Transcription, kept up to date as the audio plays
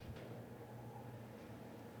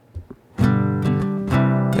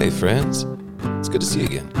Hey friends, it's good to see you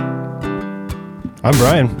again. I'm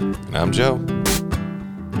Brian. And I'm Joe.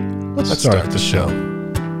 Let's start the show.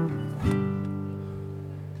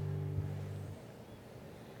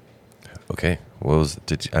 Okay, what was?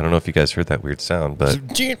 I don't know if you guys heard that weird sound, but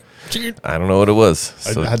I don't know what it was.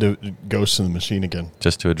 So I had to ghost in the machine again.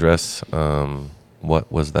 just to address,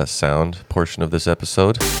 what was that sound portion of this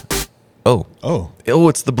episode? Oh,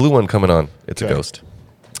 it's the blue one coming on. It's Okay. a ghost.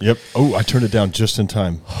 Yep. Oh, I turned it down just in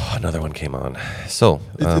time. Another one came on. So,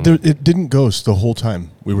 It didn't ghost the whole time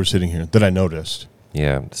we were sitting here that I noticed.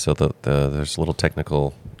 yeah, so there's little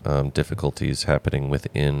technical difficulties happening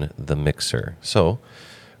within the mixer. So,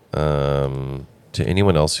 to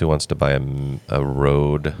anyone else who wants to buy a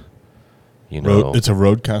Rode, It's a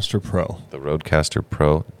Rodecaster Pro, the Rodecaster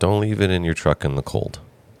Pro, don't leave it in your truck in the cold.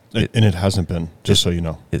 and it hasn't been, just so you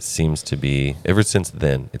know. It seems to be, ever since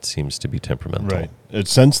then, it seems to be temperamental. Right.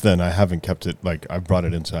 Since then, I haven't kept it, I've brought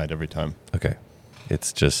it inside every time. Okay.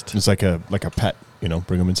 It's just, It's like a pet,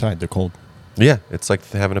 bring them inside. They're cold. yeah, it's like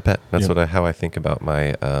having a pet. That's Yeah. how I think about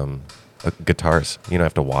my guitars. I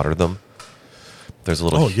have to water them. There's a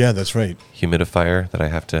little Oh, yeah, that's right. humidifier that I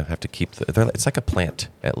have to keep. It's like a plant,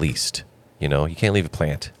 at least. You can't leave a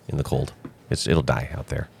plant in the cold. It'll die out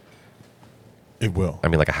there. It will. I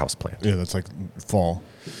mean, like a house plant. Yeah, that's like fall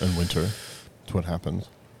and winter. That's what happens.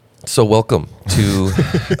 So welcome to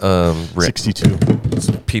 62.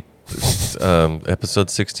 Episode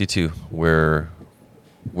 62, where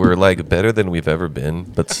we're like better than we've ever been,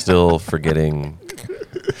 but still forgetting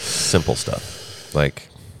simple stuff like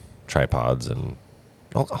tripods and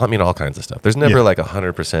all kinds of stuff. There's never like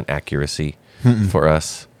 100% accuracy for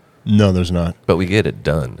us, No, there's not. but we get it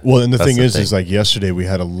done. Well, and the That's thing is, thing. like yesterday, we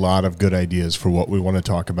had a lot of good ideas for what we want to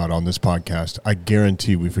talk about on this podcast. I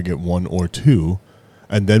guarantee we forget one or two,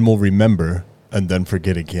 and then we'll remember, and then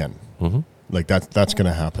forget again. Mm-hmm. Like that's going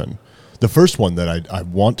to happen. The first one that I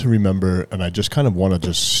want to remember, and I just kind of want to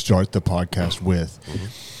just start the podcast with,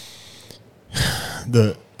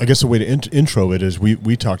 I guess the way to intro it is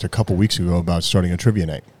we talked a couple weeks ago about starting a trivia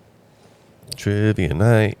night. Trivia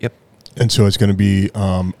night. Yep. And so it's going to be,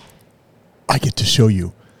 I get to show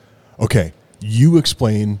you. Okay, you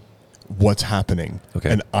explain what's happening.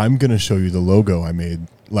 Okay. And I'm going to show you the logo I made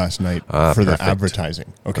last night for perfect. the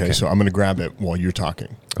advertising. Okay, so I'm going to grab it while you're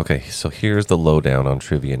talking. Okay, so here's the lowdown on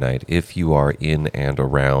Trivia Night. If you are in and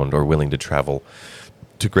around or willing to travel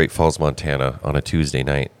to Great Falls, Montana on a Tuesday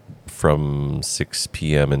night from 6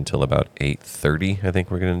 p.m. until about 8:30, I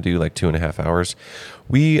think we're going to do like 2.5 hours.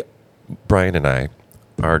 Brian and I,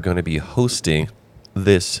 are going to be hosting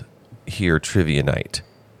this here Trivia Night.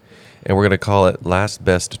 And we're going to call it Last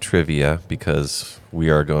Best Trivia because we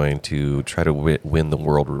are going to try to win the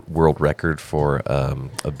world record for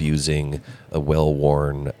abusing a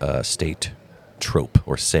well-worn state trope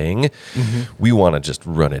or saying. Mm-hmm. We want to just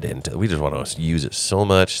run it into. We just want to use it so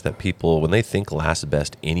much that people, when they think last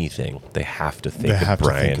best anything, they have to think of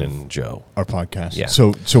Brian and Joe. Our podcast. Yeah.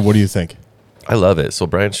 So what do you think? I love it. So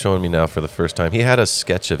Brian's showing me now for the first time. He had a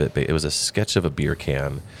sketch of it. It was a sketch of a beer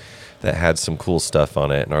can that had some cool stuff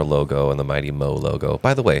on it and our logo and the Mighty Mo logo.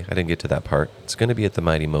 By the way, I didn't get to that part. It's going to be at the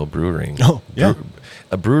Mighty Mo Brewing. Oh, yeah.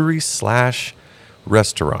 A brewery /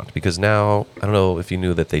 restaurant, because now, I don't know if you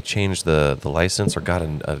knew that they changed the license or got I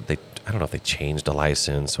don't know if they changed a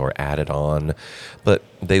license or added on, but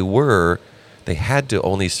they had to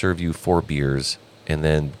only serve you 4 beers and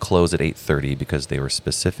then close at 8:30 because they were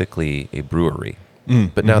specifically a brewery.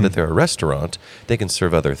 But now that they're a restaurant, they can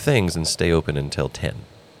serve other things and stay open until 10.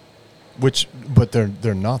 But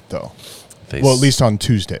they're not though. Well, at least on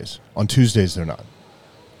Tuesdays. On Tuesdays they're not.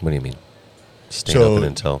 What do you mean? Stay open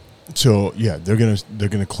until? So yeah, they're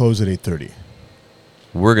gonna close at 8:30.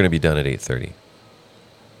 We're gonna be done at 8:30,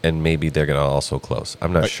 and maybe they're gonna also close.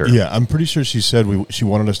 I'm not sure. Yeah, I'm pretty sure she said she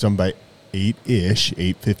wanted us done by 8-ish,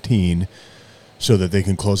 8:15. So that they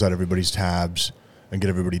can close out everybody's tabs and get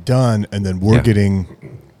everybody done. And then we're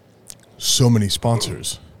getting so many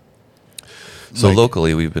sponsors. So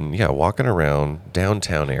locally, we've been walking around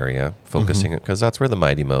downtown area, focusing because that's where the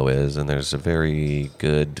Mighty Mo is, and there's a very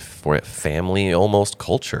good family almost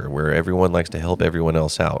culture where everyone likes to help everyone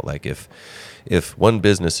else out. Like if one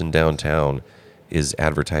business in downtown is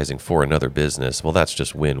advertising for another business, well, that's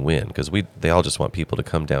just win-win because they all just want people to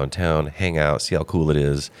come downtown, hang out, see how cool it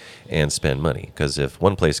is, and spend money. Because if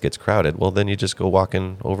one place gets crowded, well, then you just go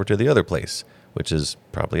walking over to the other place, which is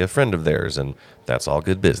probably a friend of theirs, and that's all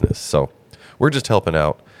good business. So we're just helping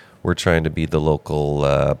out. We're trying to be the local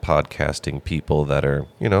podcasting people that are,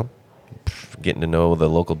 getting to know the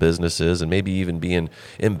local businesses and maybe even being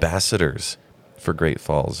ambassadors for Great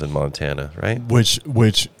Falls in Montana, right? Which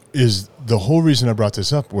is the whole reason I brought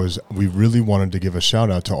this up was we really wanted to give a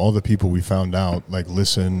shout out to all the people we found out like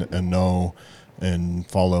listen and know and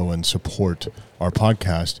follow and support our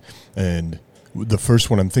podcast. And the first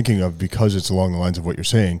one I'm thinking of, because it's along the lines of what you're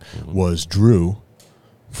saying, was Drew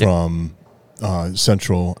from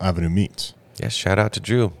Central Avenue Meats. Yeah, shout out to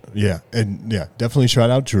Drew. Yeah, and definitely shout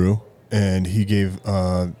out Drew. And he gave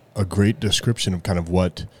a great description of kind of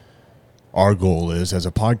what our goal is as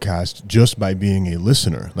a podcast just by being a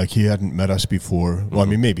listener. Like, he hadn't met us before. Well, I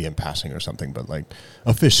mean, maybe in passing or something, but like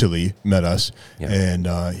officially met us. Yeah. And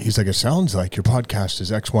he's like, it sounds like your podcast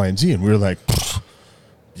is X, Y, and Z. And we were like,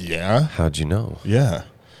 yeah. How'd you know? Yeah.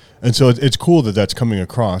 And so it's cool that that's coming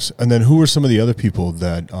across. And then who were some of the other people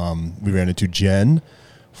that we ran into? Jen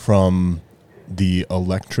from the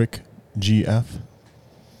Electric GF.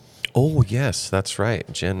 Oh, yes, that's right.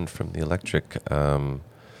 Jen from the Electric,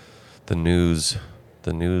 the news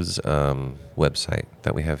website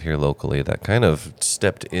that we have here locally that kind of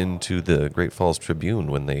stepped into the Great Falls Tribune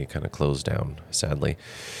when they kind of closed down, sadly.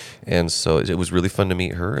 And so it was really fun to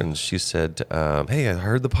meet her. And she said, hey, I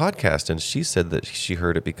heard the podcast. And she said that she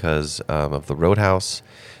heard it because of the Roadhouse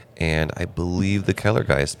and I believe the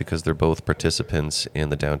Kellergeist, because they're both participants in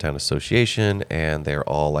the Downtown Association, and they're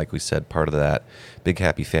all, like we said, part of that big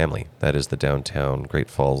happy family that is the Downtown Great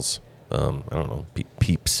Falls,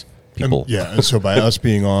 peeps. People. And so by us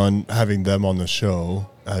being on, having them on the show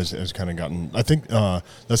has kind of gotten, I think that's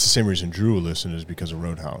the same reason Drew will listen, is because of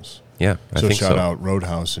Roadhouse. Yeah, I think so. Shout out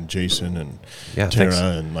Roadhouse and Jason and Tara, thanks.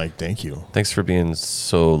 and like, thank you. Thanks for being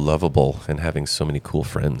so lovable and having so many cool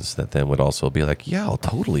friends that then would also be like, yeah, I'll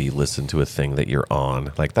totally listen to a thing that you're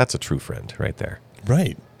on. Like, that's a true friend right there.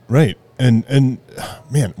 Right. And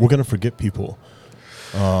man, we're going to forget people.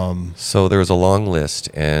 So there was a long list,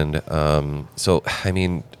 and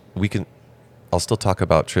I'll still talk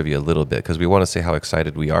about trivia a little bit because we want to say how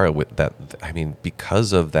excited we are with that. I mean,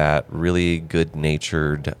 because of that really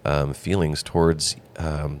good-natured feelings towards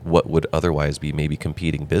what would otherwise be maybe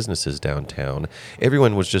competing businesses downtown.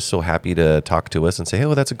 Everyone was just so happy to talk to us and say,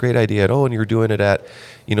 "Oh, that's a great idea." And you're doing it at,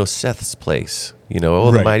 Seth's place.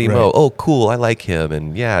 The Mighty Mo. Oh, cool. I like him.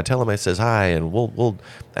 And yeah, tell him I says hi, and we'll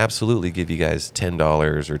absolutely give you guys $10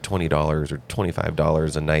 or $20 or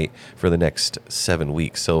 $25 a night for the next 7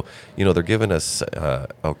 weeks. So, they're giving us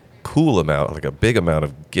a cool amount, like a big amount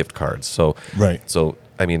of gift cards. So, So,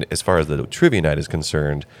 I mean, as far as the trivia night is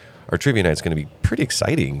concerned, our trivia night is going to be pretty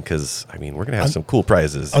exciting because, we're going to have some cool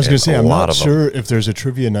prizes. I was going to say, I'm not sure if there's a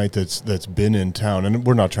trivia night that's been in town, and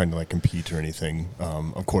we're not trying to compete or anything.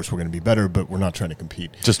 Of course, we're going to be better, but we're not trying to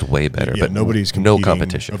compete. Just way better, yeah, but nobody's competing. No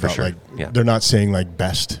competition about, for sure. They're not saying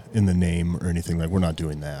best in the name or anything. We're not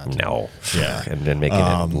doing that. No. Yeah, and then making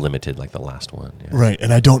it limited like the last one. Yeah. Right,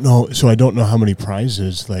 and I don't know how many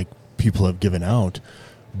prizes people have given out,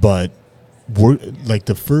 but we're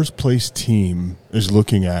the first place team is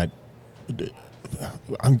looking at.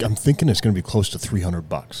 I'm thinking it's going to be close to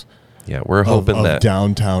 $300. Yeah, we're hoping of that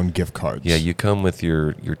downtown gift cards. Yeah, you come with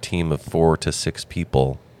your team of 4 to 6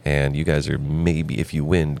 people, and you guys are maybe, if you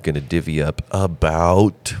win, going to divvy up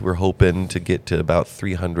we're hoping to get to about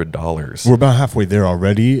 $300. We're about halfway there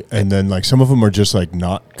already, and then some of them are just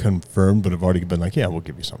not confirmed, but have already been yeah, we'll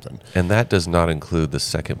give you something. And that does not include the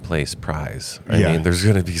second place prize. I mean, there's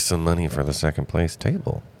going to be some money for the second place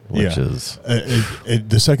table. Which is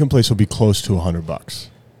the second place will be close to $100.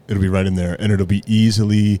 It'll be right in there, and it'll be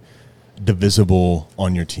easily divisible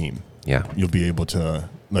on your team. Yeah, you'll be able to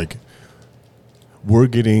we're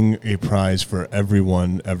getting a prize for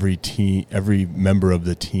everyone, every team, every member of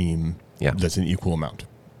the team. Yeah, that's an equal amount.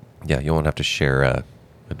 Yeah, you won't have to share a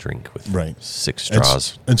drink with 6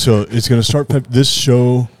 straws. And so it's going to start. This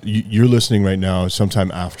show you're listening right now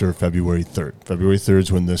sometime after February 3rd. February 3rd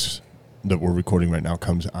is when this that we're recording right now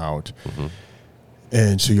comes out. Mm-hmm.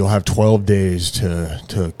 And so you'll have 12 days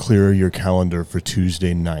to clear your calendar for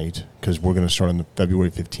Tuesday night, because we're going to start on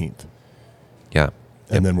February 15th. Yeah.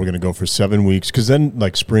 And then we're going to go for 7 weeks, because then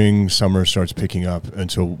spring, summer starts picking up.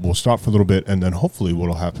 And so we'll stop for a little bit, and then hopefully what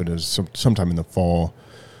will happen is sometime in the fall,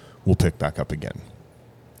 we'll pick back up again.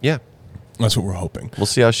 Yeah. That's what we're hoping. We'll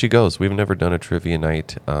see how she goes. We've never done a trivia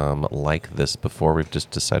night like this before. We've just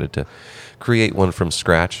decided to create one from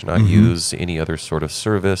scratch, not use any other sort of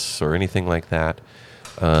service or anything like that.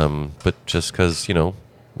 But just because,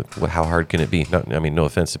 how hard can it be? No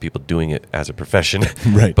offense to people doing it as a profession,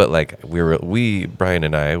 right? But Brian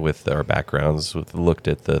and I, with our backgrounds, looked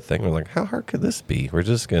at the thing. We're like, how hard could this be? We're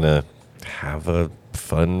just gonna have a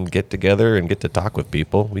fun get together and get to talk with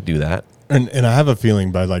people. We do that. And I have a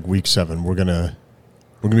feeling by week 7 we're gonna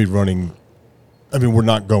be running. We're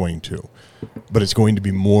not going to. but it's going to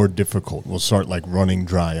be more difficult. We'll start like running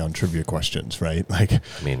dry on trivia questions, right? Like,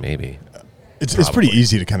 I mean, maybe. It's pretty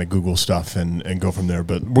easy to kind of Google stuff and go from there.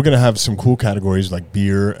 But we're going to have some cool categories like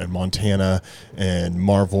beer and Montana and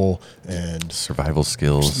Marvel and Survival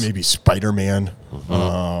skills. maybe Spider-Man.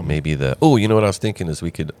 Maybe you know what I was thinking is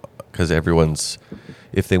we could, because everyone's,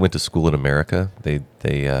 if they went to school in America, they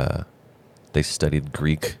studied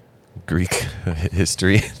Greek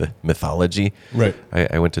history, the mythology. Right.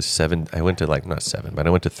 I went to like not seven, but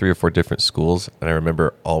I went to 3 or 4 different schools, and I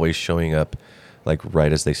remember always showing up like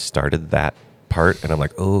right as they started that part, and I'm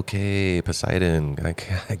like, okay, Poseidon,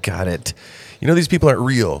 I got it. You know, these people aren't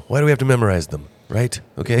real. Why do we have to memorize them? Right?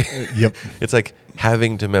 Okay. Yep. It's like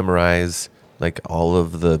having to memorize like all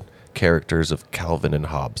of the characters of Calvin and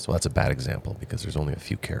Hobbes. Well, that's a bad example because there's only a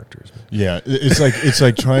few characters. Yeah, it's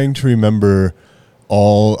like trying to remember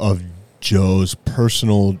all of Joe's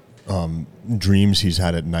personal dreams he's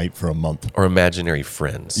had at night for a month. Or imaginary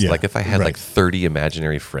friends. Yeah, like if I had like 30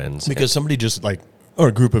 imaginary friends. Because somebody just like, or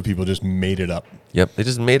a group of people just made it up. Yep, they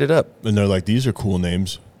just made it up. And they're like, these are cool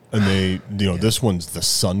names. And they, this one's the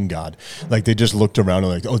sun god. Like they just looked around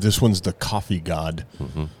and like, oh, this one's the coffee god.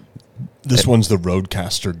 Mm-hmm. This one's the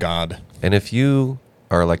roadcaster god. And if you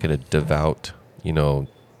are like a devout,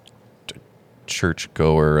 church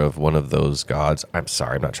goer of one of those gods, I'm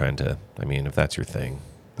sorry, I'm not trying to, if that's your thing,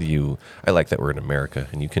 I like that we're in America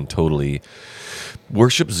and you can totally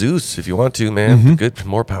worship Zeus if you want to, man. Mm-hmm. Good,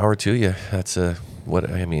 more power to you. That's I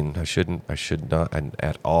should not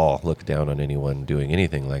at all look down on anyone doing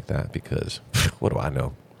anything like that because what do I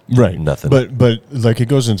know? Right. Nothing. But like it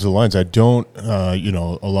goes into the lines. I don't, a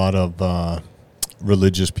lot of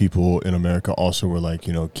religious people in America also were like,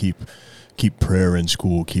 keep prayer in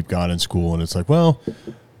school, keep God in school. And it's like, well,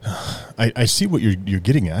 I see what you're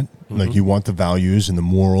getting at. Mm-hmm. Like you want the values and the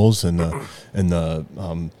morals and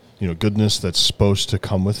the goodness that's supposed to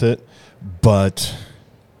come with it. But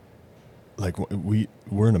like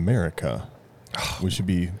we're in America. We should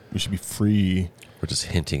be free. We're just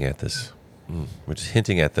hinting at this. We're just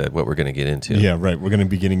hinting at what we're going to get into. Yeah, right. We're going to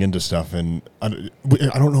be getting into stuff, and I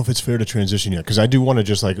don't know if it's fair to transition yet because I do want to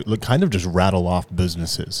just kind of just rattle off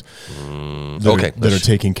businesses that are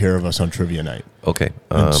taking care of us on Trivia Night. Okay.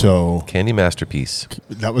 So Candy Masterpiece.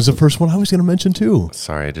 That was the first one I was going to mention too.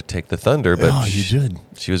 Sorry to take the thunder, but you did.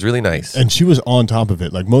 She was really nice, and she was on top of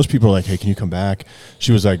it. Like most people are like, "Hey, can you come back?"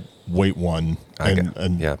 She was like, "Wait one."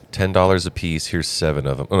 $10 a piece. Here's 7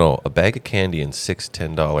 of them. Oh no, a bag of candy and 6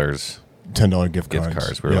 $10 gift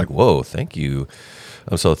cards. We were like, whoa, thank you.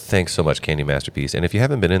 So thanks so much, Candy Masterpiece. And if you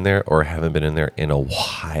haven't been in there or haven't been in there in a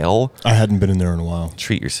while. I hadn't been in there in a while.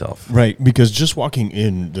 Treat yourself. Right, because just walking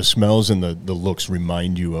in, the smells and the looks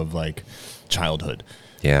remind you of like childhood.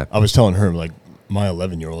 Yeah. I was telling her like my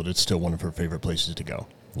 11-year-old, it's still one of her favorite places to go.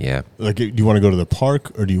 Yeah. Like, do you want to go to the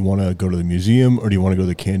park or do you want to go to the museum or do you want to go to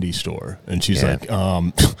the candy store? And she's like,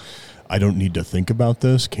 I don't need to think about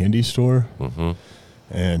this candy store. Mm-hmm.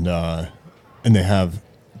 And they have,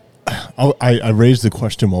 I raised the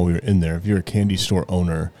question while we were in there. If you're a candy store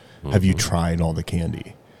owner, have you tried all the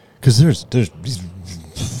candy? Because there's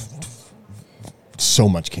so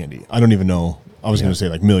much candy. I don't even know. I was going to say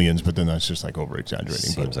like millions, but then that's just like over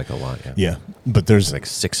exaggerating. Seems like a lot. Yeah, but there's like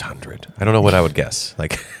 600. I don't know what I would guess.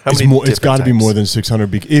 Like how many? It's got to be more than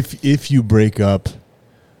 600. If you break up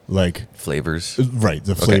like flavors, right?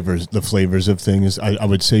 The flavors of things. I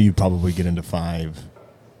would say you probably get into five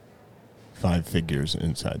figures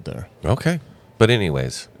inside there. Okay. But anyway,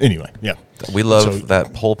 yeah. We love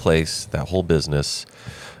that whole place, that whole business.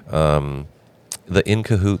 The In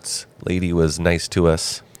Cahoots lady was nice to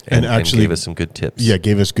us and actually gave us some good tips. Yeah,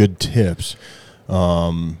 gave us good tips.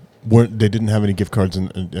 They didn't have any gift cards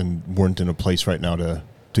and weren't in a place right now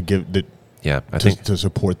to give that. Yeah, I think to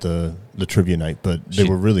support the trivia night, but they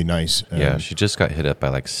were really nice. Yeah, she just got hit up by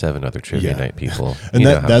like 7 other trivia night people. And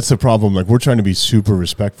that's the problem. Like we're trying to be super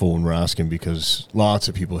respectful when we're asking because lots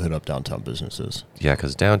of people hit up downtown businesses. Yeah,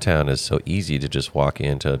 because downtown is so easy to just walk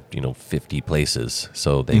into 50 places,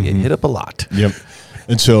 so they get hit up a lot. Yep.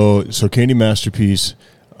 And so Candy Masterpiece.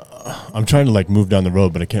 I'm trying to like move down the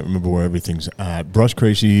road, but I can't remember where everything's at. Brush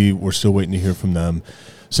Crazy, we're still waiting to hear from them.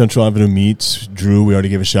 Central Avenue Meats, Drew, we already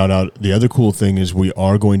gave a shout out. The other cool thing is we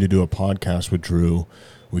are going to do a podcast with Drew.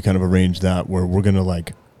 We kind of arranged that where we're going to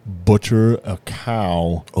like butcher a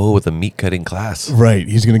cow. Oh, with a meat cutting class. Right.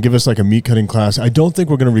 He's going to give us like a meat cutting class. I don't think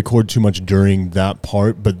we're going to record too much during that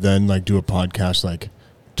part, but then like do a podcast like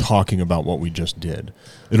talking about what we just did.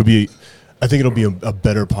 I think it'll be a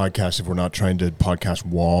better podcast if we're not trying to podcast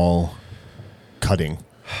wall cutting.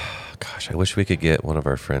 Gosh, I wish we could get one of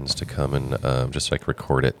our friends to come and just like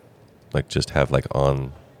record it, like just have like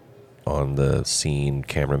on on the scene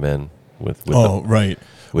cameramen with right.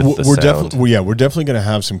 with the we're sound. definitely we're definitely going to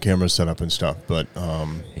have some cameras set up and stuff, but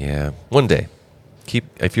Yeah, one day.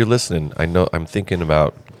 If you're listening, I know I'm thinking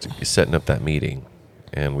about setting up that meeting,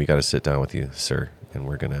 and we got to sit down with you, sir, and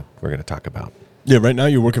we're gonna talk about. yeah, right now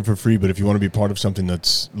you're working for free, but if you want to be part of something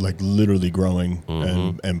that's like literally growing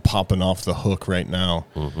and popping off the hook right now,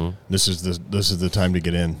 this is the time to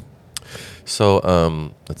get in.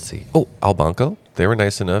 So let's see. Oh, Albanco, they were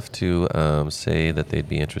nice enough to say that they'd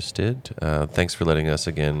be interested. Thanks for letting us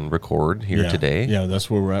again record here today. Yeah, that's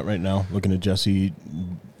where we're at right now. Looking at Jesse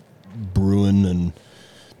brewing and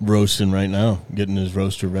roasting right now, getting his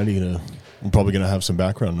roaster ready to. We're probably going to have some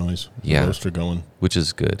background noise. Yeah. The roaster going. Which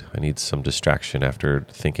is good. I need some distraction after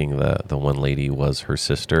thinking the one lady was her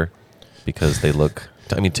sister, because they look,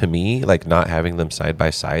 I mean, to me, like not having them side by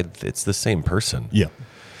side, it's the same person. Yeah.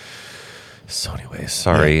 So anyway,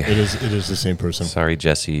 sorry. Yeah, it is the same person. Sorry,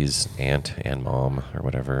 Jesse's aunt and mom or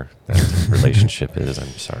whatever that relationship is. I'm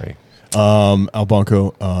sorry.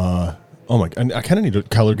 Albanco, oh my, I kind of need a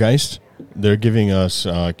Kellergeist. They're giving us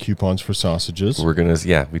coupons for sausages. We're gonna,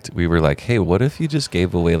 we were like, hey, what if you just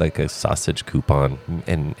gave away like a sausage coupon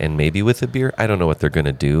and maybe with a beer? I don't know what they're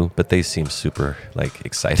gonna do, but they seem super like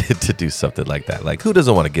excited to do something like that. Like, who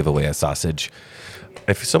doesn't want to give away a sausage?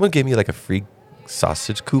 If someone gave me like a free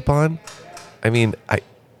sausage coupon, I mean, I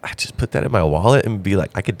just put that in my wallet and be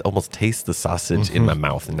like, I could almost taste the sausage in my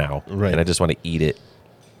mouth now, right? And I just want to eat it.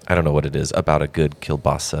 I don't know what it is about a good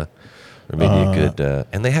kielbasa. Or maybe a good,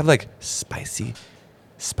 and they have like spicy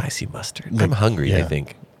mustard. Like, I'm hungry, yeah. I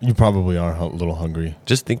think. You probably are a little hungry.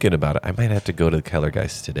 Just thinking about it, I might have to go to the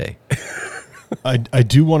Kellergeist today. I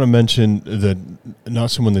do want to mention that not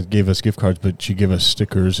someone that gave us gift cards, but she gave us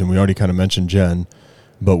stickers, and we already kind of mentioned Jen.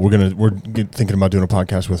 But we're thinking about doing a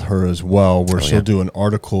podcast with her as well. We're still doing an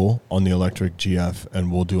article on the electric GF,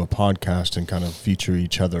 and we'll do a podcast and kind of feature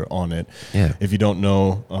each other on it. Yeah. If you don't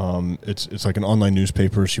know, it's like an online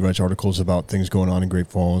newspaper. She writes articles about things going on in Great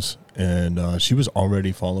Falls, and she was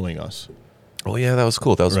already following us. Oh, yeah, that was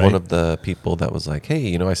cool. That was Right. one of the people that was like,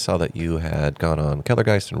 hey, I saw that you had gone on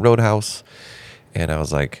Kellergeist and Roadhouse. And I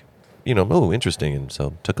was like, oh, interesting. And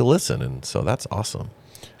so took a listen. And so that's awesome.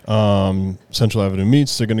 Central Avenue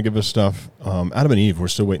Meats, they're going to give us stuff. Adam and Eve, we're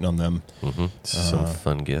still waiting on them. Some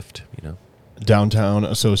fun gift, Downtown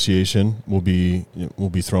Association will be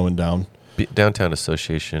throwing down. Downtown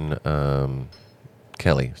Association,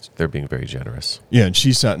 Kelly, they're being very generous. Yeah, and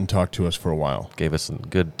she sat and talked to us for a while. Gave us some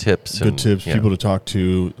good tips. People to talk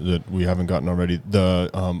to that we haven't gotten already. The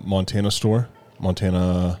Montana store,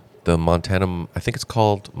 The Montana, I think it's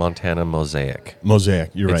called Montana Mosaic.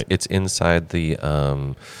 You're right. It's inside the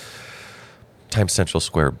Times Central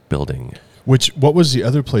Square building. What was the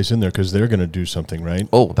other place in there? Because they're going to do something, right?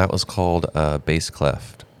 Oh, that was called Bass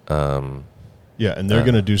Cleft. Yeah, and they're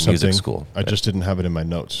going to do something. Music school. I just didn't have it in my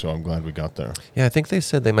notes, so I'm glad we got there. Yeah, I think they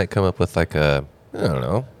said they might come up with like I don't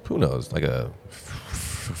know, who knows, like a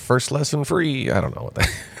first lesson free. I don't know what that.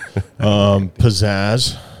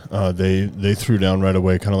 Pizzazz. They threw down right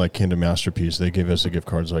away, kind of like Kingdom Masterpiece. They gave us the gift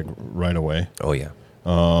cards like right away. Oh yeah.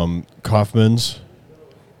 Kaufman's,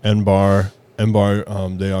 N-Bar,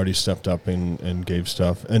 they already stepped up and gave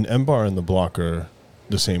stuff. And N-Bar and the Block are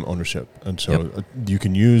the same ownership, and so you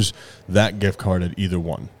can use that gift card at either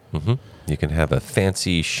one. Mm-hmm. You can have a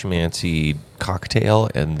fancy schmancy cocktail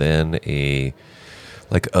and then a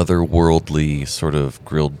like otherworldly sort of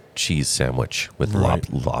grilled cheese sandwich with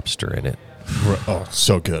lobster in it. Oh,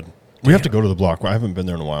 so good. We have to go to the Block. I haven't been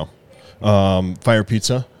there in a while. Fire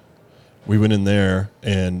Pizza. We went in there,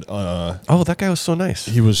 and that guy was so nice.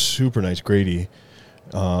 He was super nice. Grady,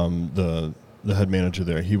 the head manager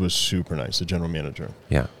there, he was super nice, the general manager.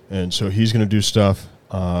 Yeah. And so he's going to do stuff.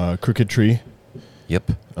 Crooked Tree.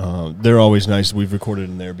 Yep. They're always nice. We've recorded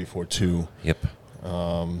in there before, too. Yep.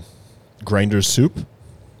 Grinders Soup.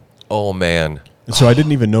 Oh, man. And so I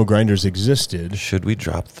didn't even know Grinders existed. Should we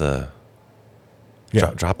drop the...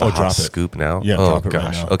 Yeah. Drop the hot scoop now? Yeah, oh, drop it gosh.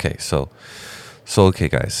 right now. Okay, so okay,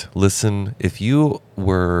 guys, listen. If you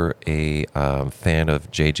were a fan of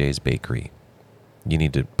JJ's Bakery, you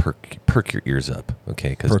need to perk your ears up,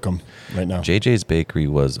 okay? Perk them right now. JJ's Bakery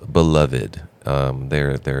was beloved.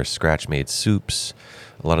 Their scratch-made soups,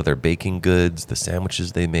 a lot of their baking goods, the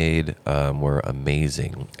sandwiches they made were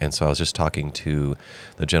amazing. And so I was just talking to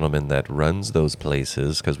the gentleman that runs those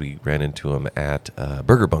places because we ran into him at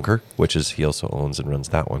Burger Bunker, which is he also owns and runs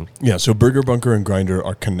that one. Yeah, so Burger Bunker and Grinder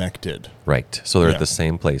are connected. Right. So they're at the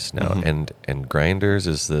same place now. Mm-hmm. And Grinders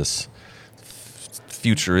is this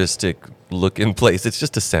futuristic looking place. It's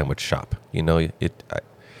just a sandwich shop. You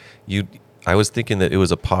I was thinking that it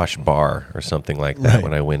was a posh bar or something like that Right.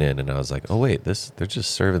 when I went in, and I was like, oh wait, they're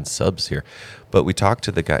just serving subs here. But we talked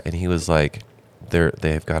to the guy, and he was like,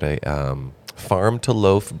 they've got a farm to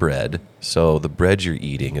loaf bread. So the bread you're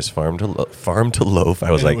eating is farm to loaf.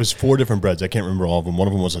 I was And like, it was 4 different breads. I can't remember all of them. One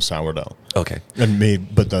of them was a sourdough. okay.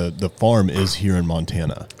 And but the farm is here in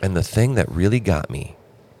Montana. And the thing that really got me,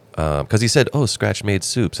 because he said, oh, scratch made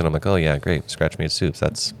soups, and I'm like, oh yeah, great, scratch made soups.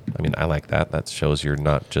 I like that. That shows you're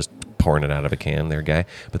not just pouring it out of a can there, guy.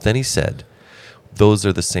 But then he said, those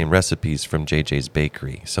are the same recipes from JJ's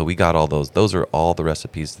Bakery. So we got all those. Those are all the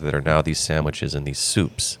recipes that are now these sandwiches and these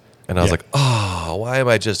soups. And I was Yeah. like, oh, why am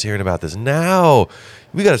I just hearing about this now?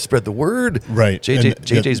 We got to spread the word. Right.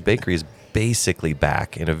 JJ's Bakery is basically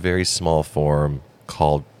back in a very small form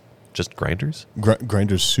called just Grinders,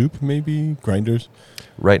 Grinders soup, maybe? Grinders?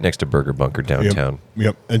 right next to Burger Bunker downtown.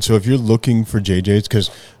 Yep. And so if you're looking for JJ's,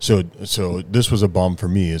 because so this was a bomb for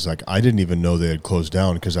me. Is like I didn't even know they had closed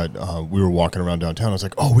down because we were walking around downtown. I was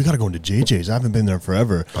like, oh, we got to go into JJ's. I haven't been there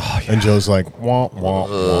forever. Oh, yeah. And Joe's like, wah, wah,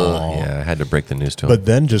 wah. Yeah, I had to break the news to him. But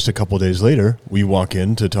then just a couple days later, we walk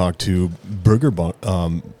in to talk to Burger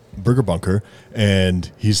Bunker,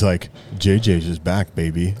 and he's like, JJ's is back,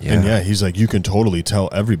 baby. Yeah. And yeah, he's like, you can totally tell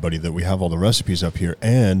everybody that we have all the recipes up here,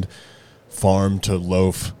 and farm to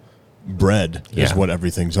loaf bread is Yeah. what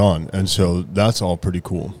everything's on. And so that's all pretty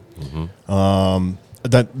cool. Mm-hmm.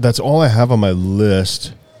 That's all I have on my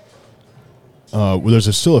list. Well,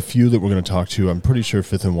 there's still a few that we're going to talk to. I'm pretty sure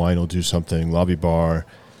Fifth and Wine will do something, Lobby Bar.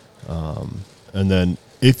 And then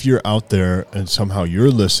if you're out there and somehow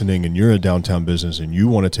you're listening and you're a downtown business and you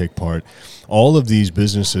want to take part, all of these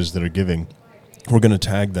businesses that are giving, we're going to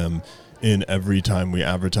tag them in every time we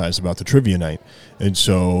advertise about the trivia night. And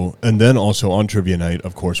so, and then also on trivia night,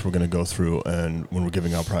 of course, we're going to go through, and when we're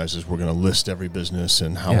giving out prizes, we're going to list every business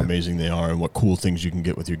and how Yeah. amazing they are and what cool things you can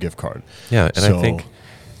get with your gift card. Yeah, and So-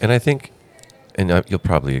 I think, you'll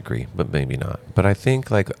probably agree, but maybe not. But I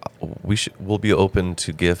think like we'll be open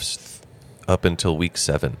to gifts up until week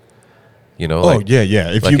 7. You know? Oh, yeah.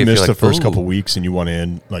 If like you if missed you're the like, first "Ooh." couple weeks and you want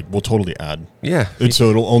in, like, we'll totally add. Yeah. So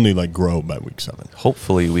it'll only like grow by week 7.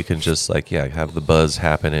 Hopefully we can just have the buzz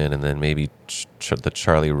happening, and then maybe the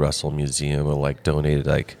Charlie Russell Museum will like donate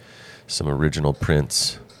like some original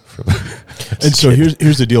prints from. And so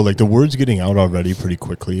here's the deal: like the word's getting out already pretty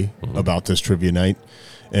quickly about this trivia night,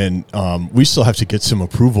 and we still have to get some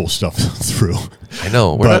approval stuff through. I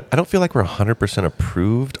know. But- I don't feel like we're 100%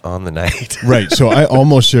 approved on the night. Right. So I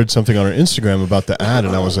almost shared something on our Instagram about the ad,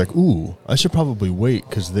 and I was like, "Ooh, I should probably wait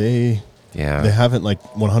because they haven't like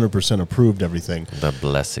 100% approved everything." The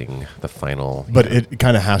blessing, the final. But it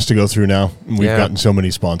kind of has to go through now. We've Yeah. gotten so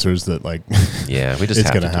many sponsors that like Yeah, we just it's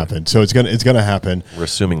have going to to do it. happen. So it's gonna happen. We're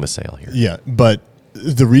assuming the sale here. Yeah, but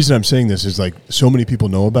the reason I'm saying this is like so many people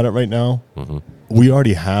know about it right now. Mm-hmm. We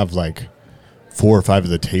already have like 4 or 5 of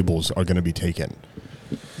the tables are going to be taken.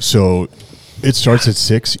 So it starts at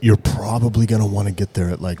 6. You're probably going to want to get there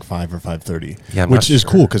at like 5 or 5:30, Yeah, I'm which not is sure.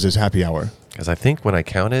 cool because it's happy hour. Because I think when I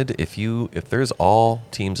counted, if there's all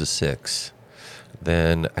teams of 6,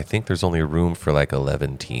 then I think there's only room for like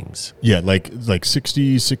 11 teams. Yeah, like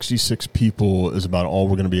 60, 66 people is about all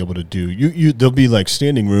we're going to be able to do. There'll be like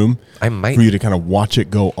standing room I might, for you to kind of watch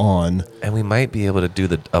it go on. and we might be able to do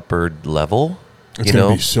the upper level. It's you going know,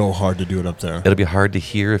 to be so hard to do it up there. it'll be hard to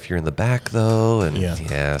hear if you're in the back though, and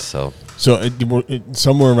Yeah. so So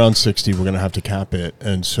somewhere around 60, we're gonna have to cap it,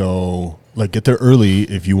 and so like get there early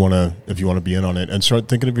if you wanna be in on it, and start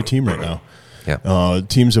thinking of your team right now. yeah,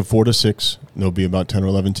 Teams of 4 to 6. There'll be about 10 or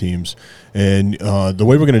 11 teams, and the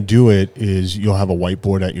way we're gonna do it is you'll have a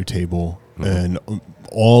whiteboard at your table, and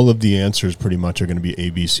all of the answers pretty much are gonna be A,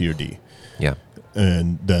 B, C, or D. yeah,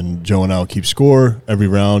 And then Joe and I will keep score every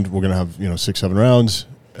round. We're gonna have 6, 7 rounds.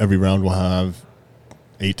 Every round we'll have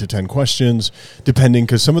 8 to 10 questions, depending,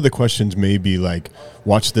 because some of the questions may be like,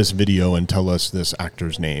 watch this video and tell us this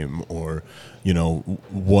actor's name, or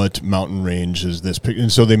what mountain range is this,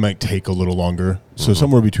 and so they might take a little longer. So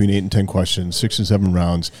somewhere between 8 and 10 questions, 6 and 7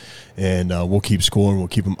 rounds, and we'll keep score, and we'll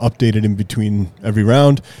keep them updated in between every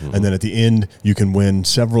round, and then at the end you can win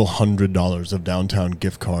several $100s of downtown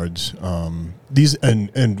gift cards. These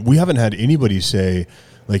and we haven't had anybody say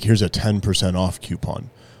like, here's a 10% off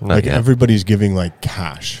coupon. Not Like yet. everybody's giving like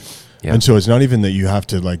cash. Yeah. And so it's not even that you have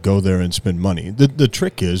to like go there and spend money. The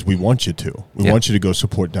trick is we want you to. We Yeah. want you to go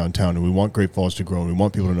support downtown, and we want Great Falls to grow, and we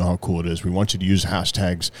want people to know how cool it is. We want you to use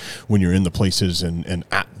hashtags when you're in the places and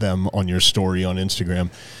at them on your story on Instagram.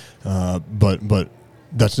 But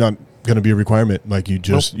that's not going to be a requirement. Like you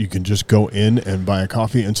can just go in and buy a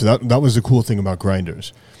coffee. And so that was the cool thing about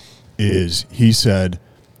Grinders is he said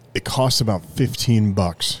it costs about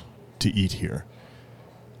 $15 to eat here.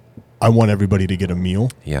 I want everybody to get a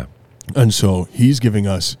meal. Yeah. And so he's giving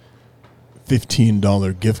us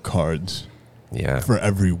 $15 gift cards for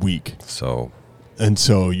every week. And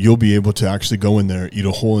so you'll be able to actually go in there, eat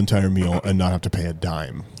a whole entire meal, and not have to pay a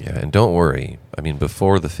dime. Yeah, and don't worry. I mean,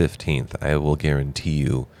 before the 15th, I will guarantee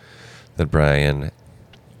you that Brian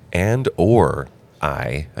and or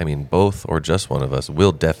I mean, both or just one of us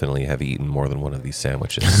will definitely have eaten more than one of these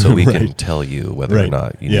sandwiches, so we can tell you whether or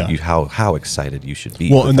not how excited you should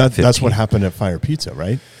be. Well, and that's what happened at Fire Pizza,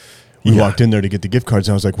 right? We walked in there to get the gift cards,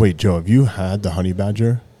 and I was like, "Wait, Joe, have you had the honey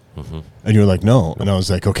badger?" Mm-hmm. And you were like, "No," and I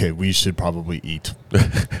was like, "Okay, we should probably eat."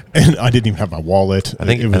 And I didn't even have my wallet. I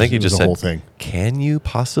think you just said, the whole thing. Can you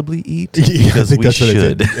possibly eat? Yeah, because we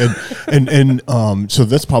should. And so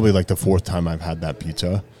that's probably like the fourth time I've had that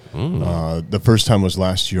pizza. The first time was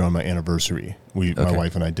last year on my anniversary. My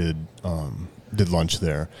wife and I did lunch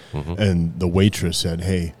there, and the waitress said,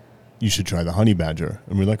 "Hey, you should try the honey badger."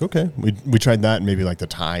 And we're like, "Okay." We tried that and maybe like the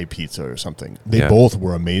Thai pizza or something. They both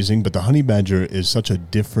were amazing, but the honey badger is such a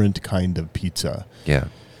different kind of pizza. Yeah.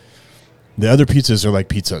 The other pizzas are like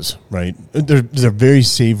pizzas, right? They're very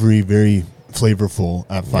savory, very flavorful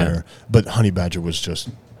at Fire, but honey badger was just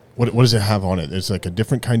what does it have on it? It's like a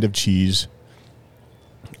different kind of cheese.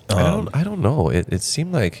 I don't know. It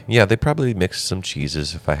seemed like, they probably mixed some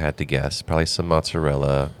cheeses, if I had to guess. Probably some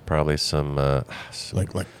mozzarella, probably some...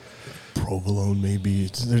 like provolone, maybe.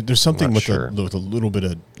 There's something with a little bit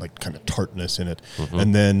of like kind of tartness in it. Mm-hmm.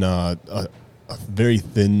 And then a very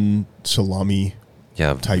thin salami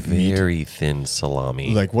type meat. Very thin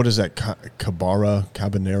salami. Like, what is that?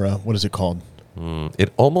 Cabanera? What is it called?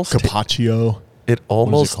 It almost... Carpaccio? It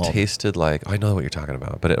almost tasted like... I know what you're talking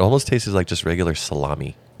about, but it almost tasted like just regular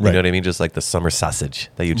salami. You know what I mean? Just like the summer sausage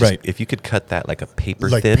that you just, if you could cut that like a paper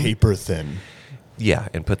thin. Yeah,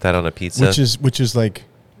 and put that on a pizza. Which is like,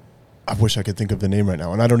 I wish I could think of the name right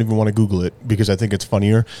now, and I don't even want to Google it because I think it's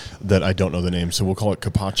funnier that I don't know the name. So we'll call it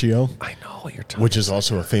Carpaccio. I know what you're talking about. Which is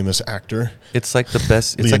also a famous actor. It's like the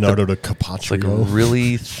best. It's Leonardo DiCaprio. It's like a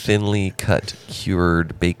really thinly cut,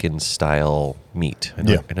 cured bacon style meat. I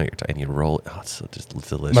know you're talking. And you roll it. Oh, it's so just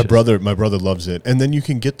delicious. My brother loves it, and then you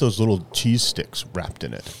can get those little cheese sticks wrapped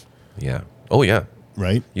in it. Yeah. Oh yeah.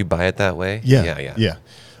 Right. You buy it that way. Yeah.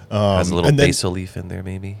 Has a little basil leaf in there,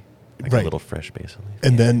 maybe. Like a little fresh basil leaf.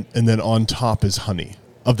 And then on top is honey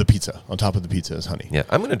of the pizza. On top of the pizza is honey. Yeah,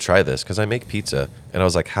 I'm going to try this because I make pizza. And I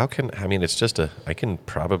was like, it's just I can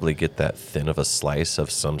probably get that thin of a slice of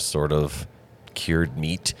some sort of cured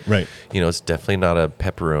meat. Right. It's definitely not a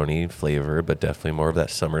pepperoni flavor, but definitely more of that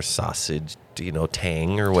summer sausage,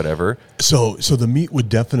 tang or whatever. So the meat would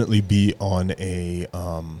definitely be on a,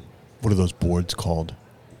 what are those boards called?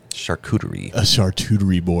 Charcuterie. A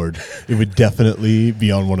charcuterie board. It would definitely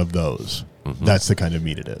be on one of those. Mm-hmm. That's the kind of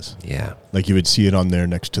meat it is. Yeah. Like you would see it on there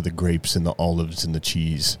next to the grapes and the olives and the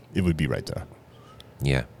cheese. It would be right there.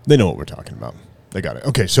 Yeah. They know what we're talking about. They got it.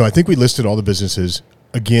 Okay, so I think we listed all the businesses.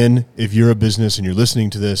 Again, if you're a business and you're listening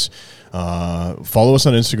to this, follow us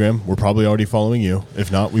on Instagram. We're probably already following you.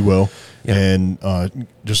 If not, we will. Yeah. And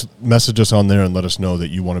just message us on there and let us know that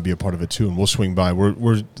you want to be a part of it too. And we'll swing by.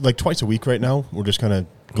 We're like twice a week right now. We're just kind of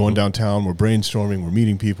going downtown. We're brainstorming. We're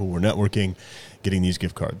meeting people. We're networking, getting these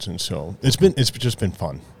gift cards. And so it's just been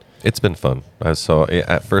fun. It's been fun. So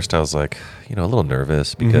at first I was like, a little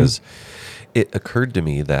nervous because it occurred to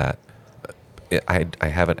me that I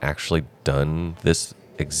haven't actually done this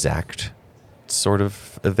exact sort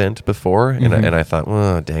of event before. And I thought,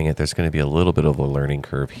 well, dang it, there's going to be a little bit of a learning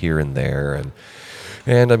curve here and there.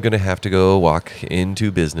 And I'm going to have to go walk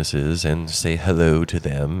into businesses and say hello to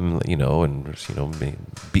them, and, what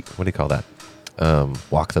do you call that?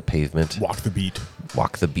 Walk the pavement. Walk the beat.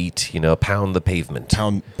 Walk the beat, pound the pavement.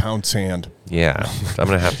 Pound sand. Yeah. I'm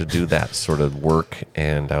going to have to do that sort of work.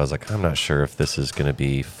 And I was like, I'm not sure if this is going to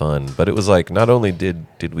be fun. But it was like, not only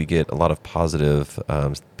did we get a lot of positive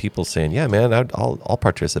people saying, yeah, man, I'll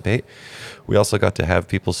participate. We also got to have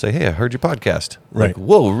people say, hey, I heard your podcast. Right. Like,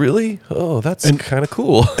 whoa, really? Oh, that's kind of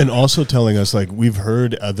cool. And also telling us, like, we've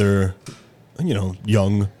heard other,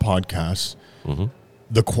 young podcasts. Mm-hmm.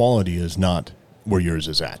 The quality is not where yours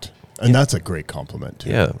is at. And that's a great compliment too.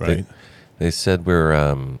 Yeah. Right. They said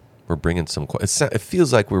we're bringing some, it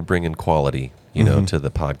feels like we're bringing quality, to the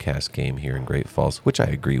podcast game here in Great Falls, which I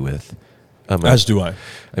agree with. As do I.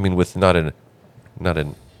 I mean, with not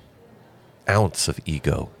an ounce of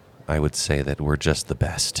ego, I would say that we're just the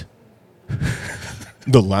best.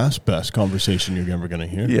 The last best conversation you're ever going to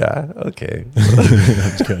hear. Yeah. Okay.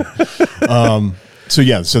 That's good.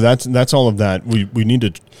 So that's all of that. We need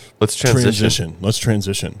to let's transition. Let's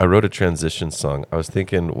transition. I wrote a transition song. I was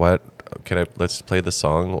thinking, what let's play the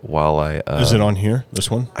song while I... Is it on here, this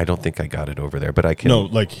one? I don't think I got it over there, but I can... No,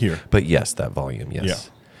 like here. But yes, that volume, yes. Yeah.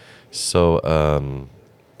 So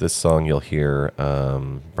this song you'll hear,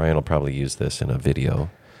 Brian will probably use this in a video.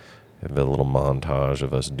 Have a little montage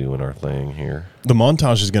of us doing our thing here. The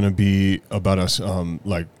montage is going to be about us,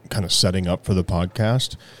 like kind of setting up for the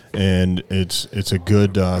podcast, and it's a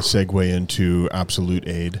good segue into Absolute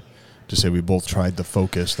Aid to say we both tried the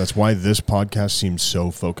Focus. That's why this podcast seems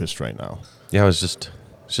so focused right now. Yeah, I was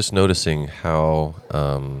just noticing how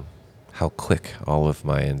quick all of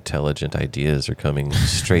my intelligent ideas are coming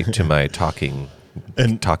straight to my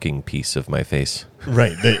talking piece of my face.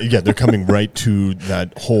 Right. They're coming right to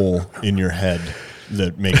that hole in your head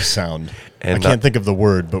that makes sound. And I can't think of the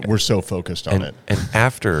word, but we're so focused on it. And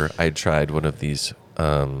after I tried one of these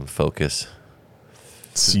Focus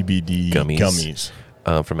CBD gummies.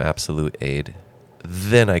 From Absolute Aid,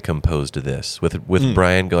 then I composed this with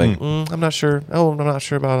Brian going, I'm not sure. Oh, I'm not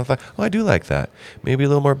sure about that. Oh, I do like that. Maybe a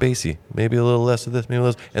little more bassy. Maybe a little less of this. Maybe a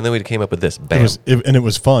little. And then we came up with this. Bam. It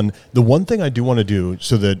was fun. The one thing I do want to do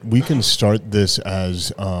so that we can start this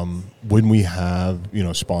as when we have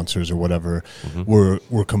sponsors or whatever,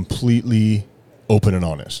 we're completely open and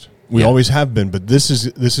honest. We always have been, but this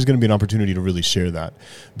is going to be an opportunity to really share that,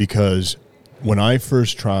 because when I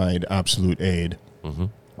first tried Absolute Aid,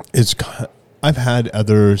 I've had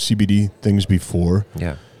other CBD things before.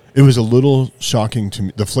 Yeah. It was a little shocking to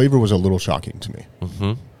me. The flavor was a little shocking to me.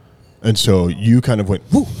 Mm-hmm. And so you kind of went,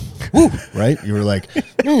 woo, woo, right? You were like,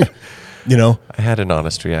 I had an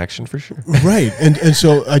honest reaction for sure. Right. And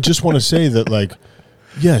so I just want to say that, like,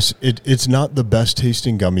 yes, it's not the best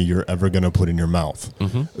tasting gummy you're ever going to put in your mouth.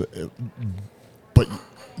 Mm-hmm. But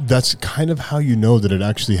that's kind of how you know that it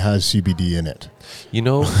actually has CBD in it.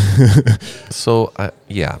 So I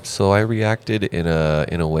reacted in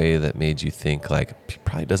a way that made you think like he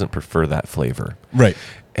probably doesn't prefer that flavor, right?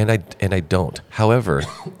 And I don't. However,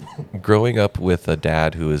 growing up with a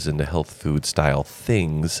dad who is into health food style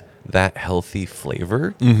things, that healthy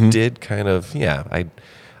flavor did kind of it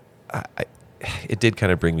did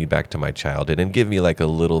kind of bring me back to my childhood and give me like a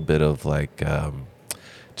little bit of like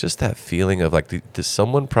just that feeling of like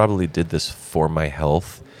someone probably did this for my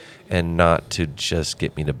health and not to just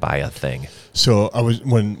get me to buy a thing. So I was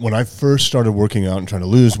when I first started working out and trying to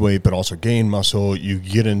lose weight but also gain muscle, you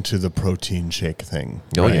get into the protein shake thing.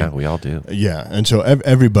 Oh, right? Yeah, we all do. Yeah, and so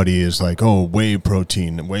everybody is like, oh, whey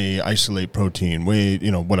protein, whey isolate protein, whey,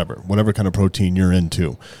 whatever kind of protein you're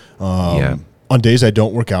into. On days I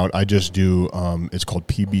don't work out, I just do, it's called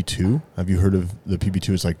PB2. Have you heard of the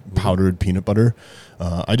PB2? It's like powdered peanut butter.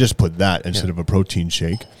 I just put that instead of a protein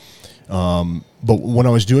shake. But when I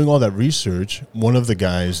was doing all that research, one of the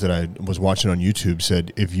guys that I was watching on YouTube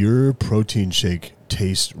said, if your protein shake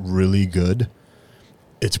tastes really good,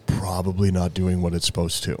 it's probably not doing what it's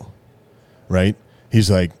supposed to, right? He's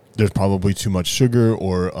like, there's probably too much sugar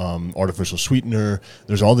or artificial sweetener.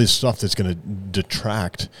 There's all this stuff that's going to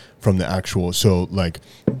detract from the actual. So, like,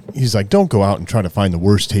 he's like, don't go out and try to find the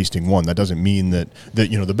worst tasting one. That doesn't mean that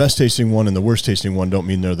the best tasting one and the worst tasting one don't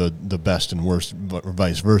mean they're the best and worst, or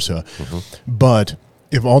vice versa. Mm-hmm. But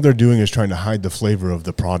if all they're doing is trying to hide the flavor of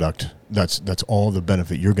the product, that's all the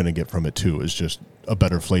benefit you're going to get from it too, is just a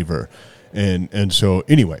better flavor. And so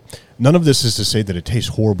anyway, none of this is to say that it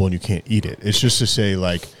tastes horrible and you can't eat it. It's just to say,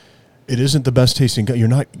 like, it isn't the best tasting. You're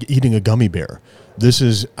not eating a gummy bear. This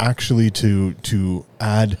is actually to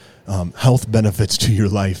add health benefits to your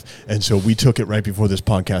life. And so we took it right before this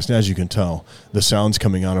podcast. And as you can tell, the sounds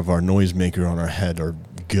coming out of our noisemaker on our head are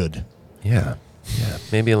good. Yeah. Yeah.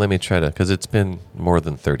 Maybe let me try to, because it's been more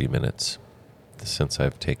than 30 minutes since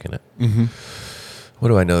I've taken it. Mm-hmm. What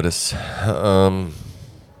do I notice?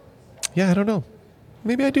 Yeah, I don't know.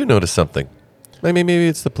 Maybe I do notice something. I mean, maybe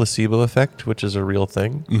it's the placebo effect, which is a real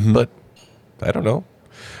thing, but I don't know.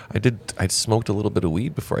 I smoked a little bit of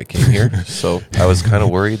weed before I came here, so I was kind of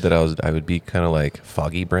worried that I would be kind of like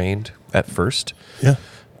foggy brained at first. Yeah.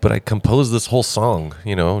 But I composed this whole song,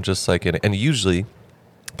 just like and usually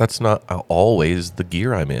that's not always the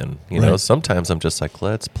gear I'm in. Sometimes I'm just like,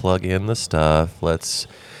 let's plug in the stuff, let's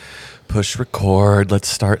push record, let's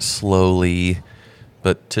start slowly.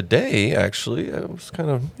 But today, actually, I was kind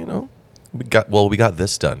of, we got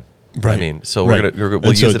this done. Right. I mean, so we'll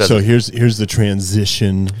use it as here's the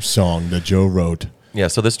transition song that Joe wrote. Yeah,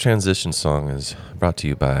 so this transition song is brought to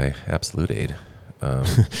you by Absolute Aid.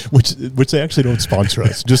 Which they actually don't sponsor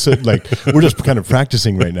us. Just like we're just kind of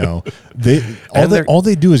practicing right now. All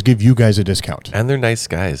they do is give you guys a discount. And they're nice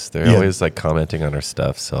guys. They're always like commenting on our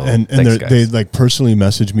stuff. So and thanks, guys. They like personally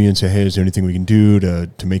message me and say, hey, is there anything we can do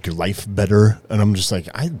to make your life better? And I'm just like,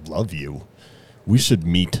 I love you. We should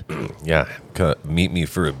meet. Yeah, meet me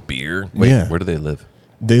for a beer. Wait, Yeah. where do they live?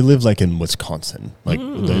 They live like in Wisconsin. Like they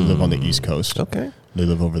live on the East Coast. Okay. They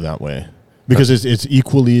live over that way. Because it's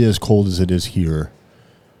equally as cold as it is here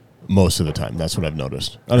most of the time. That's what I've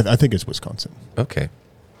noticed. I think it's Wisconsin. Okay.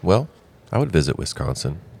 Well, I would visit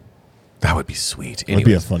Wisconsin. That would be sweet. It'd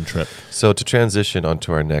be a fun trip. So to transition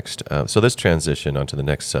onto our next, this transition onto the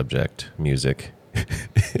next subject, music,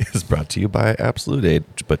 is brought to you by Absolute Aid,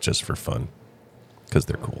 but just for fun, because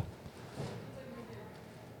they're cool.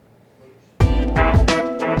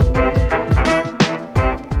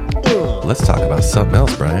 Let's talk about something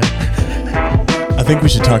else, Brian. I think we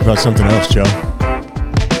should talk about something else, Joe.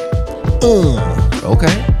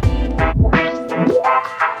 Okay.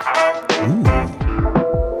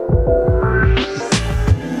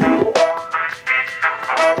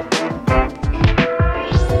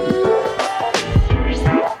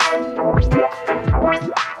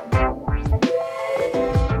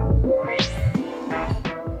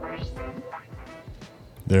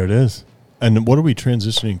 There it is. And what are we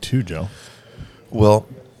transitioning to, Joe? Well,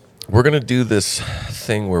 we're going to do this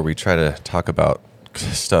thing where we try to talk about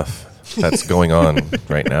stuff that's going on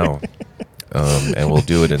right now. And we'll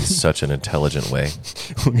do it in such an intelligent way.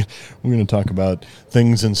 We're going to talk about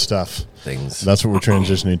things and stuff. Things. That's what we're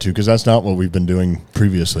transitioning to, because that's not what we've been doing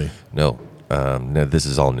previously. No, this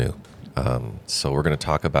is all new. So we're going to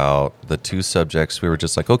talk about the two subjects. We were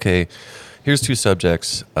just like, okay, here's two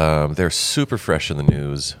subjects. They're super fresh in the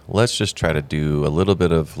news. Let's just try to do a little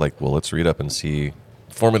bit of let's read up and see,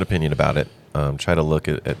 form an opinion about it. Try to look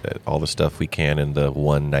at all the stuff we can in the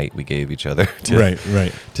one night we gave each other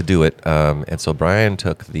to do it. And so Brian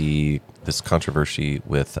took this controversy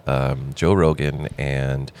with Joe Rogan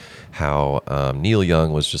and how Neil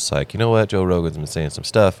Young was just like, you know what, Joe Rogan's been saying some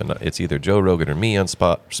stuff, and it's either Joe Rogan or me on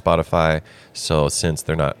Spotify. So since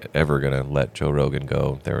they're not ever going to let Joe Rogan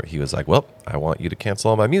go, he was like, well, I want you to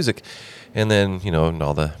cancel all my music. And then,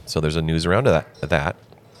 so there's a news around that.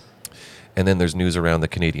 And then there's news around the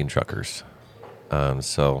Canadian truckers.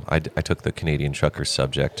 So I took the Canadian trucker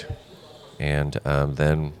subject, and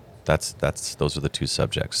then those are the two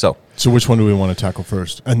subjects. So which one do we want to tackle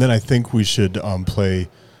first? And then I think we should play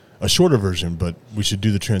a shorter version, but we should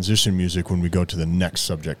do the transition music when we go to the next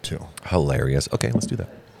subject too. Hilarious. Okay, let's do that.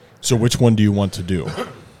 So which one do you want to do?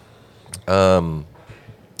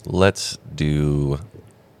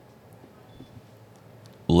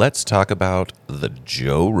 Let's talk about the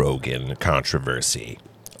Joe Rogan controversy.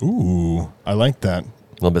 Ooh, I like that. A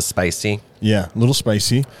little bit spicy. Yeah, a little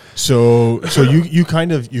spicy. So you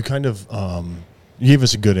kind of you gave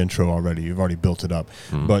us a good intro already. You've already built it up.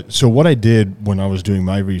 Mm. But so what I did when I was doing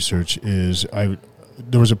my research is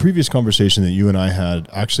there was a previous conversation that you and I had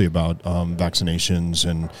actually about vaccinations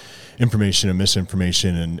and information and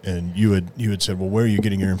misinformation, and you had said, well, where are you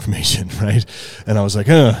getting your information, right? And I was like,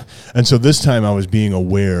 And so this time I was being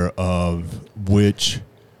aware of which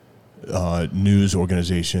news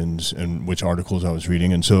organizations and which articles I was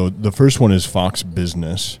reading. And so the first one is Fox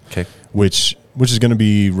Business, okay, which is going to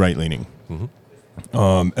be right-leaning.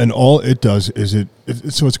 Mm-hmm. And all it does is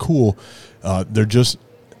so it's cool. There's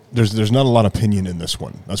not a lot of opinion in this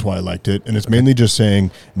one. That's why I liked it. And it's mainly just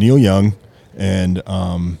saying Neil Young and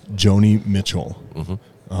Joni Mitchell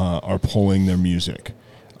are pulling their music.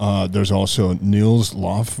 There's also Niels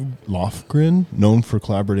Lofgren, known for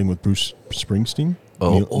collaborating with Bruce Springsteen.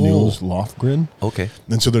 Niels Lofgren. Okay.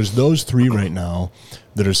 And so there's those three right now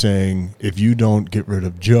that are saying, if you don't get rid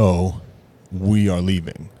of Joe, we are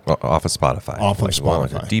leaving. Off of Spotify. Off of Spotify. Want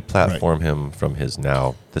to deplatform him from his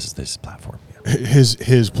now. This is his platform. Yeah.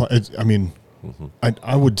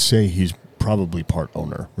 I would say he's probably part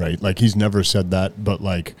owner, right? Like, he's never said that, but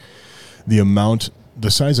like the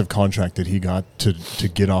size of contract that he got to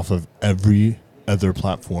get off of every other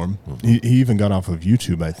platform. Mm-hmm. He even got off of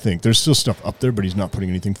YouTube, I think. There's still stuff up there, but he's not putting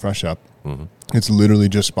anything fresh up. Mm-hmm. It's literally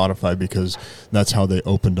just Spotify, because that's how they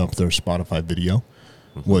opened up their Spotify video.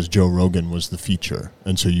 Was Joe Rogan was the feature,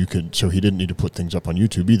 and so he didn't need to put things up on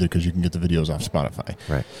YouTube either, because you can get the videos off Spotify.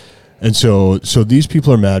 Right. And so these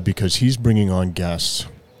people are mad because he's bringing on guests.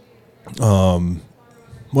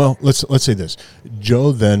 Well, let's say this.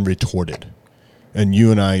 Joe then retorted, and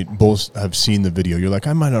you and I both have seen the video. You're like,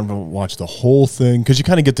 I might not watch the whole thing, because you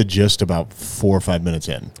kind of get the gist about 4 or 5 minutes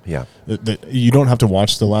in. Yeah. You don't have to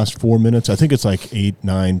watch the last 4 minutes. I think it's like 8,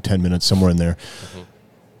 9, 10 minutes, somewhere in there,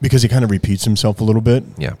 because he kind of repeats himself a little bit.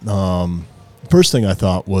 Yeah. First thing I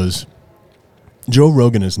thought was, Joe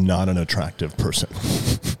Rogan is not an attractive person.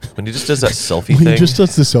 When he just does that selfie When thing. he just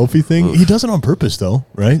does the selfie thing, he does it on purpose, though,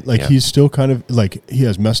 right? Like, Yeah. he's still kind of, like, he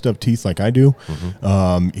has messed up teeth like I do.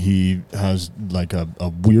 He has, like, a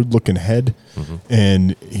weird-looking head,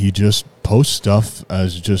 and he just posts stuff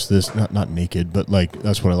as just this, not naked, but, like,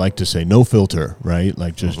 that's what I like to say, no filter, right?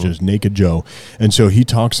 Like, just naked Joe. And so he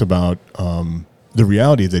talks about the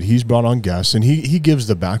reality that he's brought on guests, and he gives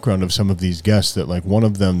the background of some of these guests that, like, one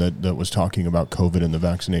of them that was talking about COVID and the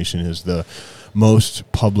vaccination is the most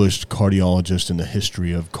published cardiologist in the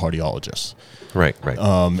history of cardiologists. Right.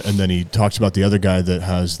 And then he talks about the other guy that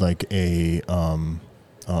has, like, a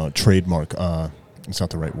trademark. It's not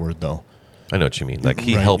the right word, though. I know what you mean. Like,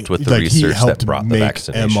 he Right. helped with the Like, he research helped that brought the make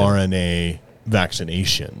vaccination. mRNA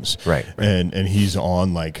vaccinations. Right. And he's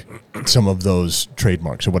on, like, some of those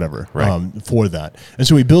trademarks or whatever Right. for that. And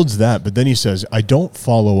so he builds that, but then he says, I don't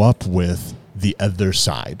follow up with the other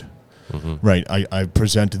side. Right. I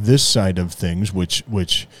present this side of things,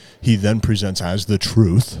 which he then presents as the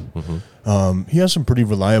truth. He has some pretty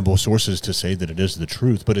reliable sources to say that it is the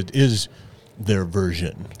truth, but it is their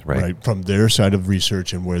version, right? From their side of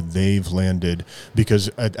research and where they've landed, because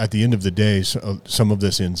at the end of the day, some of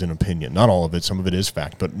this ends in opinion. Not all of it. Some of it is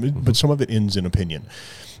fact, but some of it ends in opinion.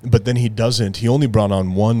 But then he only brought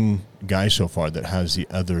on one guy so far that has the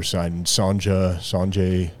other side, and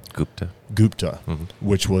Sanjay Gupta,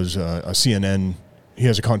 which was a CNN. He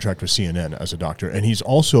has a contract with CNN as a doctor, and he's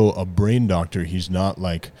also a brain doctor. He's not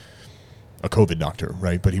like a COVID doctor,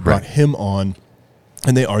 right? But he brought him on,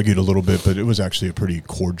 and they argued a little bit, but it was actually a pretty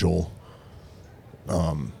cordial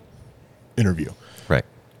interview. Right.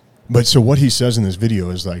 But so what he says in this video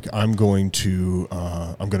is, like, I'm going to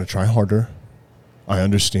try harder. I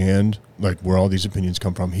understand, like, where all these opinions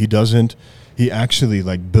come from. He actually,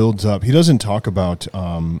 like, builds up. He doesn't talk about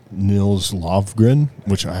Nils Lofgren,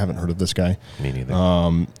 which I haven't heard of this guy. Me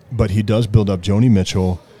neither. But he does build up Joni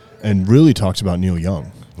Mitchell and really talks about Neil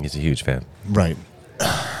Young. He's a huge fan. Right.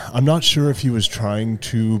 I'm not sure if he was trying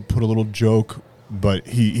to put a little joke, but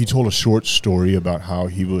he told a short story about how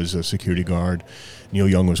he was a security guard. Neil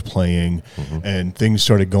Young was playing, and things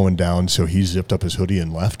started going down, so he zipped up his hoodie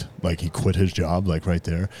and left. Like, he quit his job, like, right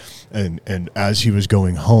there. And as he was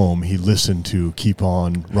going home, he listened to Keep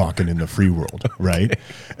On Rockin' in the Free World, right?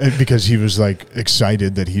 And because he was, like,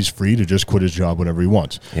 excited that he's free to just quit his job whenever he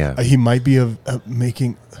wants. Yeah. He might be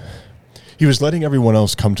making... He was letting everyone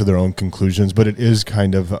else come to their own conclusions, but it is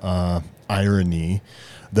kind of irony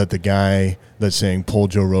that the guy that's saying, pull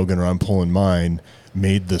Joe Rogan or I'm pulling mine,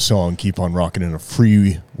 made the song Keep On Rockin' in a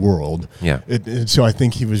Free World. Yeah. So I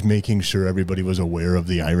think he was making sure everybody was aware of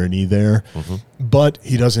the irony there, but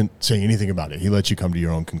he doesn't say anything about it. He lets you come to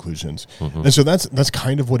your own conclusions. And so that's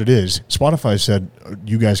kind of what it is. Spotify said,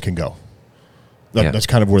 you guys can go. That's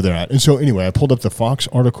kind of where they're at. And so anyway, I pulled up the Fox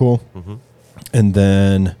article, and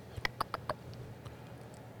then...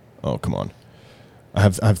 Oh, come on. I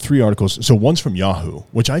have three articles. So one's from Yahoo,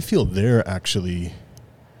 which I feel they're actually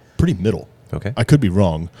pretty middle. Okay. I could be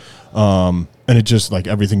wrong. And it's just like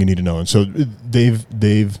everything you need to know. And so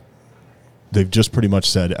they've just pretty much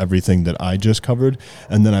said everything that I just covered.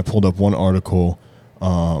 And then I pulled up one article.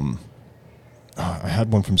 I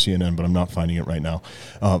had one from CNN, but I'm not finding it right now.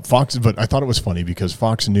 Fox, but I thought it was funny because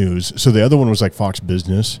Fox News. So the other one was like Fox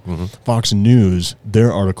Business. Fox News,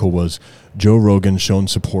 their article was Joe Rogan shown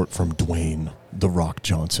support from Dwayne "The Rock"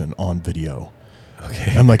 Johnson on video.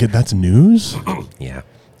 Okay. I'm like, that's news? Yeah.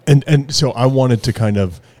 And so I wanted to kind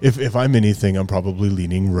of, if I'm anything, I'm probably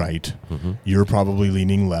leaning right. You're probably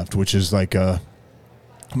leaning left, which is like but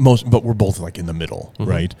we're both like in the middle,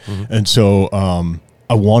 right? And so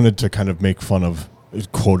I wanted to kind of make fun of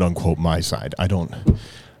quote unquote my side. I don't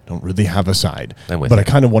really have a side, but I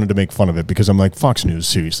kind of wanted to make fun of it because I'm like, Fox News,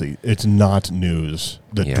 seriously, it's not news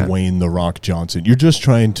that Dwayne "The Rock" Johnson. You're just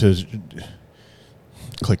trying to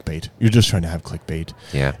clickbait. You're just trying to have clickbait.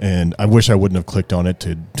 Yeah. And I wish I wouldn't have clicked on it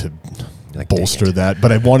to like, bolster that,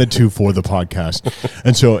 but I wanted to for the podcast.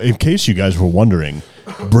 And so in case you guys were wondering,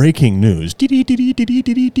 breaking news,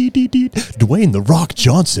 Dwayne "The Rock"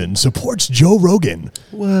 Johnson supports Joe Rogan.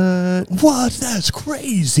 What? That's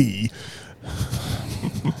crazy.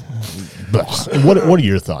 What are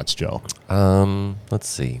your thoughts, Joe? Let's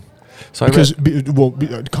see. So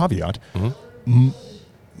caveat,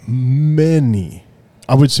 many,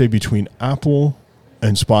 I would say between Apple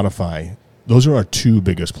and Spotify, those are our two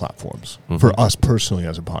biggest platforms for us personally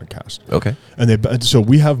as a podcast. Okay. And so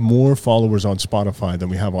we have more followers on Spotify than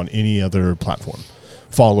we have on any other platform.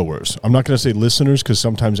 Followers. I'm not going to say listeners because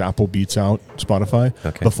sometimes Apple beats out Spotify.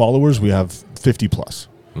 Okay. The followers, we have 50 plus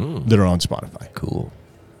that are on Spotify. Cool.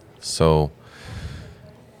 So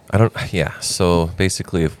I don't. Yeah. So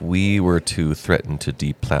basically, if we were to threaten to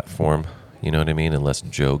deplatform, you know what I mean? Unless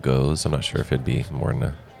Joe goes, I'm not sure if it'd be more than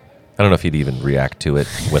a. I don't know if he'd even react to it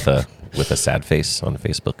with a sad face on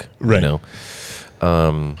Facebook. Right. You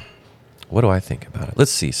know. What do I think about it?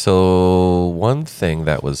 Let's see. So one thing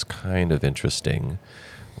that was kind of interesting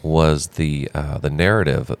was the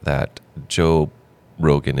narrative that Joe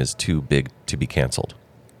Rogan is too big to be canceled.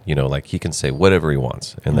 You know, like he can say whatever he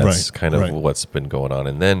wants, and that's kind of what's been going on.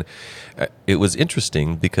 And then it was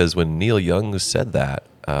interesting because when Neil Young said that,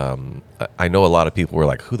 I know a lot of people were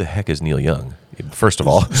like, "Who the heck is Neil Young?" First of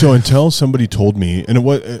all, so until somebody told me, and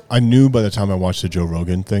I knew by the time I watched the Joe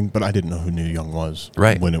Rogan thing, but I didn't know who Neil Young was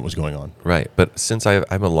when it was going on. Right, but since I'm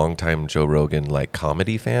a longtime Joe Rogan like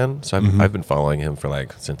comedy fan, so I've been following him for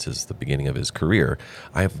like since the beginning of his career.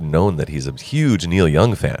 I've known that he's a huge Neil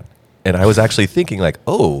Young fan. And I was actually thinking like,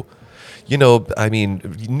 oh, you know, I mean,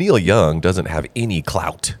 Neil Young doesn't have any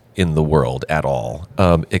clout in the world at all,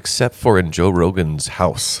 except for in Joe Rogan's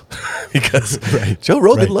house, because Joe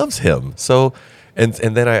Rogan loves him. So, and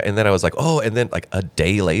then I was like, oh, and then like a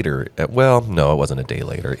day later, well, no, it wasn't a day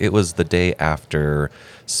later. It was the day after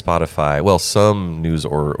Spotify. Well, some news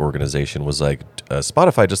organization was like,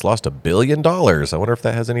 Spotify just lost $1 billion. I wonder if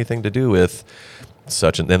that has anything to do with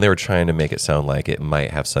such. And then they were trying to make it sound like it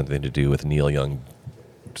might have something to do with Neil Young,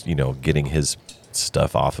 you know, getting his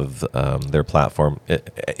stuff off of their platform.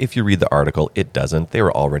 If you read the article, it doesn't. They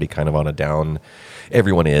were already kind of on a down.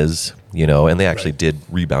 Everyone is, you know, and they actually did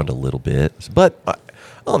rebound a little bit. But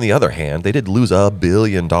on the other hand, they did lose $1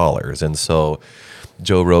 billion. And so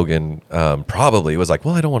Joe Rogan probably was like,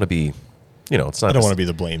 well, I don't want to be, you know, it's not. I don't want to be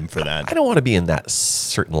the blame for that. I don't want to be in that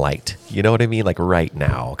certain light. You know what I mean? Like right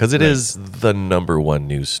now, because it is the number one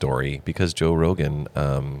news story. Because Joe Rogan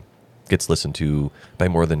gets listened to by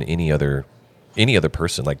more than any other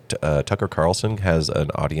person. Like Tucker Carlson has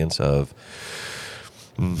an audience of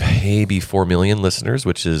maybe 4 million listeners,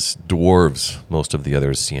 which is dwarves most of the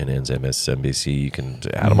others. CNN's, MSNBC. You can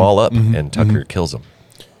add them all up, and Tucker kills them.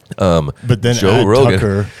 But then Joe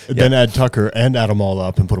Rogan, add Tucker and add them all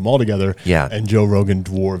up and put them all together. Yeah. And Joe Rogan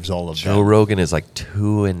dwarves all of Joe Rogan is like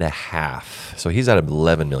 2.5. So he's at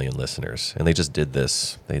 11 million listeners. And they just did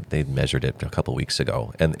this. They measured it a couple weeks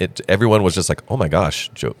ago. And everyone was just like, oh my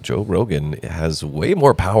gosh, Joe Rogan has way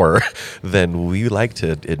more power than we like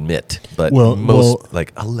to admit. But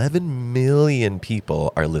like 11 million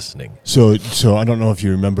people are listening. So I don't know if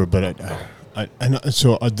you remember, but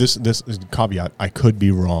this is a caveat. I could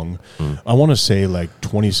be wrong. I want to say like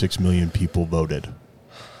 26 million people voted,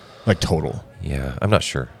 like total. Yeah, I'm not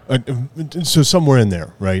sure. So somewhere in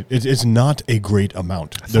there, right? It's not a great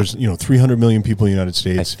amount. There's 300 million people in the United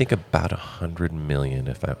States. I think about 100 million.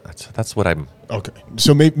 That's what I'm. Okay,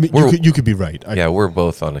 so maybe you could be right. We're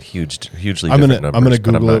both on a hugely different numbers. I'm gonna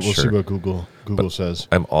Google it. We'll see what Google says.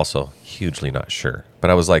 I'm also hugely not sure.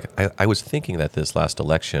 But I was like, I was thinking that this last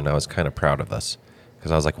election, I was kind of proud of us.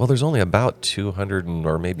 Because I was like, well, there's only about 200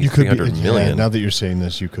 or maybe 300 million. Yeah, now that you're saying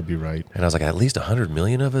this, you could be right. And I was like, at least 100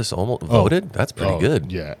 million of us almost voted? That's pretty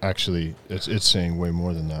good. Yeah, actually, it's saying way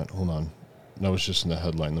more than that. Hold on. That was just in the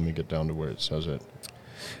headline. Let me get down to where it says it.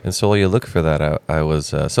 And so while you look for that, I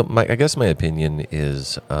was... I guess my opinion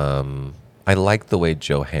is I liked the way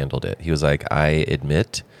Joe handled it. He was like, I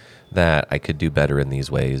admit that I could do better in these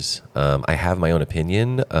ways. I have my own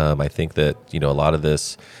opinion. I think that, a lot of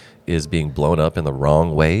this is being blown up in the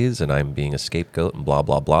wrong ways, and I'm being a scapegoat and blah,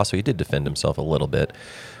 blah, blah. So he did defend himself a little bit.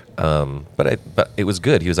 But it was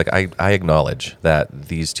good. He was like, I acknowledge that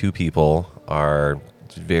these two people are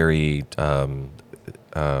very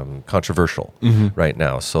controversial right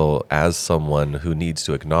now. So as someone who needs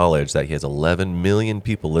to acknowledge that he has 11 million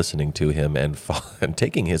people listening to him and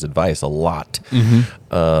taking his advice a lot,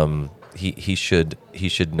 he should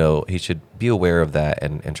know, he should be aware of that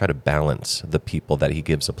and try to balance the people that he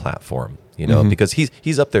gives a platform, because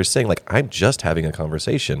he's up there saying like, I'm just having a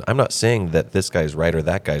conversation. I'm not saying that this guy's right or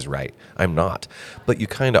that guy's right. I'm not, but you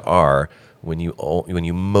kind of are when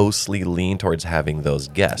you mostly lean towards having those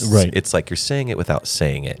guests. Right. It's like you're saying it without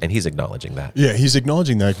saying it, and he's acknowledging that. Yeah, he's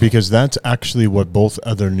acknowledging that because that's actually what both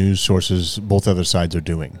other news sources, both other sides are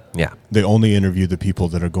doing. Yeah. They only interview the people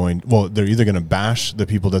that are they're either going to bash the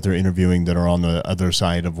people that they're interviewing that are on the other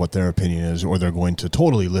side of what their opinion is, or they're going to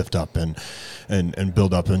totally lift up and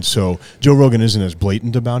build up. And so Joe Rogan isn't as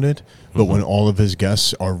blatant about it, but when all of his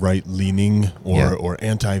guests are right-leaning or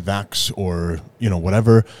anti-vax or,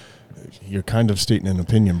 whatever, you're kind of stating an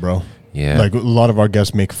opinion, bro. Yeah. Like a lot of our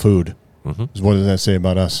guests make food. What does that say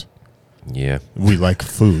about us? Yeah. We like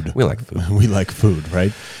food. We like food. We like food,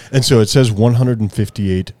 right? And so it says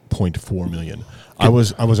 158.4 million. I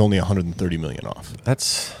was only 130 million off.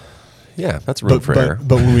 That's room for error.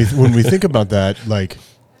 But when we think about that, like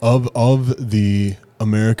of the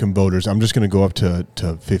American voters, I'm just going to go up to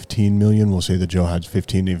 15 million. We'll say that Joe has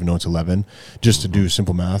 15, even though it's 11, just to do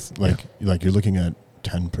simple math. Like you're looking at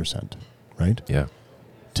 10%, right? Yeah.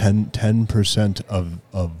 10%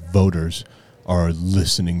 of voters are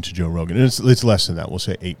listening to Joe Rogan. And it's less than that. We'll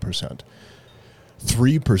say 8%.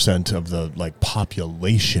 3% of the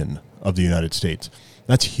population of the United States.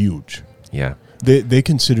 That's huge. Yeah. They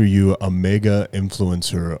consider you a mega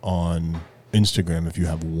influencer on Instagram if you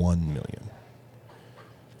have 1 million.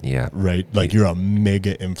 Yeah. Right? Like you're a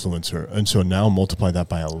mega influencer. And so now multiply that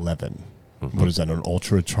by 11. Mm-hmm. What is that, an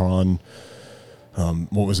Ultratron?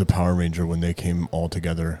 What was the Power Ranger when they came all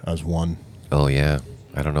together as one? Oh, yeah.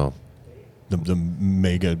 I don't know. The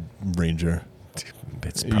Mega Ranger.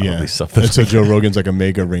 It's probably something. And so Joe Rogan's like a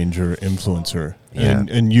Mega Ranger influencer. Yeah.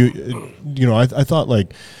 And you know, I thought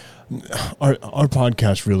like our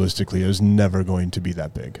podcast realistically is never going to be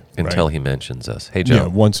that big. Until he mentions us. Hey, Joe.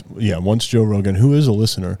 Once Joe Rogan, who is a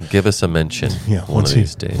listener. Give us a mention one of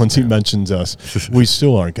these days. Once he mentions us, we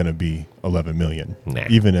still aren't going to be 11 million. Nah.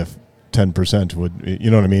 Even if 10% would,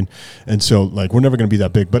 you know what I mean? And so like, we're never going to be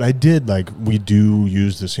that big, but we do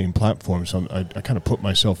use the same platform. So I kind of put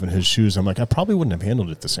myself in his shoes. I'm like, I probably wouldn't have handled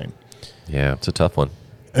it the same. Yeah. It's a tough one.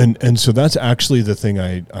 And so that's actually the thing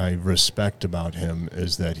I respect about him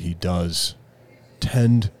is that he does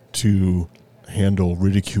tend to handle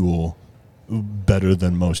ridicule better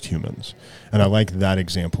than most humans. And I like that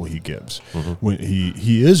example he gives. Mm-hmm. When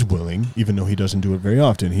he is willing, even though he doesn't do it very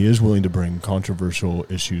often, he is willing to bring controversial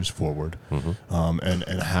issues forward, and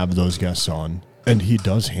have those guests on. And he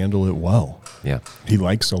does handle it well. Yeah. He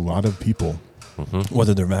likes a lot of people,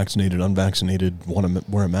 whether they're vaccinated, unvaccinated, want to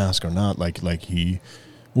wear a mask or not. Like he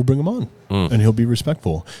will bring them on, and he'll be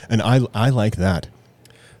respectful. And I like that.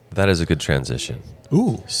 That is a good transition.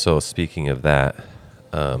 Ooh. So speaking of that,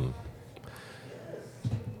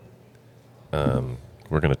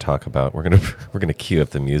 we're going to talk about we're going to cue up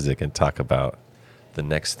the music and talk about the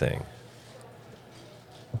next thing.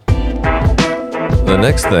 The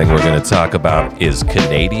next thing we're going to talk about is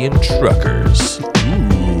Canadian truckers. Ooh.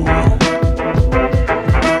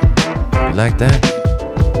 You like that?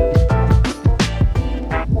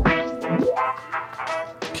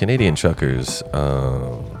 Canadian truckers.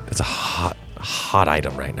 It's a hot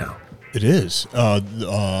item right now. It is.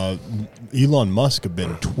 Elon Musk have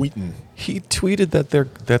been tweeting. He tweeted that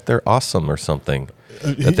they're awesome or something.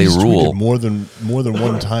 That He's they rule more than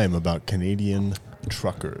one time about Canadian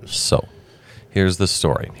truckers. So, here's the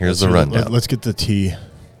story. Here's the rundown. Let's get the tea.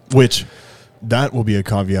 Which that will be a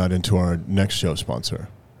caveat into our next show sponsor.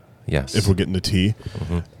 Yes. If we're getting the tea,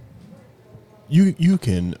 you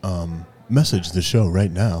can message the show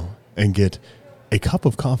right now and get a cup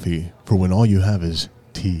of coffee for when all you have is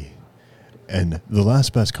tea. And the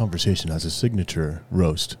Last Best Conversation has a signature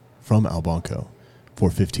roast from Albanco for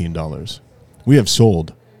 $15. We have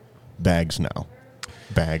sold bags now.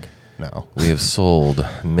 We have sold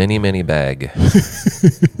many bag.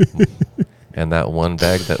 And that one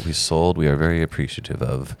bag that we sold, we are very appreciative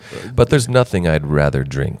of. But there's nothing I'd rather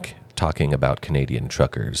drink talking about Canadian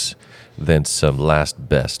truckers than some Last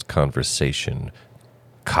Best Conversation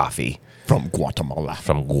coffee. From Guatemala.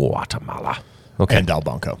 Okay. And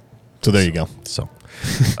Albanco. So there you go. So,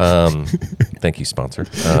 thank you, sponsor.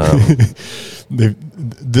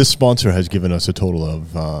 This sponsor has given us a total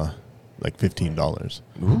of like $15.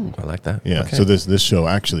 Ooh, I like that. Yeah. Okay. So this show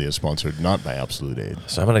actually is sponsored not by Absolute Aid.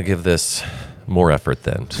 So I'm going to give this more effort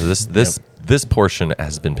then. So this portion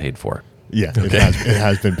has been paid for. Yeah, okay. It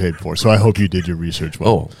has been paid for. So I hope you did your research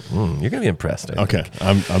well. You're going to be impressed. Okay,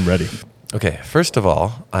 I'm ready. Okay, first of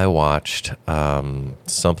all, I watched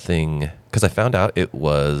something because I found out it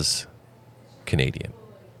was Canadian.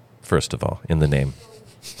 First of all, in the name.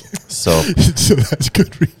 So that's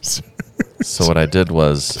good research. So what I did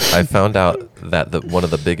was I found out that one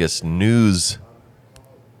of the biggest news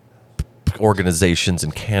organizations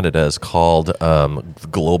in Canada is called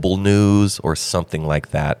Global News or something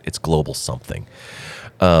like that. It's Global something,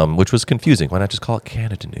 which was confusing. Why not just call it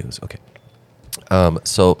Canada News? Okay.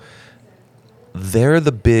 So they're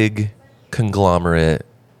the big conglomerate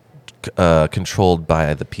controlled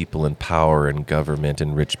by the people in power and government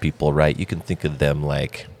and rich people, right? You can think of them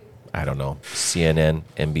like, I don't know, CNN,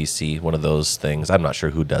 NBC, one of those things. I'm not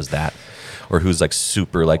sure who does that or who's like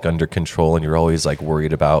super like under control and you're always like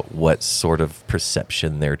worried about what sort of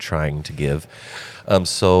perception they're trying to give.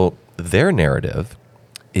 So their narrative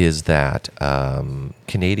is that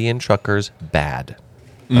Canadian truckers bad.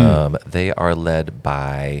 They are led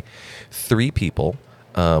by 3 people.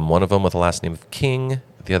 One of them with the last name of King,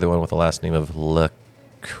 the other one with the last name of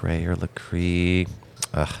Lecrae or Lecree.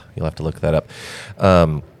 You'll have to look that up.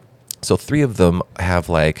 So 3 of them have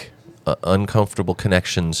like uncomfortable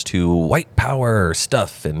connections to white power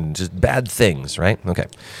stuff and just bad things, right? Okay.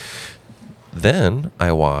 Then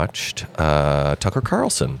I watched Tucker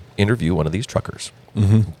Carlson interview one of these truckers.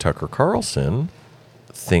 Tucker Carlson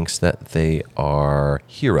thinks that they are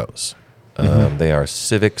heroes. They are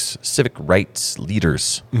civic rights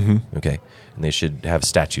leaders. Okay, and they should have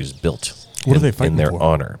statues built What are they fighting in their for?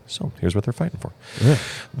 honor. So here's what they're fighting for. Yeah.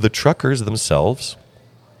 The truckers themselves,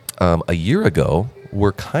 a year ago,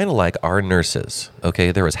 were kind of like our nurses.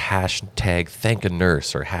 Okay, there was hashtag thank a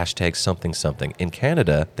nurse or hashtag something something. In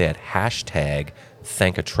Canada, they had hashtag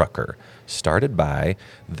thank a trucker, started by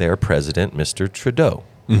their president, Mr. Trudeau.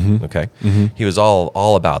 Okay, he was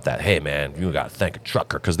all about that. Hey, man, you got to thank a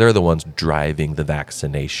trucker because they're the ones driving the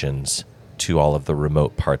vaccinations to all of the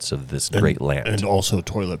remote parts of this great land. And also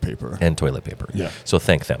toilet paper. And toilet paper. Yeah. So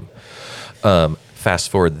thank them. Fast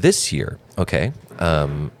forward this year, okay.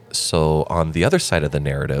 So on the other side of the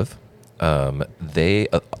narrative,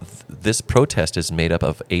 this protest is made up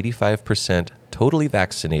of 85% totally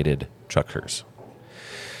vaccinated truckers.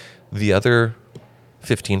 The other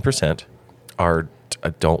 15%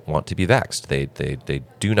 don't want to be vaxxed. They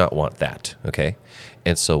do not want that. Okay,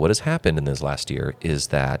 and so what has happened in this last year is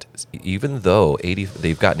that even though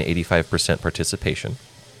they've gotten 85% participation,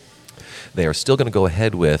 they are still going to go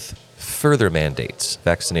ahead with further mandates,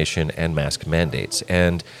 vaccination and mask mandates.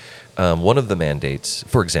 And one of the mandates,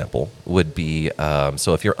 for example, would be,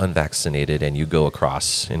 so if you're unvaccinated and you go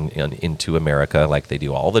across into America like they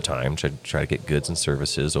do all the time, try to get goods and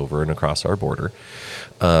services over and across our border,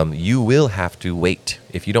 you will have to wait.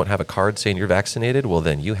 If you don't have a card saying you're vaccinated, well,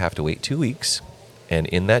 then you have to wait 2 weeks. And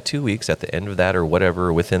in that 2 weeks, at the end of that or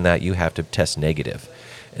whatever, within that, you have to test negative.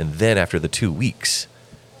 And then after the 2 weeks,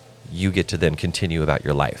 you get to then continue about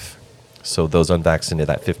your life. So those unvaccinated,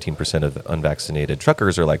 that 15% of unvaccinated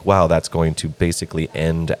truckers are like, wow, that's going to basically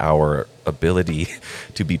end our ability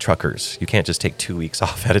to be truckers. You can't just take 2 weeks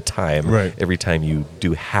off at a time every time you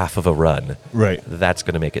do half of a run. Right. That's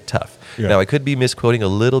going to make it tough. Yeah. Now, I could be misquoting a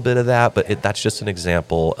little bit of that, but that's just an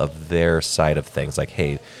example of their side of things. Like,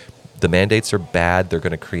 hey, the mandates are bad. They're going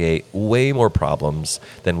to create way more problems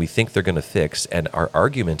than we think they're going to fix. And our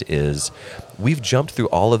argument is we've jumped through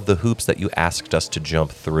all of the hoops that you asked us to jump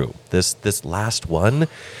through. This last one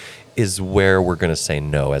is where we're going to say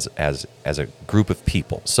no as a group of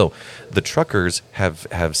people. So the truckers have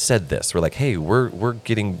said this. We're like, hey, we're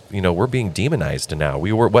getting, we're being demonized now.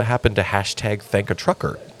 What happened to hashtag thank a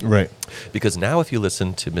trucker? Right. Because now if you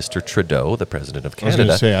listen to Mr. Trudeau, the president of I was Canada, going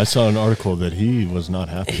to say, I saw an article that he was not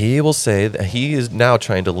happy. he will say that he is now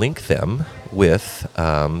trying to link them with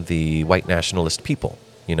the white nationalist people.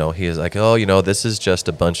 He is like, this is just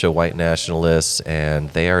a bunch of white nationalists and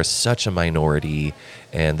they are such a minority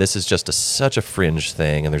and this is just such a fringe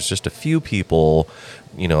thing and there's just a few people,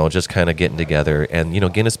 just kind of getting together. And,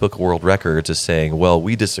 Guinness Book of World Records is saying, well,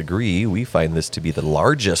 we disagree. We find this to be the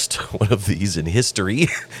largest one of these in history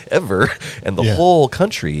ever. And the whole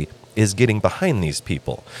country is getting behind these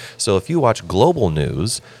people. So if you watch global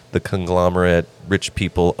news, the conglomerate, rich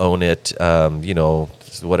people own it,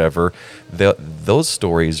 whatever, those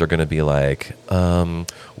stories are going to be like,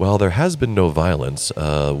 well, there has been no violence.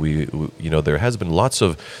 There has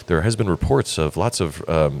been reports of lots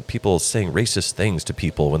of people saying racist things to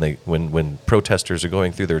people when protesters are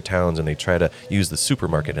going through their towns and they try to use the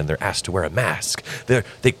supermarket and they're asked to wear a mask.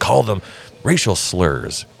 They call them racial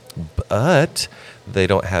slurs, but they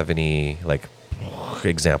don't have any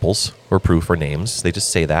examples or proof or names. They just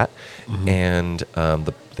say that. And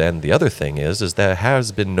then the other thing is there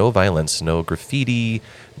has been no violence, no graffiti,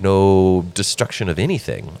 no destruction of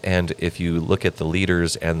anything. And if you look at the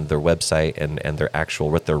leaders and their website and their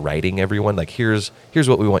what they're writing, everyone, like here's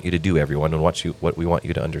what we want you to do, everyone, and what we want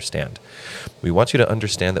you to understand. We want you to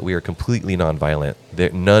understand that we are completely nonviolent.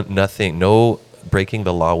 No breaking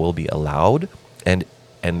the law will be allowed. And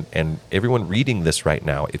everyone reading this right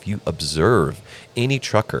now, if you observe any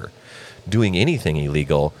trucker doing anything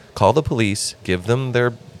illegal, call the police, give them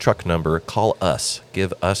their truck number, call us,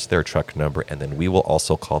 give us their truck number, and then we will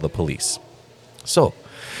also call the police. So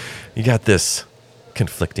you got this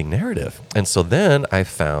conflicting narrative. And so then I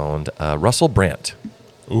found Russell Brand.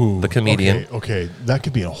 Ooh, the comedian. Okay, that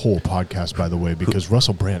could be a whole podcast, by the way, because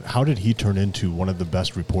Russell Brand, how did he turn into one of the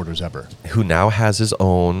best reporters ever? Who now has his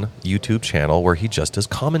own YouTube channel where he just does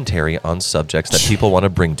commentary on subjects that people want to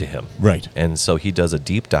bring to him. Right. And so he does a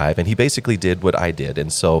deep dive, and he basically did what I did.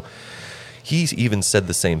 And so he even said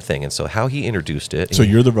the same thing. And so how he introduced it. So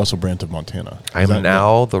you're the Russell Brand of Montana. I'm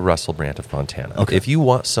now the Russell Brand of Montana. Okay. If you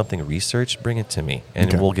want something researched, bring it to me,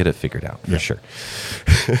 and we'll get it figured out for sure.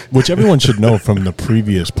 Which everyone should know from the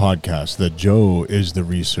previous podcast that Joe is the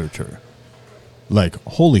researcher. Like,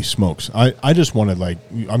 holy smokes. I just wanted, like,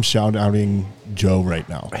 I'm shout-outing Joe right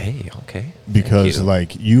now. Hey, okay. Because,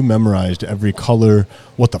 like, you memorized every color,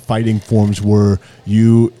 what the fighting forms were.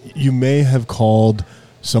 You may have called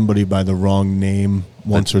somebody by the wrong name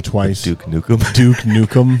once or twice. Duke Nukem. Duke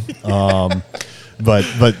Nukem.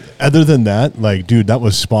 But other than that, like, dude, that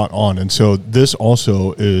was spot on. And so this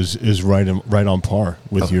also is right on par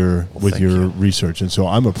with your research. And so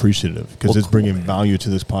I'm appreciative because it's bringing value to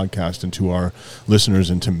this podcast and to our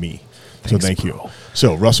listeners and to me. So thank you.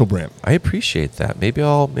 So Russell Brand, I appreciate that. Maybe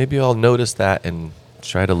I'll notice that and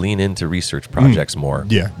try to lean into research projects more.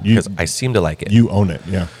 Yeah, because I seem to like it. You own it.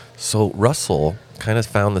 Yeah. So Russell kind of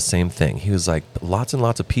found the same thing. He was like, lots and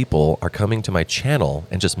lots of people are coming to my channel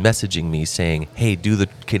and just messaging me saying, hey, do the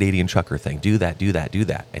Canadian trucker thing. Do that.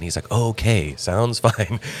 And he's like, okay, sounds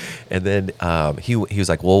fine. And then he was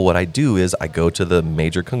like, well, what I do is I go to the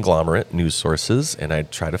major conglomerate news sources and I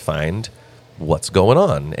try to find what's going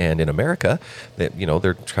on. And in America, that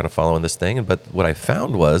they're kind of following this thing. But what I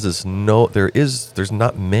found there's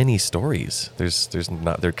not many stories.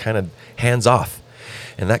 They're kind of hands off.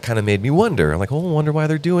 And that kind of made me wonder. I'm like, oh, I wonder why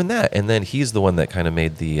they're doing that. And then he's the one that kind of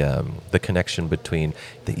made the connection between,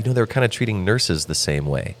 they're kind of treating nurses the same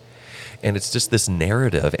way. And it's just this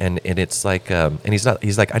narrative. And it's like, and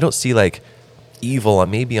he's like, I don't see like evil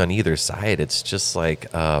maybe on either side. It's just like,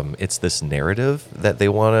 it's this narrative that they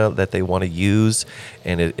want to use.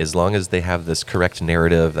 And as long as they have this correct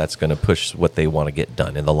narrative, that's going to push what they want to get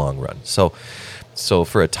done in the long run. So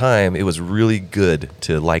for a time, it was really good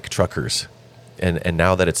to like truckers. And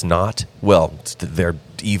now that it's not, well, they're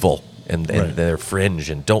evil and right. They're fringe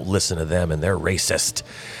and don't listen to them and they're racist.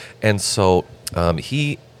 And so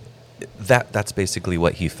that's basically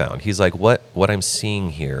what he found. He's like, what I'm seeing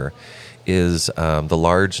here is the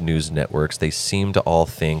large news networks, they seem to all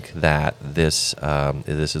think that this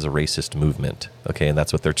is a racist movement. Okay, and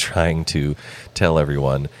that's what they're trying to tell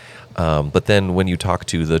everyone. But then when you talk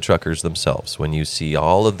to the truckers themselves, when you see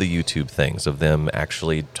all of the YouTube things of them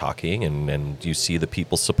actually talking and you see the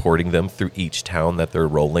people supporting them through each town that they're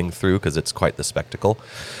rolling through, because it's quite the spectacle,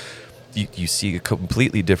 you see a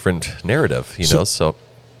completely different narrative, So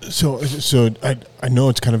I know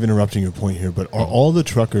it's kind of interrupting your point here, but are all the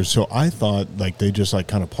truckers, so I thought like they just like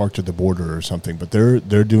kind of parked at the border or something, but they're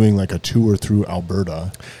doing like a tour through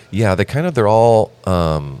Alberta. Yeah, they're all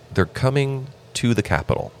they're coming to the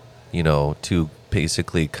capital. To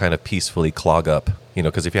basically kind of peacefully clog up,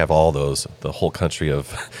 because if you have all those, the whole country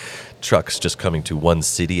of trucks just coming to one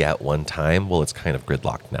city at one time, well, it's kind of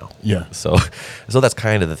gridlocked now. Yeah. So that's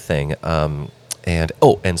kind of the thing.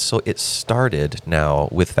 And so it started now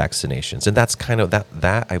with vaccinations, and that's kind of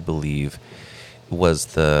that I believe was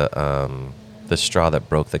the straw that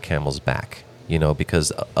broke the camel's back.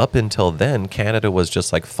 Because up until then, Canada was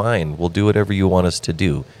just like, fine, we'll do whatever you want us to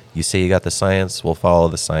do. You say you got the science, we'll follow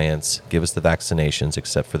the science. Give us the vaccinations,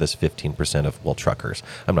 except for this 15% of, truckers.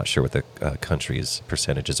 I'm not sure what the country's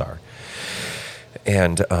percentages are.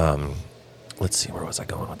 And let's see, where was I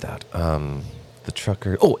going with that? The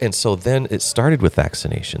trucker. Oh, and so then it started with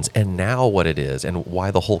vaccinations. And now what it is, and why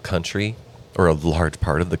the whole country, or a large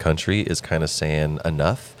part of the country, is kind of saying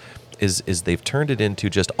enough, is they've turned it into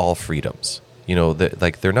just all freedoms.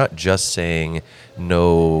 They're not just saying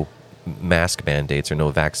no mask mandates or no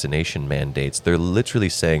vaccination mandates. They're literally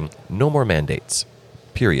saying no more mandates,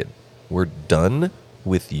 period. We're done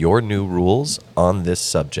with your new rules on this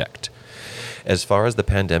subject. As far as the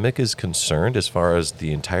pandemic is concerned, as far as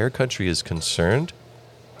the entire country is concerned,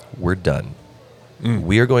 we're done.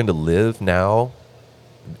 We are going to live now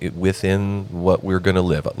within what we're going to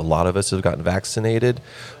live. A lot of us have gotten vaccinated.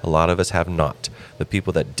 A lot of us have not. The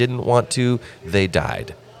people that didn't want to, they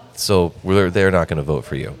died. So they're not going to vote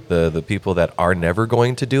for you. The people that are never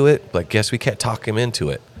going to do it, but guess we can't talk them into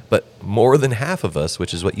it. But more than half of us,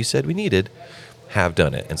 which is what you said we needed, have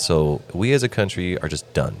done it. And so we as a country are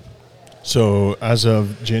just done. So as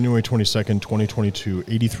of January 22nd, 2022,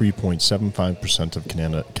 83.75% of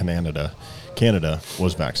Canada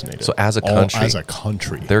was vaccinated. So as a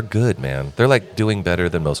country, they're good, man. They're like doing better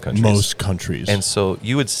than most countries. Most countries. And so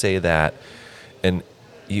you would say that, and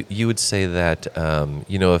you would say that,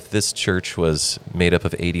 if this church was made up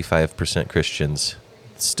of 85% Christians,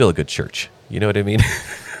 it's still a good church. You know what I mean?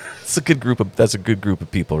 That's a good group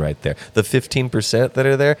of people right there. The 15% that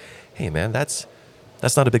are there, hey man, that's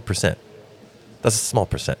not a big percent. That's a small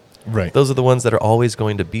percent. Right. Those are the ones that are always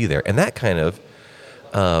going to be there. And that kind of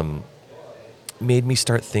made me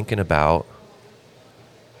start thinking about,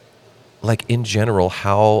 like, in general,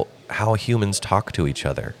 how humans talk to each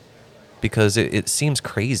other. Because it seems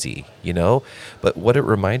crazy, But what it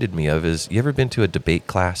reminded me of is, you ever been to a debate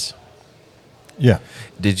class? Yeah.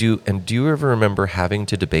 Do you ever remember having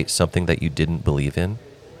to debate something that you didn't believe in?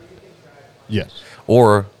 Yes.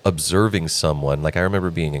 Or observing someone, like I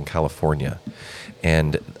remember being in California,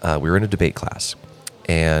 and we were in a debate class,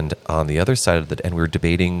 and on the other side of and we were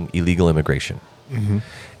debating illegal immigration. Mm-hmm.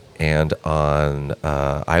 And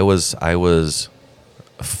I was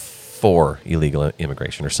for illegal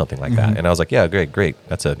immigration or something like that. And I was like, yeah, great.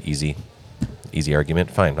 That's an easy argument.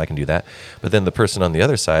 Fine, I can do that. But then the person on the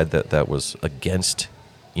other side that was against,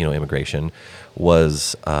 immigration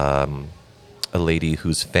was a lady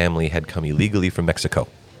whose family had come illegally from Mexico.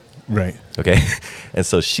 Right. Okay. And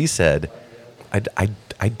so she said, I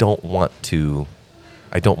don't want to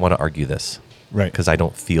argue this. Right. Because I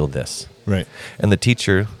don't feel this. Right. And the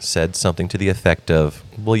teacher said something to the effect of,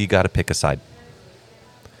 well, you got to pick a side.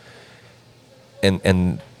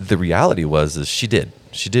 And the reality is she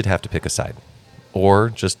did have to pick a side, or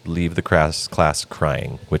just leave the class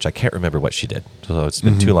crying, which I can't remember what she did. So it's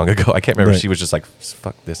been too long ago. I can't remember. Right. She was just like,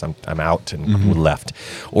 fuck this, I'm out, and left.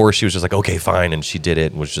 Or she was just like, okay, fine. And she did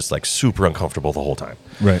it and was just like super uncomfortable the whole time.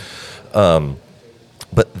 Right.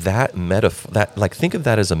 But that metaphor, think of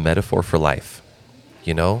that as a metaphor for life.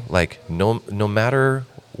 Like no matter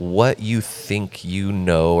what you think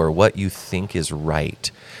or what you think is right,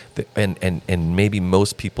 and maybe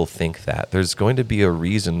most people think that there's going to be a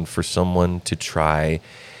reason for someone to try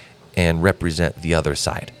and represent the other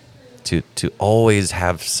side, to always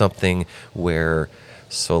have something where,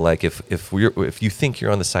 so like if you think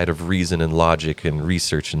you're on the side of reason and logic and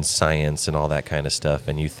research and science and all that kind of stuff,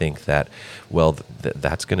 and you think that, well,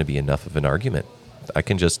 that's going to be enough of an argument. I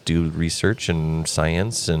can just do research and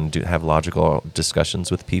science and have logical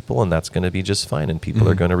discussions with people, and that's going to be just fine, and people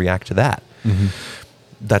are going to react to that.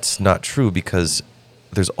 That's not true, because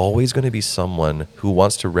there's always going to be someone who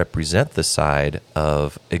wants to represent the side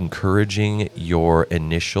of encouraging your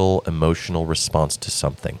initial emotional response to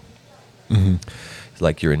something.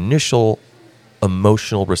 Like your initial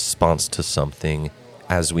emotional response to something,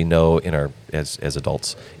 as we know as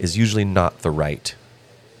adults, is usually not the right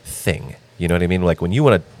thing. You know what I mean? Like when you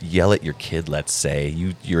want to yell at your kid, let's say,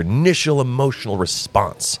 your initial emotional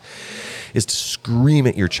response is to scream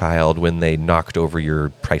at your child when they knocked over your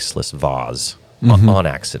priceless vase on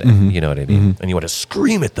accident. You know what I mean? And you want to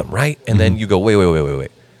scream at them, right? And then you go,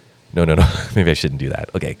 wait. No. Maybe I shouldn't do that.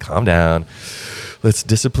 Okay, calm down. Let's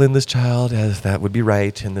discipline this child as that would be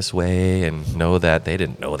right in this way, and know that they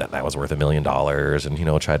didn't know that was worth $1 million,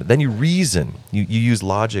 and try to. Then you reason. You use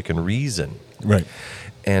logic and reason. Right.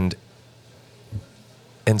 And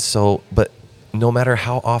so, but no matter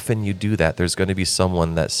how often you do that, there's going to be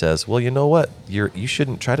someone that says, well, you know what? You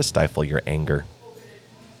shouldn't try to stifle your anger.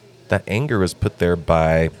 That anger was put there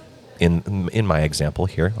by, in my example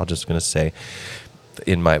here, I'm just going to say,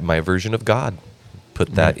 in my version of God,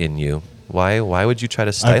 put that in you. Why would you try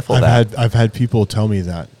to stifle that? I've had people tell me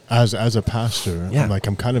that as a pastor. Yeah. I'm like,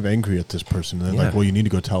 I'm kind of angry at this person. And they're like, well, you need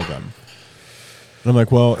to go tell them. And I'm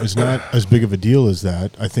like, well, it's not as big of a deal as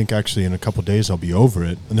that. I think actually in a couple of days I'll be over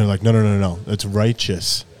it. And they're like, no. It's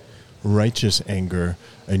righteous anger,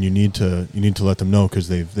 and you need to let them know because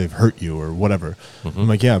they've hurt you or whatever. I'm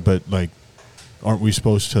like, yeah, but like, aren't we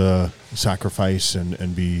supposed to sacrifice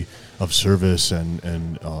and be of service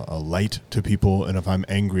and a light to people? And if I'm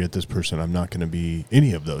angry at this person, I'm not going to be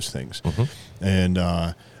any of those things. And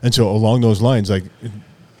so along those lines, like,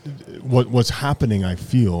 what's happening, I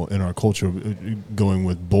feel, in our culture, going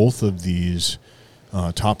with both of these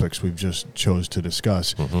topics we've just chose to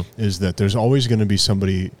discuss, is that there's always going to be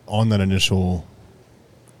somebody on that initial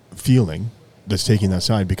feeling that's taking that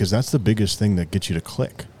side, because that's the biggest thing that gets you to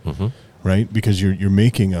click, right? Because you're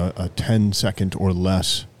making a 10-second or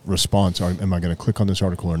less response. Am I going to click on this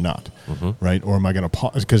article or not, right? Or am I going to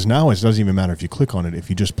pause? Because now it doesn't even matter if you click on it. If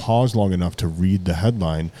you just pause long enough to read the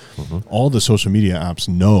headline, all the social media apps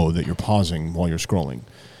know that you're pausing while you're scrolling.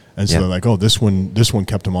 And so they're like, oh, this one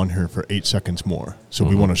kept them on here for 8 seconds more. So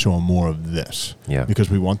we want to show them more of this. Yeah. Because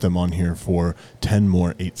we want them on here for 10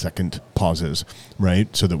 more 8-second pauses,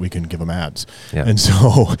 right? So that we can give them ads. Yeah. And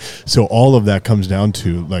so all of that comes down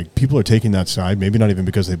to, like, people are taking that side, maybe not even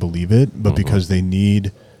because they believe it, but because they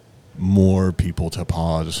need more people to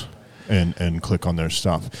pause and click on their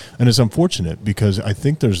stuff. And it's unfortunate because I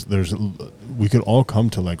think we could all come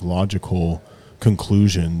to like logical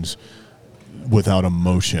conclusions without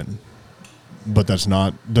emotion, but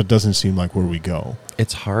that doesn't seem like where we go.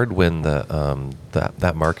 It's hard when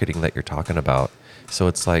that marketing that you're talking about. So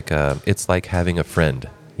it's like having a friend,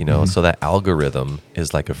 you know. So that algorithm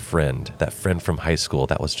is like a friend, that friend from high school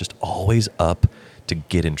that was just always up to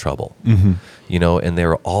get in trouble, you know, and they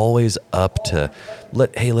were always up to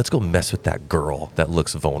let's go mess with that girl that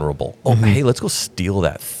looks vulnerable. Oh, hey, let's go steal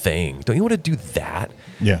that thing. Don't you want to do that?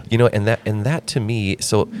 Yeah. You know, and that to me,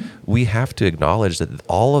 so we have to acknowledge that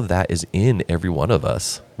all of that is in every one of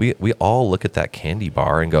us. We all look at that candy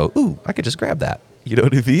bar and go, ooh, I could just grab that. You know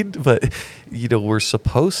what I mean? But, you know, we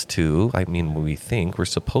think we're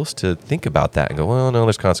supposed to think about that and go, well, no,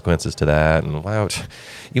 there's consequences to that. And wow,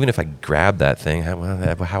 even if I grab that thing,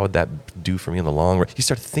 how would that do for me in the long run? You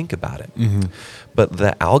start to think about it. But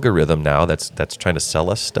the algorithm now that's trying to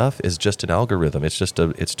sell us stuff is just an algorithm. It's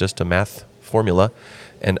just a math formula.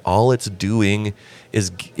 And all it's doing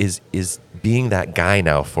is being that guy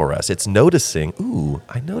now for us. It's noticing, ooh,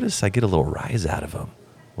 I notice I get a little rise out of him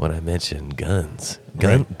when I mention guns,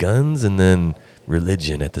 guns, and then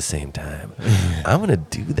religion at the same time. I'm gonna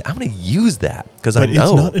do that. I'm gonna use that because I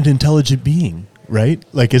know it's not an intelligent being, right?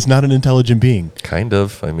 Like it's not an intelligent being. Kind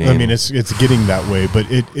of. I mean, it's getting that way, but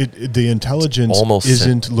the intelligence almost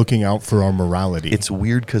isn't looking out for our morality. It's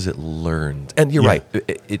weird because it learned, and you're right.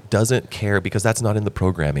 It doesn't care because that's not in the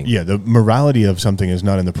programming. Yeah, the morality of something is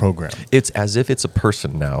not in the program. It's as if it's a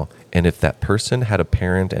person now. And if that person had a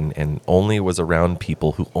parent and only was around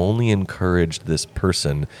people who only encouraged this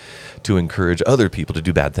person to encourage other people to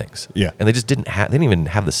do bad things. Yeah. And they just didn't even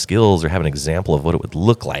have the skills or have an example of what it would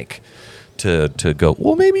look like to go,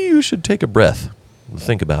 well, maybe you should take a breath.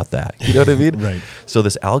 Think about that. You know what I mean? Right. So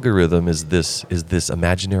this algorithm is this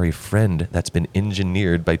imaginary friend that's been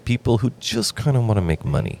engineered by people who just kind of want to make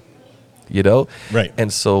money. You know? Right.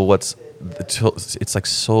 And so it's like,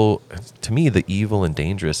 so to me, the evil and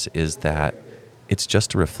dangerous is that it's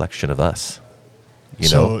just a reflection of us, you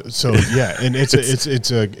know? So yeah. And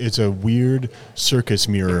it's a weird circus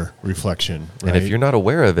mirror reflection. Right? And if you're not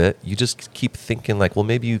aware of it, you just keep thinking like, well,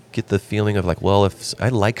 maybe you get the feeling of like, well, if I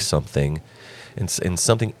like something and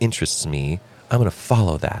something interests me, I'm going to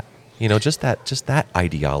follow that. You know, just that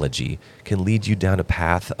ideology can lead you down a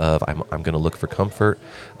path of I'm going to look for comfort,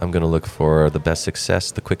 I'm going to look for the best success,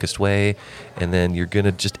 the quickest way, and then you're going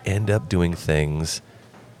to just end up doing things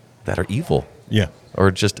that are evil. Yeah. Or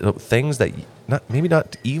just things that maybe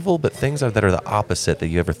not evil, but things that are the opposite that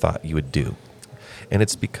you ever thought you would do. And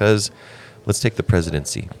it's because, let's take the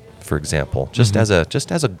presidency, for example, just as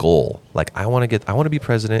a goal. Like I want to be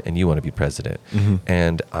president, and you want to be president,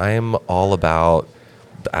 and I'm all about,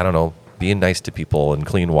 I don't know, being nice to people and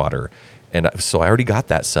clean water. And so I already got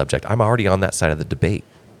that subject. I'm already on that side of the debate.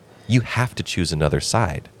 You have to choose another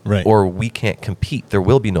side. Right. Or we can't compete. There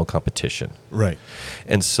will be no competition. Right.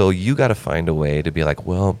 And so you got to find a way to be like,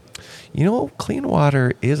 well, you know, clean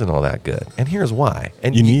water isn't all that good. And here's why.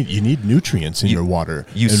 And you need nutrients in your water.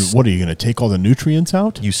 And what are you going to take all the nutrients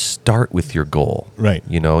out? You start with your goal. Right.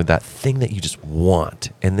 You know, that thing that you just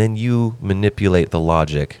want. And then you manipulate the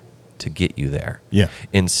logic to get you there. Yeah.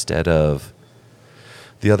 Instead of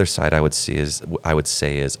the other side, I would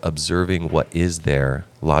say is observing what is there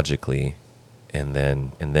logically, and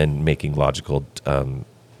then making logical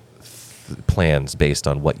plans based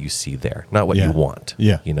on what you see there, not what you want.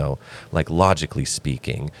 Yeah. You know, like logically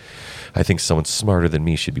speaking, I think someone smarter than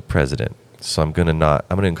me should be president. So I'm gonna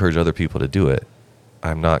encourage other people to do it.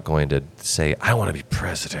 I'm not going to say, I want to be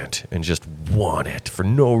president and just want it for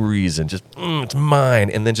no reason. Just, it's mine.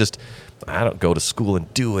 And then I don't go to school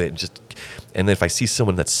and do it. And then if I see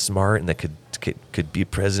someone that's smart and that could be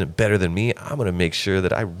president better than me, I'm going to make sure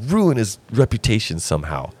that I ruin his reputation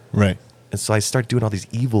somehow. Right. And so I start doing all these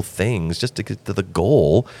evil things just to get to the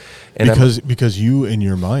goal. And because you in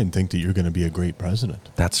your mind think that you're going to be a great president.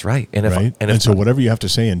 That's right. And so whatever you have to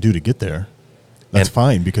say and do to get there, that's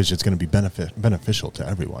fine, because it's going to be beneficial to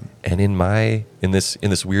everyone. And in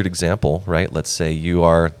this weird example, right? Let's say you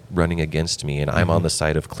are running against me, and I'm on the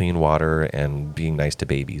side of clean water and being nice to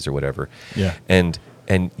babies or whatever. Yeah. And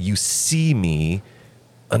you see me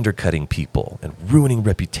undercutting people and ruining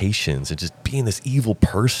reputations and just being this evil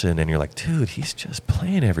person, and you're like, dude, he's just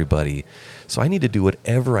playing everybody. So I need to do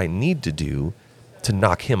whatever I need to do to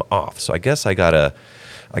knock him off. So I guess I gotta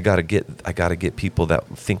get people that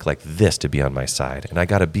think like this to be on my side, and I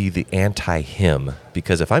gotta be the anti him,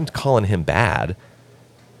 because if I'm calling him bad,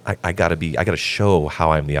 I gotta show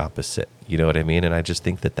how I'm the opposite. You know what I mean? And I just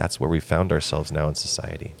think that that's where we found ourselves now in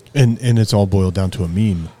society. And it's all boiled down to a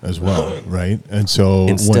meme as well, right? And so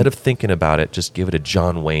instead of thinking about it, just give it a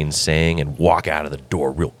John Wayne saying and walk out of the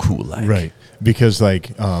door real cool, like. Right, because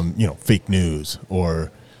fake news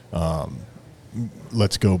or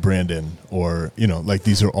let's go Brandon, or like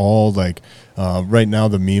these are all like right now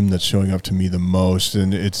the meme that's showing up to me the most,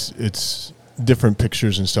 and it's different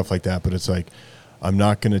pictures and stuff like that, but it's like, I'm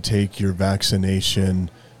not going to take your vaccination.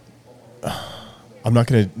 I'm not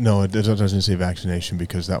going to, no, it doesn't say vaccination,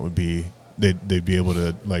 because that would be, they'd be able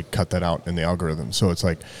to like cut that out in the algorithm. So it's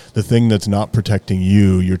like the thing that's not protecting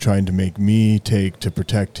you, you're trying to make me take to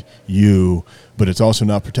protect you, but it's also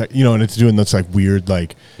not protect, and it's doing this like weird,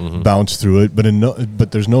 like bounce through it,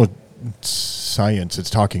 but there's no science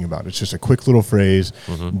it's talking about. It's just a quick little phrase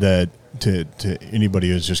that to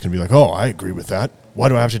anybody is just going to be like, oh, I agree with that. Why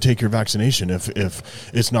do I have to take your vaccination if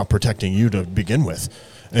it's not protecting you to begin with?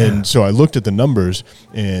 And so I looked at the numbers,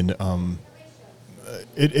 and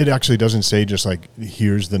it actually doesn't say just like,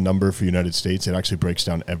 here's the number for United States. It actually breaks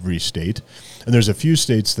down every state. And there's a few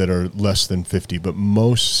states that are less than 50, but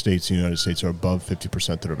most states in the United States are above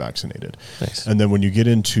 50% that are vaccinated. Nice. And then when you get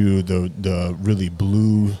into the really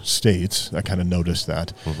blue states, I kind of noticed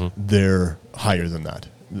that, they're higher than that.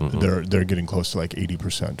 They're getting close to like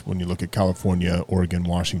 80% when you look at California, Oregon,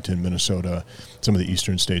 Washington, Minnesota, some of the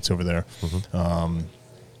eastern states over there.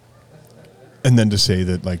 And then to say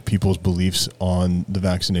that like people's beliefs on the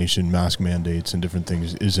vaccination, mask mandates, and different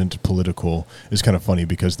things isn't political is kind of funny,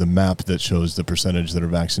 because the map that shows the percentage that are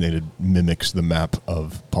vaccinated mimics the map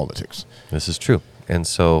of politics. This is true. And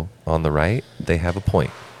so on the right, they have a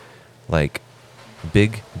point. Like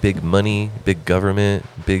big money, big government,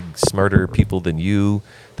 big smarter people than you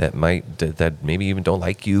that maybe even don't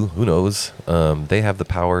like you. Who knows? They have the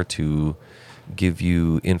power to give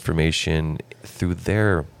you information through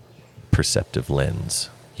their perceptive lens,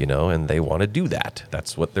 and they want to do that.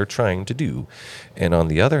 That's what they're trying to do. And on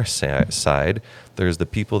the other side, there's the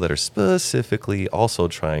people that are specifically also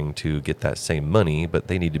trying to get that same money, but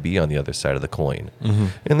they need to be on the other side of the coin.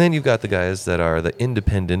 And then you've got the guys that are the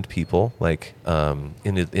independent people, like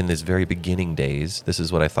in his very beginning days. This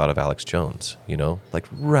is what I thought of Alex Jones, like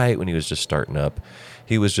right when he was just starting up,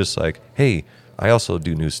 he was just like, hey, I also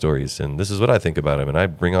do news stories, and this is what I think about him, and I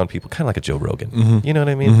bring on people kind of like a Joe Rogan. You know what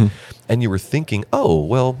I mean? And you were thinking, oh,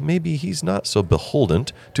 well, maybe he's not so beholden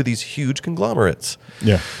to these huge conglomerates.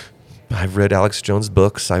 Yeah. I've read Alex Jones'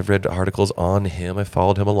 books. I've read articles on him. I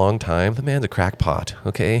followed him a long time. The man's a crackpot,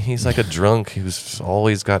 okay? He's like a drunk who's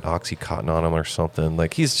always got Oxycontin on him or something.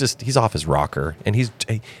 Like, he's off his rocker. And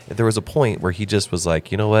there was a point where he just was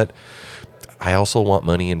like, you know what? I also want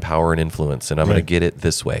money and power and influence, and I'm going to get it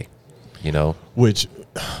this way. Which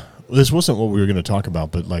this wasn't what we were going to talk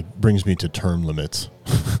about, but like brings me to term limits.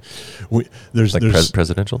 there's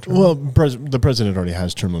presidential term? Well, the president already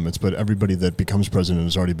has term limits, but everybody that becomes president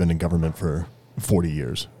has already been in government for 40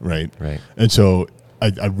 years, right? Right. And so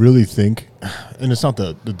I really think, and it's not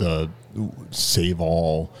the save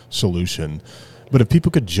all solution, but if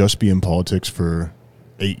people could just be in politics for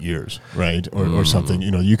 8 years, right, or something,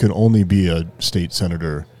 you can only be a state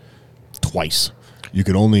senator twice. You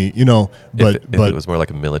could only, but if it was more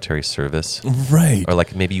like a military service, right? Or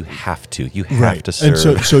like maybe you have to to serve.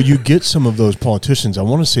 And so you get some of those politicians. I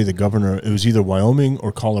want to say the governor, it was either Wyoming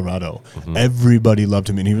or Colorado. Everybody loved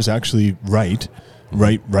him, and he was actually right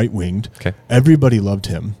winged. Okay. Everybody loved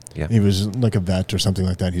him. Yeah. He was like a vet or something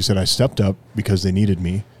like that. He said, "I stepped up because they needed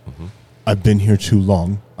me. I've been here too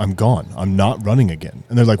long. I'm gone. I'm not running again."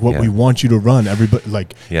 And they're like, "What? We want you to run." Everybody,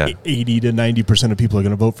 like 80 to 90% of people are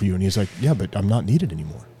going to vote for you. And he's like, "Yeah, but I'm not needed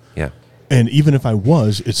anymore." Yeah. And even if I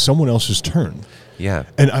was, it's someone else's turn. Yeah.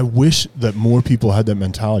 And I wish that more people had that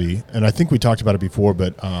mentality. And I think we talked about it before,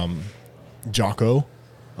 but Jocko,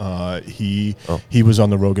 he was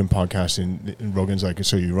on the Rogan podcast, and Rogan's like,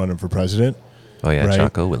 "So you're running for president?" Oh yeah, right?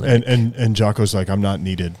 Jocko Willink. And Jocko's like, "I'm not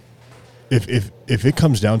needed." If it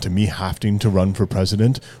comes down to me having to run for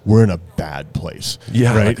president, we're in a bad place.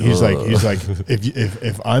 Yeah, right. He's like,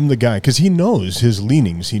 if I'm the guy, because he knows his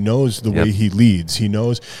leanings, he knows the way he leads, he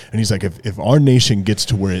knows, and he's like, if our nation gets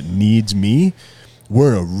to where it needs me,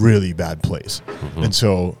 we're in a really bad place. And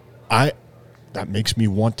so that makes me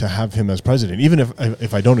want to have him as president, even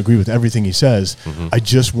if I don't agree with everything he says. I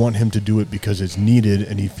just want him to do it because it's needed,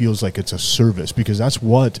 and he feels like it's a service, because that's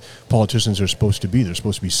what politicians are supposed to be. They're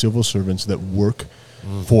supposed to be civil servants that work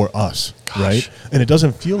for us. Gosh. Right? And it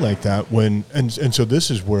doesn't feel like that and so this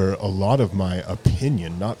is where a lot of my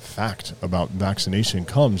opinion, not fact, about vaccination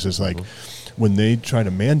comes, is like, when they try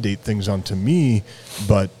to mandate things onto me,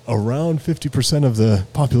 but around 50% of the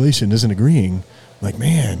population isn't agreeing. Like,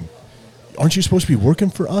 man, aren't you supposed to be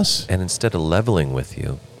working for us? And instead of leveling with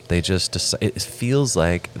you, they just decide, it feels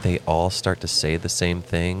like they all start to say the same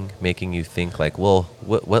thing, making you think like, well,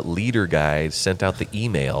 what leader guy sent out the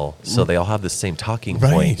email? So they all have the same talking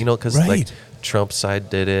point, you know, because like Trump's side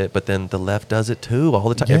did it, but then the left does it too all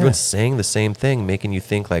the time. Yeah. Everyone's saying the same thing, making you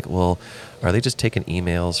think like, well, are they just taking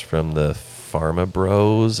emails from the pharma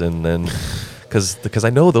bros? And then, because I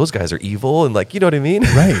know those guys are evil and like, you know what I mean?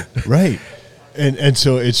 Right. And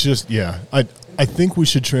so it's just, I think we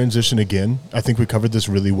should transition again. I think we covered this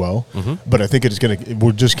really well, but I think it's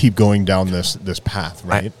we'll just keep going down this path,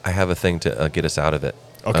 right? I have a thing to get us out of it.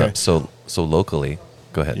 Okay. So locally,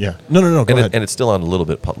 go ahead. Yeah. No. Go ahead. And it's still on a little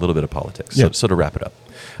bit of politics. Yeah. So to wrap it up,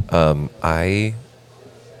 I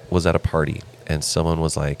was at a party and someone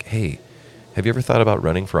was like, "Hey, have you ever thought about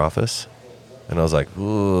running for office?" And I was like,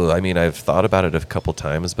 "Ooh, I mean, I've thought about it a couple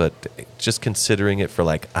times, but just considering it for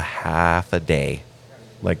like a half a day,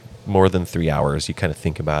 like more than 3 hours, you kind of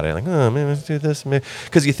think about it, like, oh, man, let's do this.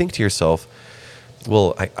 Because you think to yourself,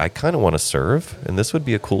 well, I kind of want to serve, and this would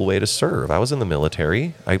be a cool way to serve. I was in the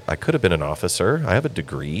military. I could have been an officer. I have a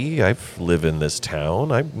degree. I live in this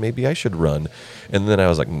town. Maybe I should run. And then I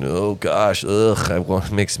was like, no, gosh,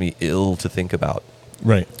 it makes me ill to think about.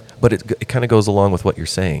 Right. But it kind of goes along with what you're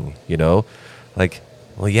saying, you know? Like,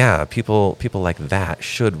 well, yeah, people like that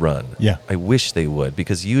should run. Yeah. I wish they would,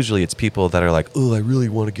 because usually it's people that are like, oh, I really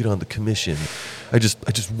want to get on the commission. I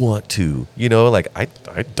just want to, you know, like I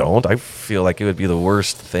don't. I feel like it would be the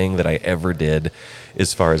worst thing that I ever did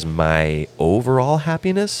as far as my overall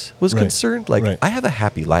happiness was concerned. Like I have a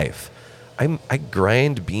happy life. I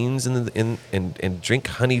grind beans and drink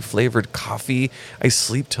honey flavored coffee. I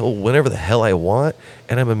sleep till whenever the hell I want,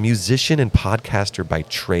 and I'm a musician and podcaster by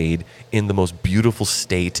trade in the most beautiful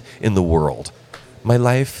state in the world. My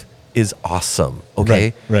life is awesome.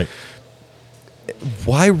 Okay, right.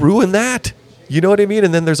 Why ruin that? You know what I mean?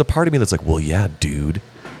 And then there's a part of me that's like, well, yeah, dude,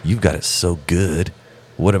 you've got it so good.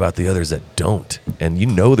 What about the others that don't? And you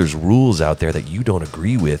know there's rules out there that you don't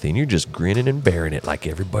agree with, and you're just grinning and bearing it like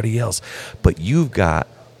everybody else. But you've got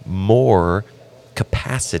more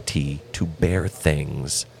capacity to bear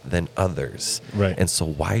things than others. Right. And so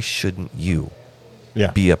why shouldn't you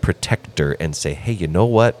Yeah. be a protector and say, hey, you know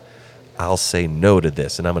what? I'll say no to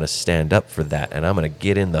this, and I'm going to stand up for that, and I'm going to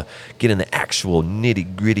get in the actual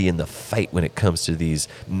nitty gritty in the fight when it comes to these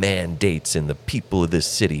mandates and the people of this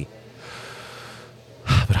city.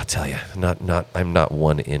 But I'll tell you, I'm not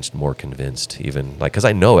 1 inch more convinced, even like, because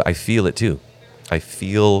I know it, I feel it too. I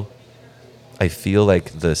feel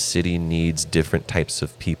like the city needs different types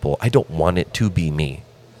of people. I don't want it to be me.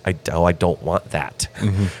 I don't want that.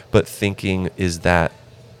 Mm-hmm. But thinking, does that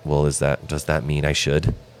mean I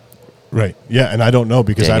should? Right. Yeah, and I don't know,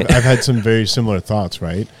 because I've had some very similar thoughts,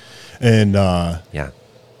 right? And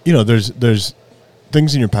you know, there's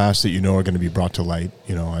things in your past that you know are going to be brought to light.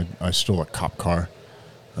 You know, I stole a cop car.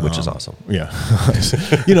 Which is awesome. Yeah.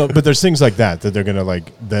 You know, but there's things like that they're going to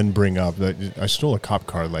like then bring up. That I stole a cop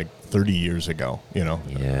car like 30 years ago, you know,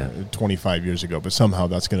 25 years ago, but somehow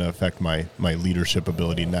that's going to affect my leadership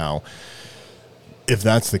ability now. If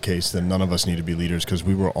that's the case, then none of us need to be leaders, because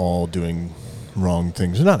we were all doing wrong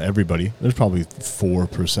things. Not everybody. There's probably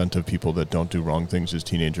 4% of people that don't do wrong things as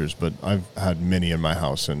teenagers, but I've had many in my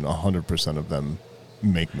house, and 100% of them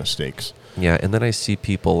make mistakes. Yeah, and then I see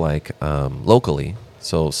people like locally.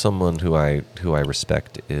 So someone who I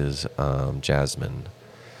respect is Jasmine,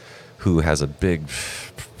 who has a big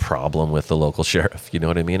problem with the local sheriff. You know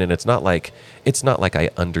what I mean? And it's not like I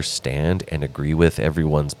understand and agree with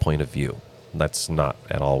everyone's point of view. That's not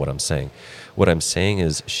at all what I'm saying. What I'm saying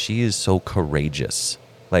is she is so courageous.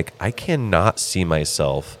 Like, I cannot see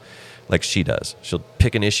myself like she does. She'll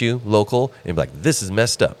pick an issue local and be like, this is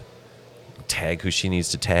messed up. Tag who she needs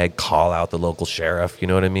to tag, call out the local sheriff. You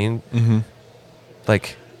know what I mean? Mm-hmm.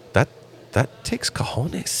 Like, that takes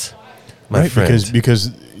cojones, my friend.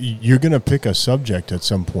 Because you're going to pick a subject at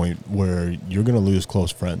some point where you're going to lose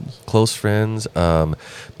close friends. Close friends,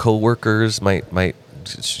 co-workers might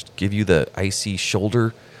give you the icy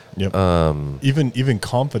shoulder. Yep. Even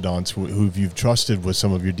confidants who you've trusted with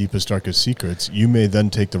some of your deepest, darkest secrets, you may then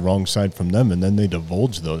take the wrong side from them, and then they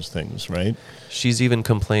divulge those things, right? She's even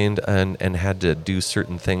complained and had to do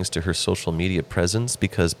certain things to her social media presence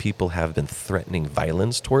because people have been threatening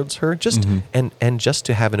violence towards her, just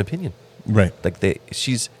to have an opinion. Right. Like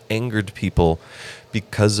she's angered people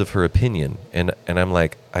because of her opinion, and I'm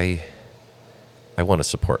like, I want to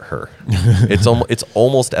support her. It's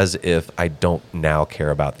almost as if I don't now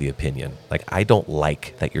care about the opinion. Like, I don't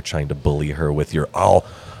like that you're trying to bully her with your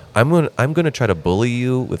I'm going to try to bully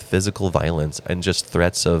you with physical violence and just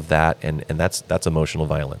threats of that, and that's emotional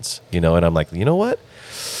violence, you know. And I'm like, you know what?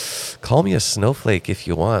 Call me a snowflake if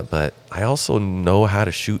you want, but I also know how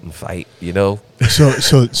to shoot and fight, you know.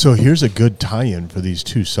 So here's a good tie-in for these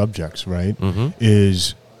two subjects, right?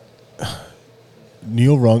 Is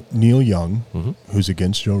Neil Young, who's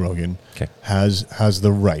against Joe Rogan, has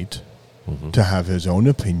the right to have his own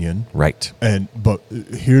opinion, right? But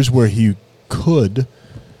here's where he could.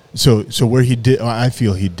 So where he did, I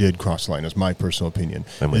feel he did cross the line, is my personal opinion,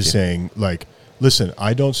 is saying, like, listen,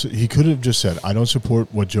 I don't. He could have just said, I don't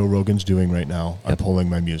support what Joe Rogan's doing right now. I'm pulling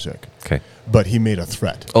my music. Okay. But he made a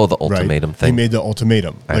threat. Oh, the ultimatum thing. He made the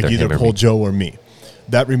ultimatum, either pull Joe or me.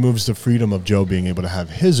 That removes the freedom of Joe being able to have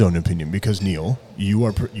his own opinion, because Neil, you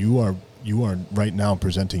are right now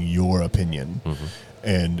presenting your opinion,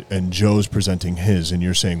 and Joe's presenting his, and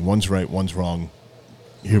you're saying one's right, one's wrong.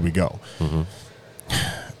 Here we go.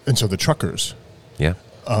 And so the truckers,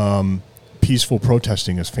 peaceful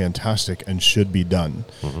protesting is fantastic and should be done.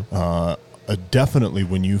 Definitely,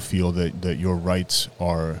 when you feel that your rights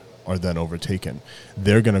are then overtaken,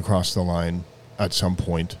 they're going to cross the line at some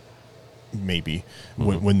point, maybe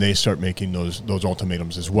when they start making those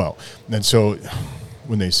ultimatums as well. And so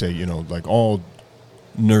when they say, you know, like all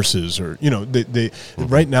nurses, or, you know, they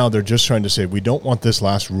right now they're just trying to say, we don't want this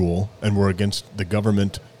last rule, and we're against the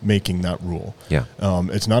government making that rule.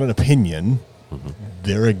 It's not an opinion.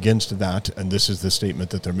 They're against that, and this is the statement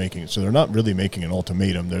that they're making. So they're not really making an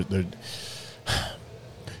ultimatum.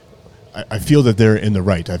 I feel that they're in the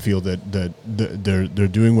right. I feel that they're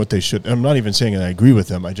doing what they should. I'm not even saying that I agree with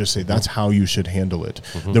them. I just say that's how you should handle it.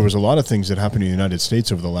 There was a lot of things that happened in the United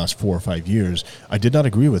States over the last 4 or 5 years. I did not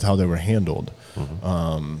agree with how they were handled,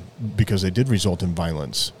 because they did result in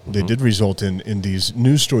violence. They did result in these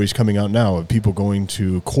news stories coming out now of people going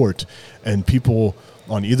to court, and people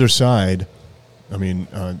on either side. I mean,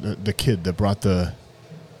 the kid that brought the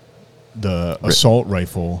assault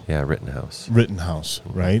rifle. Yeah, Rittenhouse,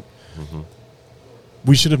 right?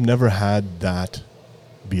 We should have never had that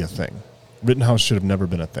be a thing. Rittenhouse should have never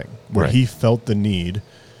been a thing, where he felt the need,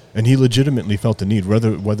 and he legitimately felt the need,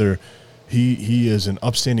 whether he is an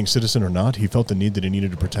upstanding citizen or not, he felt the need that he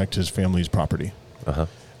needed to protect his family's property.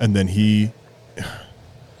 And then he,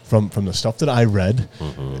 from the stuff that I read,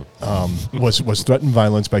 was threatened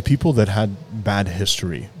violence by people that had bad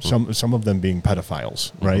history. Some of them being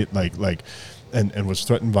pedophiles, right? Like, and was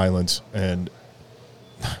threatened violence. And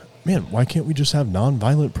man, why can't we just have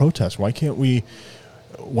nonviolent protests? Why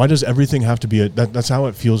does everything have to be that's how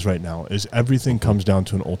it feels right now, is everything comes down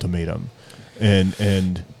to an ultimatum.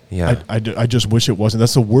 And I just wish it wasn't.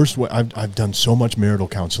 That's the worst way. I've done so much marital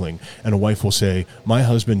counseling, and a wife will say, my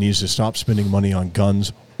husband needs to stop spending money on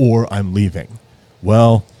guns or I'm leaving.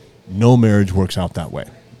 Well, no marriage works out that way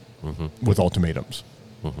with ultimatums.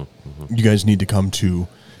 You guys need to come to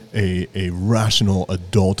a rational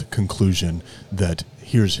adult conclusion that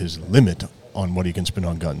here's his limit on what he can spend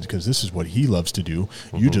on guns, because this is what he loves to do.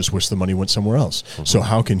 You just wish the money went somewhere else. So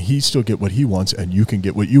how can he still get what he wants and you can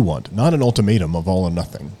get what you want? Not an ultimatum of all or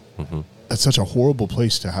nothing. That's such a horrible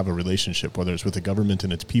place to have a relationship, whether it's with the government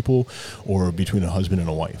and its people or between a husband and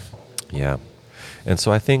a wife. Yeah. And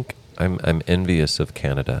so I think I'm envious of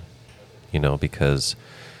Canada, you know, because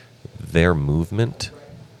their movement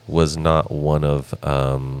was not one of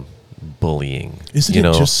bullying. Isn't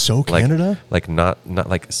it just so Canada? Like not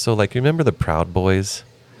like, so like, you remember the Proud Boys?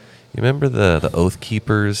 You remember the Oath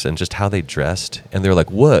Keepers and just how they dressed? And they're like,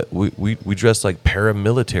 what? We dress like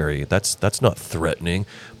paramilitary. That's not threatening.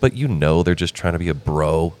 But you know, they're just trying to be a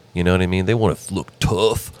bro. You know what I mean? They want to look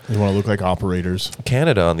tough. They want to look like operators.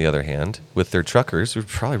 Canada, on the other hand, with their truckers, are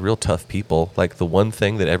probably real tough people. Like, the one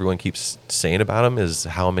thing that everyone keeps saying about them is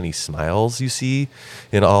how many smiles you see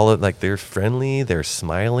in all of, like, they're friendly, they're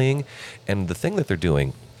smiling. And the thing that they're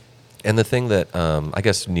doing, and the thing that I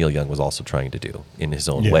guess Neil Young was also trying to do in his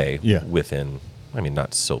own way within, I mean,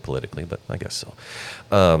 not so politically, but I guess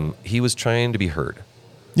so. He was trying to be heard,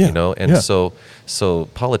 you know? And so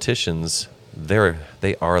politicians,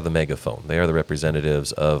 they are the megaphone. They are the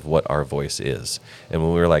representatives of what our voice is. And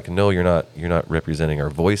when we were like, no, you're not representing our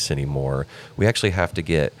voice anymore, we actually have to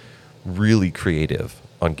get really creative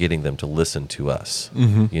on getting them to listen to us,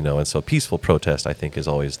 you know. And so peaceful protest, I think, is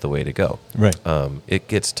always the way to go. Right. It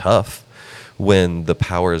gets tough when the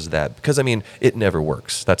powers that, because I mean, it never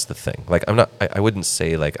works. That's the thing. Like, I wouldn't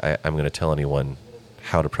say like I'm going to tell anyone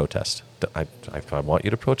how to protest. I want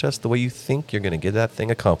you to protest the way you think you're going to get that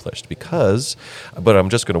thing accomplished. But I'm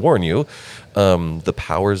just going to warn you, the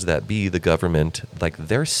powers that be, the government, like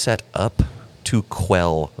they're set up to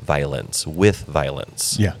quell violence with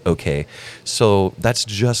violence. Yeah. Okay. So that's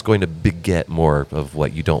just going to beget more of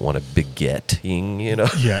what you don't want to begetting, you know?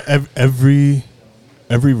 Yeah. Every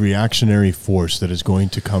reactionary force that is going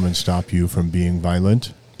to come and stop you from being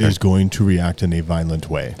violent is going to react in a violent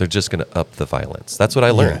way. They're just going to up the violence. That's what I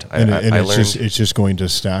learned. Yeah. And I learned, it's just going to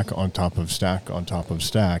stack on top of stack on top of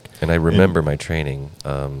stack. And I remember my training.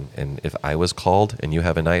 And if I was called and you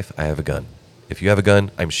have a knife, I have a gun. If you have a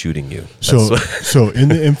gun, I'm shooting you. So in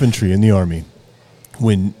the infantry, in the Army,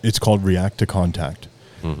 when it's called react to contact,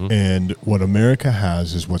 and what America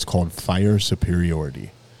has is what's called fire superiority.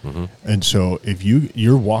 And so if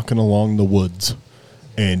you're walking along the woods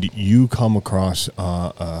and you come across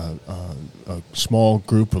a small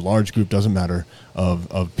group or large group, doesn't matter,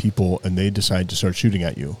 of people, and they decide to start shooting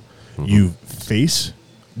at you, you face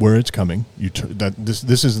where it's coming.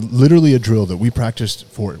 This is literally a drill that we practiced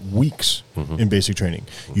for weeks in basic training.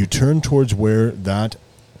 You turn towards where that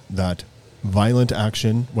violent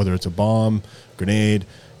action, whether it's a bomb, grenade,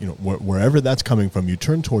 wherever that's coming from, you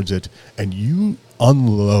turn towards it and you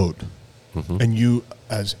unload, and you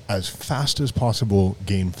as fast as possible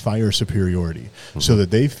gain fire superiority, so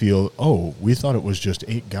that they feel, oh, we thought it was just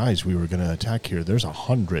 8 guys we were going to attack here. There's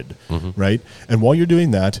 100, right? And while you're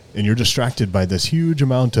doing that, and you're distracted by this huge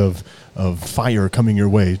amount of fire coming your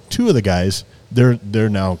way, 2 of the guys, they're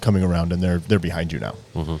now coming around and they're behind you now,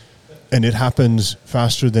 and it happens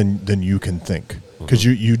faster than you can think, because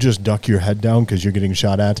you just duck your head down because you're getting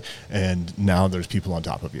shot at, and now there's people on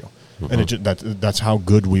top of you. And that's how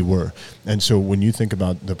good we were. And so when you think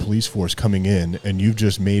about the police force coming in and you've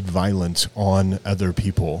just made violence on other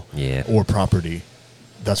people or property,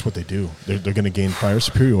 that's what they do. They're going to gain fire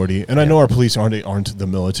superiority. And I know our police aren't the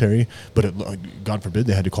military, but God forbid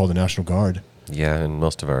they had to call the National Guard. Yeah, and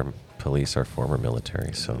most of our police are former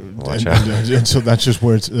military, so watch out. And so that's just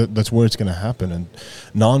where it's going to happen. And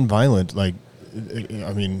nonviolent, like,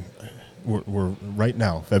 I mean, we're right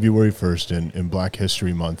now, February 1st in Black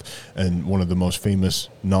History Month, and one of the most famous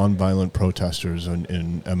nonviolent protesters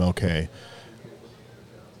in MLK,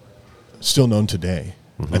 still known today,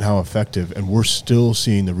 and how effective, and we're still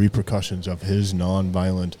seeing the repercussions of his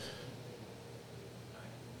nonviolent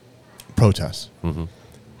protests.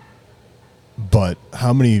 But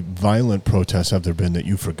how many violent protests have there been that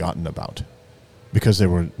you've forgotten about because they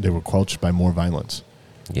were quelled by more violence?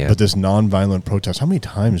 Yeah. But this nonviolent protest, how many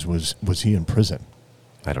times was he in prison?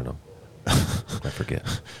 I don't know. I forget.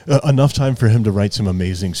 Enough time for him to write some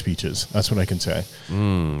amazing speeches. That's what I can say.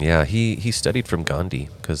 Yeah, he studied from Gandhi,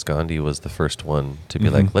 because Gandhi was the first one to be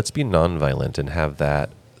like, let's be nonviolent and have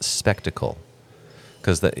that spectacle.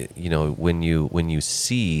 Because when you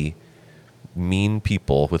see mean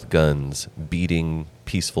people with guns beating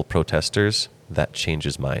peaceful protesters, that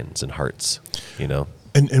changes minds and hearts,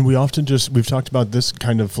 And we often we've talked about this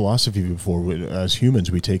kind of philosophy before. As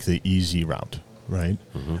humans, we take the easy route, right?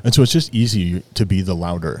 And so it's just easy to be the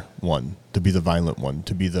louder one, to be the violent one,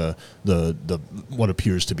 to be the what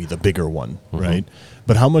appears to be the bigger one, right?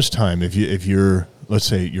 But how much time, if you're, let's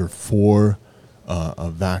say you're for a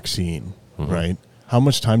vaccine, right? How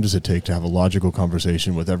much time does it take to have a logical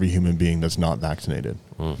conversation with every human being that's not vaccinated?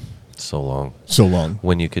 So long.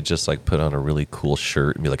 When you could just put on a really cool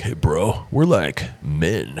shirt and be like, hey, bro, we're like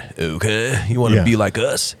men, okay? You want to be like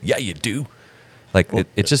us? Yeah, you do.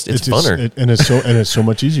 It's funner. And it's so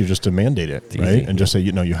much easier just to mandate it, right? And just say,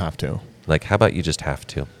 you have to. How about you just have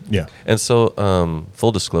to? Yeah. And so,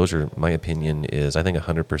 full disclosure, my opinion is I think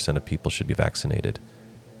 100% of people should be vaccinated.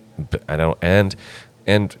 But I don't, and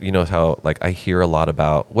how I hear a lot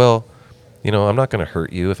about, well, I'm not going to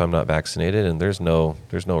hurt you if I'm not vaccinated, and there's no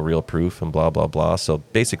real proof and blah, blah, blah. So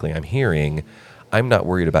basically I'm hearing, I'm not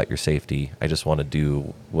worried about your safety. I just want to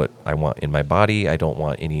do what I want in my body. I don't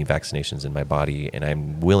want any vaccinations in my body, and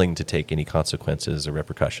I'm willing to take any consequences or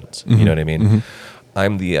repercussions. You know what I mean?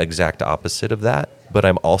 I'm the exact opposite of that, but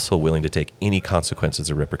I'm also willing to take any consequences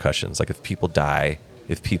or repercussions. If people die,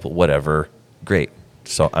 if people whatever, great.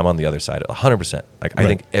 So I'm on the other side, 100%. I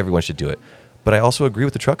think everyone should do it. But I also agree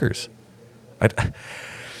with the truckers. I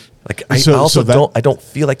don't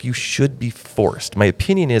feel like you should be forced. My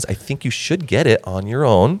opinion is I think you should get it on your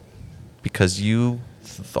own, because you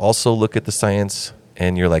also look at the science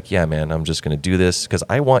and you're like, yeah, man, I'm just going to do this because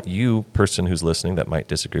I want you, person who's listening that might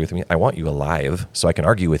disagree with me, I want you alive so I can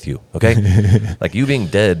argue with you, okay? You being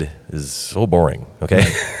dead is so boring, okay?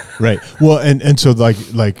 Right. Well, and so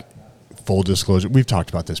full disclosure, we've talked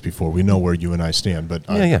about this before. We know where you and I stand, but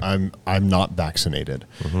Yeah. I'm not vaccinated,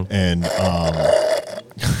 and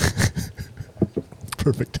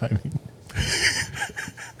perfect timing.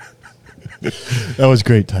 That was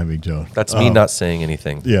great timing, Joe. That's me not saying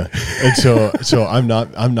anything. Yeah, and so I'm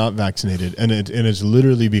not vaccinated, and it's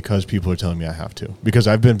literally because people are telling me I have to, because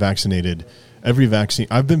I've been vaccinated. I've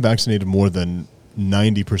been vaccinated more than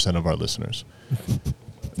 90% of our listeners.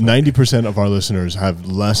 90% of our listeners have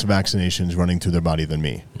less vaccinations running through their body than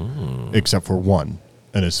me, except for one.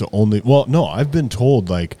 And it's the only, well, no, I've been told,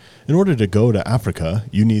 like, in order to go to Africa,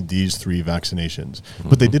 you need these 3 vaccinations.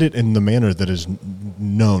 But they did it in the manner that is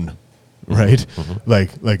known, right?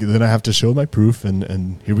 Like then I have to show my proof,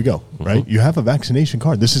 and here we go, right? You have a vaccination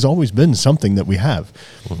card. This has always been something that we have.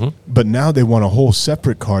 But now they want a whole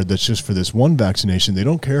separate card that's just for this one vaccination. They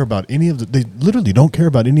don't care about any of they literally don't care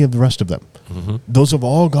about any of the rest of them. Those have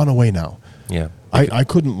all gone away now. Yeah. I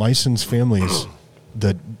couldn't license families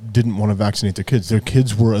that didn't want to vaccinate their kids. Their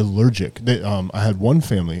kids were allergic. I had one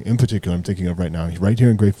family in particular I'm thinking of right now, right here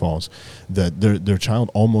in Great Falls, that their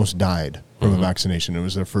child almost died from a vaccination. It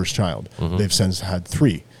was their first child. They've since had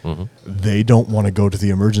 3. They don't want to go to the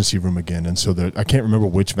emergency room again, and so I can't remember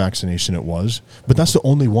which vaccination it was, but that's the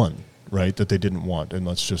only one, right, that they didn't want. And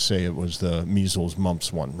let's just say it was the measles,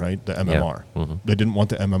 mumps one, right, the MMR. They didn't want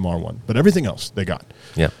the MMR one, but everything else they got.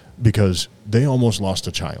 Yeah. Because they almost lost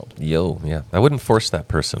a child. Yeah. I wouldn't force that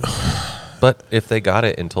person. But if they got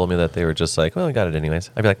it and told me that they were just like, well, I got it anyways,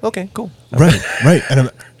 I'd be like, okay, cool. Right. And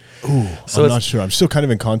I'm not sure. I'm still kind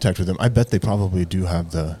of in contact with them. I bet they probably do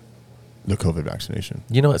have the COVID vaccination.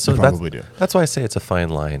 You know what? So they probably do. That's why I say it's a fine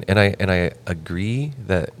line. And I agree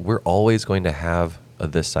that we're always going to have a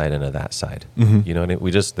this side and a that side. You know, and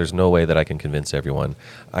there's no way that I can convince everyone.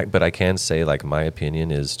 But I can say, like, my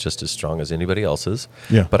opinion is just as strong as anybody else's.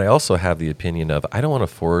 Yeah. But I also have the opinion of, I don't want to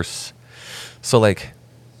force. So, like,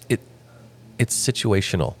 it's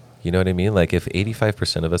situational. You know what I mean? Like, if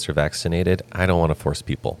 85% of us are vaccinated, I don't want to force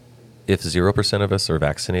people. If 0% of us are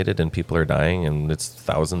vaccinated and people are dying and it's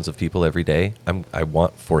thousands of people every day, I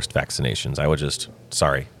want forced vaccinations. I would just,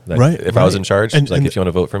 if I was in charge, if you want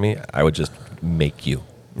to vote for me, I would just make you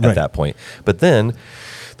at that point. But then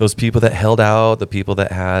those people that held out, the people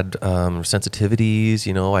that had sensitivities,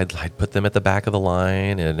 you know, I'd put them at the back of the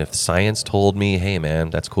line. And if science told me, hey, man,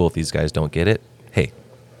 that's cool if these guys don't get it, hey,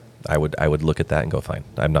 I would look at that and go, fine.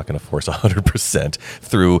 I'm not going to force 100%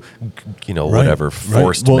 through, whatever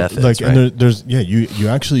forced methods. Like, right? And there's you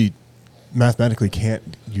actually mathematically can't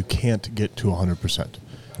get to 100%.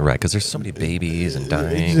 Right, because there's so many babies and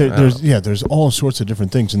dying. There's all sorts of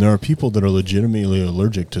different things, and there are people that are legitimately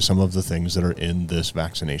allergic to some of the things that are in this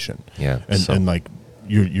vaccination. Yeah, and like.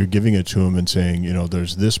 You're giving it to them and saying,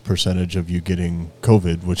 there's this percentage of you getting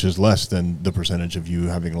COVID, which is less than the percentage of you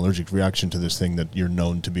having an allergic reaction to this thing that you're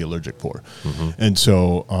known to be allergic for. And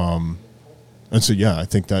so, I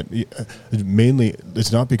think that mainly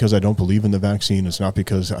it's not because I don't believe in the vaccine. It's not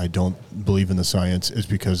because I don't believe in the science. It's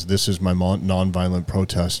because this is my nonviolent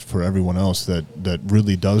protest for everyone else that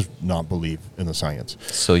really does not believe in the science.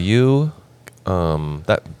 So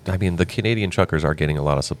the Canadian truckers are getting a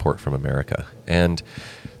lot of support from America, and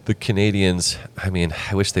the Canadians, I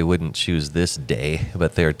wish they wouldn't choose this day,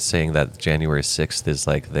 but they're saying that January 6th is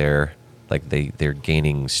they're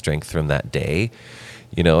gaining strength from that day,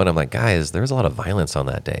 and I'm like, guys, there's a lot of violence on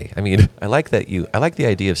that day. I like the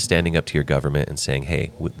idea of standing up to your government and saying,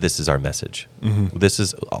 hey, this is our message. This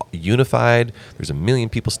is unified. There's 1 million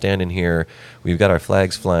people standing here. We've got our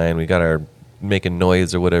flags flying. We got our making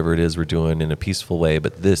noise or whatever it is we're doing in a peaceful way,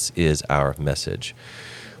 but this is our message.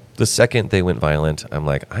 The second they went violent, I'm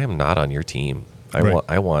like, I am not on your team.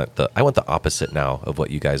 I want the opposite now of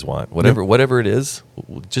what you guys want. Whatever it is,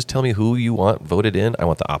 just tell me who you want voted in. I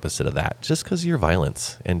want the opposite of that. Just because of your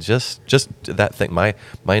violence and just that thing. My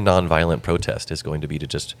nonviolent protest is going to be to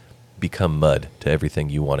just become mud to everything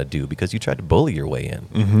you want to do because you tried to bully your way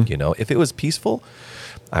in. If it was peaceful,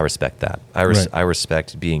 I respect that. I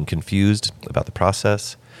respect being confused about the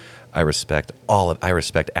process. I respect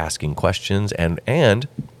asking questions and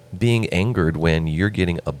being angered when you're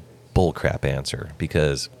getting a bullcrap answer,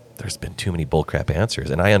 because there's been too many bullcrap answers.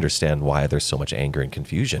 And I understand why there's so much anger and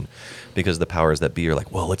confusion, because the powers that be are like,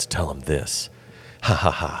 well, let's tell them this. Ha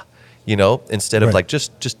ha ha. Instead of like,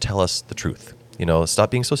 just tell us the truth.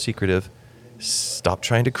 Stop being so secretive. Stop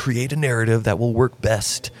trying to create a narrative that will work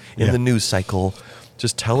best in the news cycle.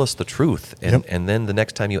 Just tell us the truth. And then the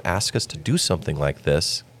next time you ask us to do something like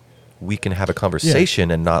this, we can have a conversation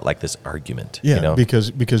and not like this argument. Yeah, you know?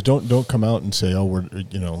 because don't come out and say, oh, we're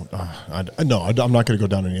no, I'm not going to go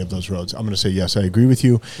down any of those roads. I'm going to say yes, I agree with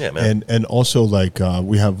you. Yeah, man. And also like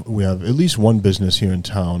we have at least one business here in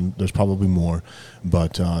town. There's probably more,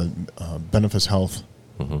 but Benefis Health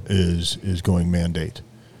is going mandate,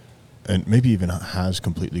 and maybe even has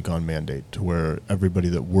completely gone mandate to where everybody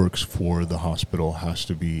that works for the hospital has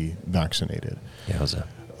to be vaccinated. Yeah, how's that?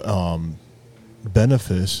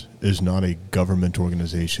 Benefis is not a government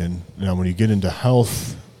organization. Now, when you get into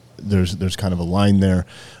health, there's kind of a line there.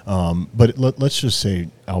 But let's just say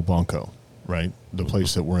Albanco, right? The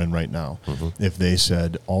place that we're in right now. If they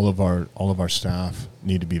said all of our staff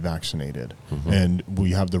need to be vaccinated, and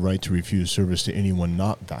we have the right to refuse service to anyone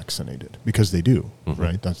not vaccinated, because they do,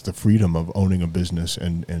 right? That's the freedom of owning a business,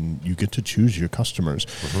 and you get to choose your customers.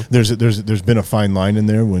 There's been a fine line in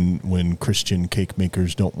there when Christian cake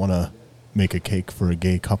makers don't want to make a cake for a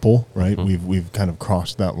gay couple, right? We've kind of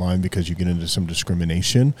crossed that line because you get into some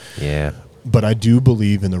discrimination. Yeah. But I do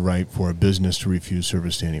believe in the right for a business to refuse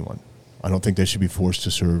service to anyone. I don't think they should be forced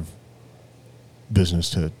to serve business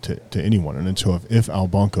to anyone. And so if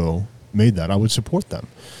Albanco made that, I would support them.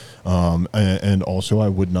 And also I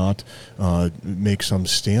would not make some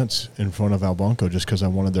stance in front of Albanco just because I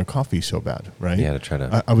wanted their coffee so bad, right? Yeah, to try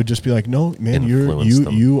to I would just be like, no, man,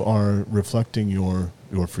 you are reflecting your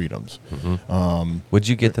freedoms. Would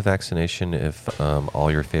you get the vaccination if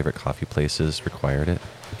all your favorite coffee places required it?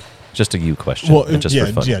 Just a you question. Well, just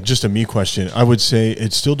for fun. Yeah, just a me question. I would say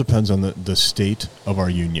it still depends on the state of our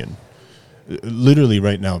union. Literally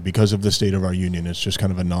right now, because of the state of our union, it's just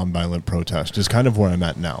kind of a nonviolent protest. It's kind of where I'm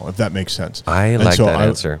at now, if that makes sense. I like that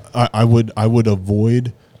answer. I would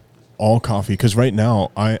avoid all coffee, because right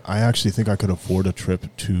now I actually think I could afford a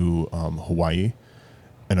trip to Hawaii,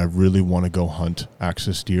 and I really want to go hunt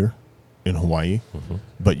axis deer in Hawaii,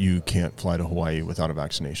 but you can't fly to Hawaii without a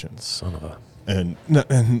vaccination. Son of a... And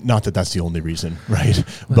not that that's the only reason, right?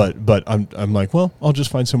 But I'm like, well, I'll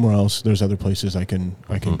just find somewhere else. There's other places I can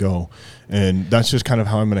go, and that's just kind of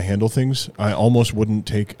how I'm going to handle things. I almost wouldn't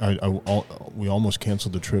take. We almost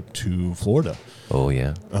canceled the trip to Florida. Oh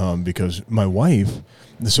yeah. Because my wife.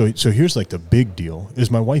 So here's like the big deal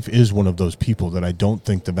is my wife is one of those people that I don't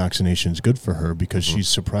think the vaccination is good for her, because she's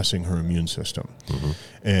suppressing her immune system,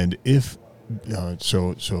 and if.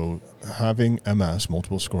 So having MS,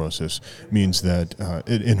 multiple sclerosis, means that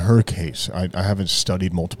in her case, I haven't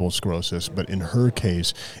studied multiple sclerosis, but in her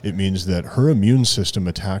case, it means that her immune system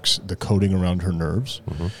attacks the coating around her nerves,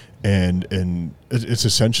 and it's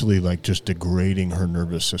essentially like just degrading her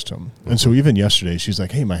nervous system. And so even yesterday, she's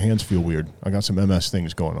like, hey, my hands feel weird. I got some MS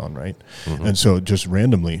things going on, right? And so just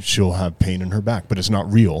randomly, she'll have pain in her back, but it's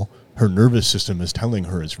not real. Her nervous system is telling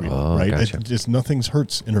her it's real, right? Gotcha. It's nothing's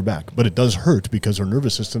hurts in her back, but it does hurt because her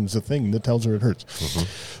nervous system is the thing that tells her it hurts.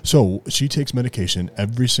 So she takes medication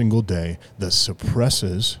every single day that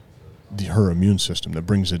suppresses her immune system, that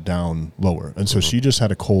brings it down lower. And so she just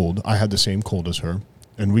had a cold. I had the same cold as her,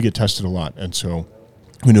 and we get tested a lot. And so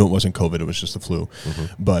we knew it wasn't COVID; it was just the flu.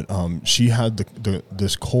 But she had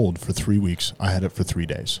this cold for 3 weeks. I had it for 3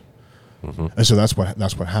 days. And so that's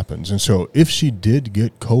what happens. And so if she did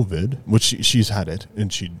get COVID, which she's had it,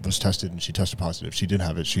 and she was tested and she tested positive, she did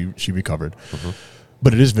have it, she recovered.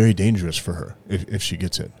 But it is very dangerous for her if she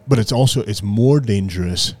gets it. But it's more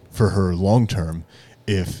dangerous for her long term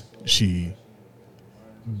if she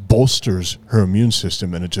bolsters her immune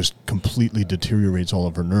system and it just completely deteriorates all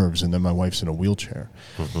of her nerves, and then my wife's in a wheelchair.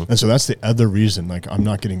 And so that's the other reason, like, I'm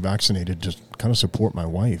not getting vaccinated, just kind of support my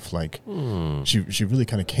wife. Like, she really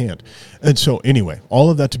kind of can't. And so anyway,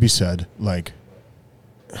 all of that to be said, like,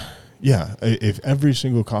 yeah, if every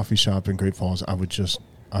single coffee shop in Great Falls, I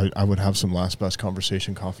would have some last best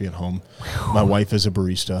conversation coffee at home. My wife is a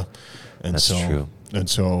barista. And That's true. And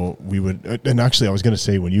so we would, and actually I was going to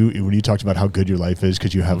say, when you talked about how good your life is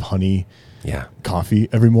because you have honey coffee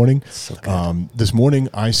every morning. So good. This morning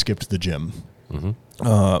I skipped the gym.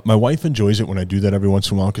 My wife enjoys it when I do that every once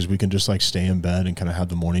in a while, because we can just like stay in bed and kind of have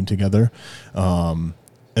the morning together. And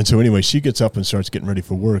so anyway, she gets up and starts getting ready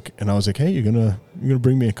for work, and I was like, hey, you're gonna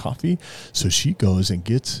bring me a coffee? So she goes and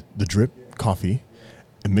gets the drip coffee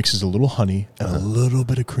and mixes a little honey and a little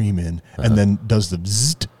bit of cream in, and then does the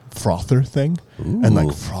bzzzt frother thing and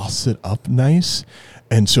like froths it up nice.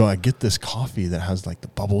 And so I get this coffee that has like the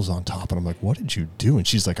bubbles on top, and I'm like, what did you do? And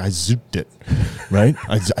she's like, I zooped it, right?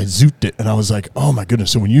 I zooped it. And I was like, oh my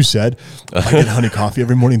goodness. So when you said I get honey coffee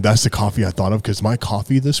every morning, that's the coffee I thought of, because my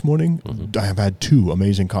coffee this morning, I have had 2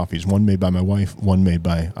 amazing coffees, one made by my wife, one made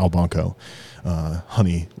by Albanco,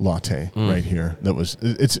 honey latte right here.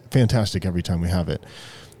 It's fantastic every time we have it.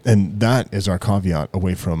 And that is our caveat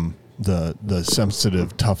away from the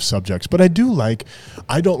sensitive, tough subjects. But I don't like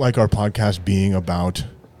our podcast being about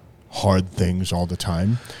hard things all the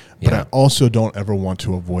time. But I also don't ever want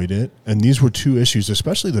to avoid it. And these were two issues,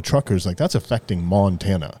 especially the truckers. Like, that's affecting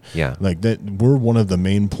Montana. Yeah. Like, that we're one of the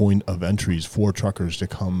main point of entries for truckers to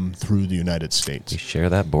come through the United States. We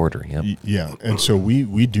share that border. Yep. Yeah. And so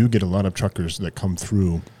we do get a lot of truckers that come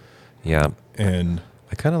through. Yeah. And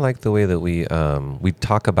I kind of like the way that we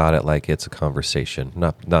talk about it like it's a conversation.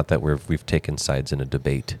 Not that we've taken sides in a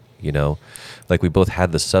debate. You know, like we both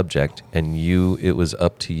had the subject, and it was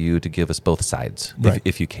up to you to give us both sides,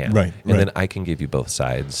 if you can. Right. And then I can give you both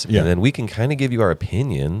sides. Yeah. And then we can kind of give you our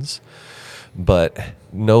opinions, but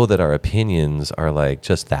know that our opinions are like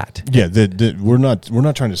just that. Yeah, we're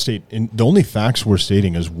not trying to state. The only facts we're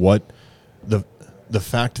stating is what the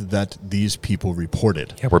fact that these people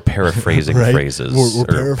reported. Yeah, we're paraphrasing right? phrases. We're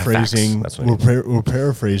paraphrasing. Facts. That's what We're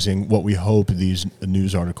paraphrasing what we hope these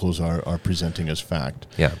news articles are presenting as fact.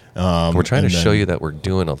 Yeah, we're trying to show you that we're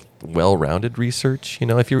doing a well-rounded research. You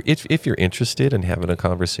know, if you're interested in having a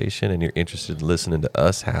conversation and you're interested in listening to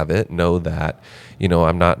us have it, know that, you know,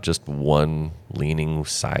 I'm not just one leaning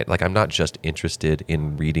side. Like, I'm not just interested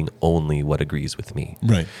in reading only what agrees with me.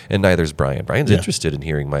 Right. And neither's Brian. Brian's interested in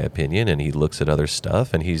hearing my opinion, and he looks at other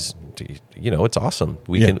stuff, and he's, you know, it's awesome.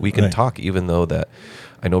 We can talk, even though that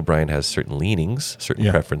I know Brian has certain leanings, certain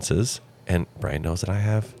preferences, and Brian knows that I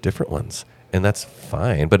have different ones. And that's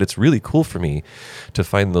fine, but it's really cool for me to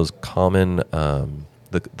find those common,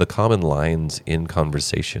 the common lines in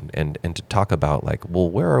conversation, and to talk about, like, well,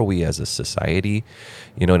 where are we as a society,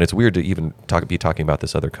 you know? And it's weird to even be talking about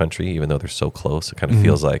this other country, even though they're so close. It kind of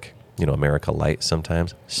feels like, you know, America light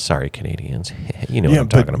sometimes. Sorry, Canadians, you know what I'm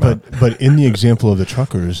talking about. But in the example of the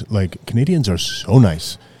truckers, like, Canadians are so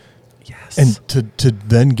nice. Yes. And to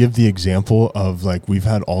then give the example of, like, we've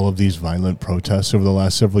had all of these violent protests over the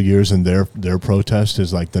last several years, and their protest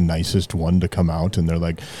is like the nicest one to come out, and they're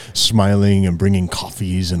like smiling and bringing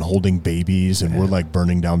coffees and holding babies, and we're like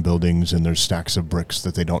burning down buildings, and there's stacks of bricks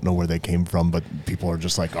that they don't know where they came from, but people are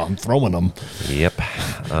just like, oh, I'm throwing them. Yep.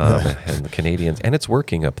 And the Canadians, and it's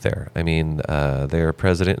working up there. I mean, their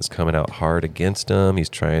president is coming out hard against them. He's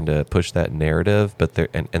trying to push that narrative, but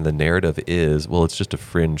and the narrative is, well, it's just a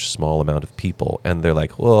fringe, small amount of people, and they're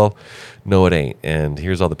like, well, no, it ain't, and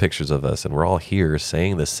here's all the pictures of us, and we're all here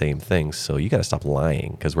saying the same thing, so you got to stop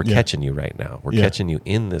lying, because we're catching you right now. We're catching you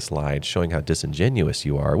in this lie, showing how disingenuous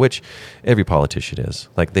you are, which every politician is.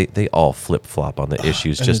 Like, they all flip-flop on the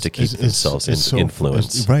issues just to keep themselves in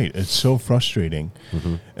influence. Right. It's so frustrating.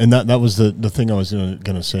 Mm-hmm. And that was the thing I was going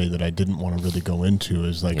to say that I didn't want to really go into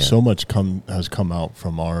is, like, so much has come out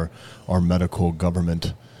from our medical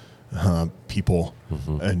government people,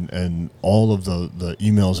 and all of the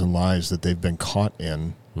emails and lies that they've been caught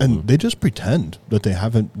in, and they just pretend that they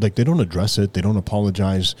haven't, like, they don't address it, they don't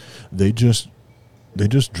apologize, they just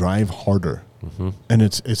drive harder, and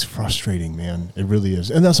it's frustrating, man. It really is,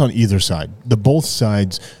 and that's on either side. Both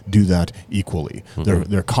sides do that equally.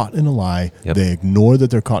 They're caught in a lie. Yep. They ignore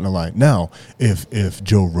that they're caught in a lie. Now, if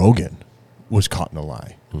Joe Rogan was caught in a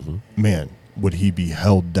lie, man, would he be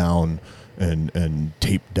held down and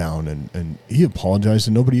taped down, and he apologized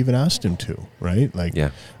and nobody even asked him to, right? Like,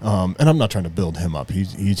 and I'm not trying to build him up.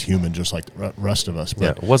 He's human just like the rest of us.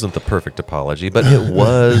 But it wasn't the perfect apology, but it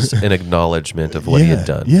was an acknowledgement of what he had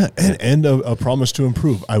done. Yeah, and a promise to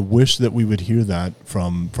improve. I wish that we would hear that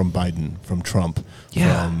from Biden, from Trump,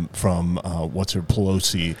 from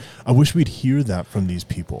Pelosi. I wish we'd hear that from these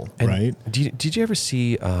people, right? Did you ever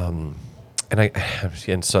see...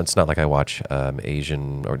 And so it's not like I watch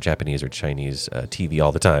Asian or Japanese or Chinese TV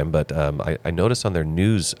all the time, but I notice on their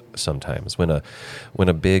news sometimes when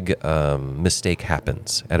a big mistake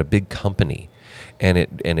happens at a big company, and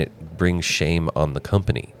it brings shame on the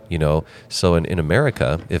company, you know. So in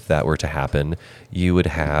America, if that were to happen, you would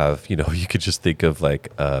have, you know, you could just think of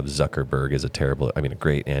like Zuckerberg is a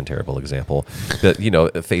great and terrible example. That, you know,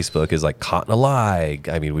 Facebook is like caught in a lie.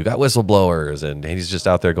 I mean, we've got whistleblowers, and he's just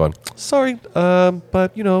out there going, sorry,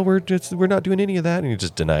 but, you know, we're not doing any of that, and you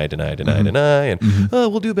just deny, and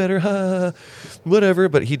we'll do better, whatever.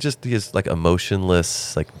 But he is like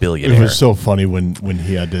emotionless, like billionaire. It was so funny when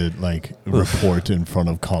he had to like report in front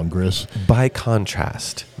of Congress. By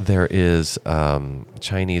contrast, there is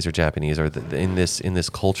Chinese or Japanese or in this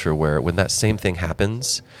culture where when that same thing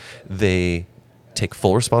happens, they take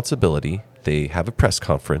full responsibility. They have a press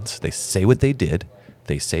conference. They say what they did.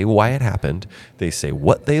 They say why it happened. They say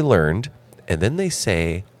what they learned, and then they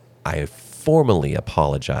say, I formally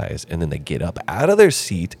apologize, and then they get up out of their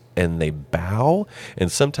seat and they bow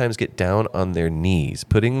and sometimes get down on their knees,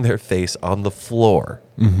 putting their face on the floor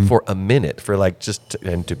for a minute for like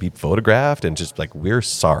and to be photographed and just like, we're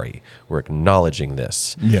sorry. We're acknowledging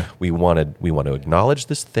this. Yeah. We want to acknowledge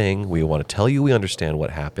this thing. We want to tell you we understand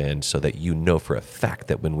what happened so that you know for a fact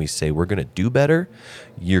that when we say we're going to do better,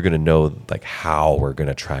 you're going to know like how we're going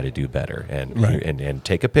to try to do better and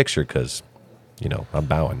take a picture because, I'm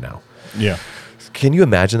bowing now. Yeah. Can you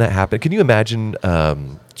imagine that happen? Can you imagine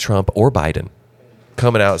Trump or Biden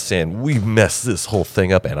coming out saying, we messed this whole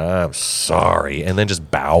thing up and I'm sorry, and then just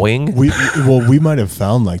bowing? We might have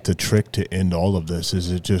found like the trick to end all of this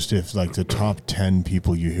is it just if like the top 10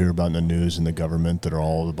 people you hear about in the news and the government that are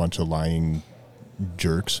all a bunch of lying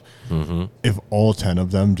jerks, if all 10 of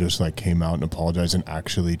them just like came out and apologized and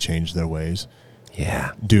actually changed their ways,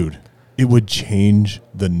 dude, it would change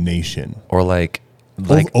the nation. Or like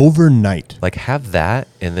overnight. Like have that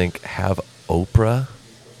and then have Oprah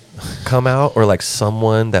come out, or like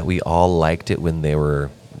someone that we all liked it when they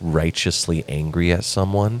were righteously angry at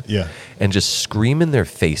someone. Yeah. And just scream in their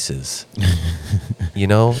faces,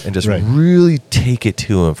 and just really take it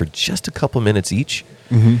to them for just a couple minutes each.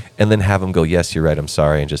 And then have them go, yes, you're right, I'm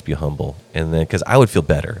sorry, and just be humble. And then, because I would feel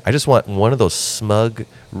better. I just want one of those smug,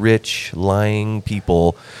 rich, lying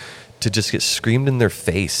people to just get screamed in their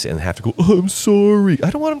face and have to go, oh, I'm sorry. I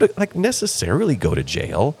don't want them to like necessarily go to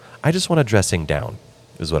jail. I just want a dressing down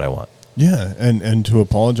is what I want. Yeah, and to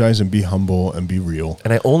apologize and be humble and be real.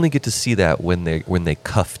 And I only get to see that when they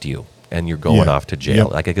cuffed you and you're going off to jail.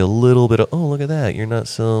 Yep. Like I get a little bit of, oh, look at that. You're not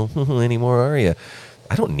so anymore, are you?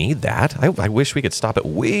 I don't need that. I wish we could stop it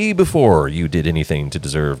way before you did anything to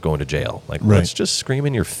deserve going to jail. Like, let's just scream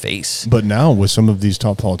in your face. But now with some of these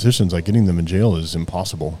top politicians, like getting them in jail is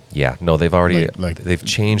impossible. Yeah, no, they've already they've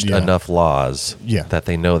changed enough laws that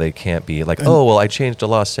they know they can't be like, I changed a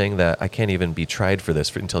law saying that I can't even be tried for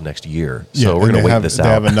this until next year. So we're going to wait this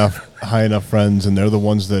out. They have high enough friends, and they're the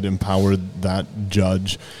ones that empowered that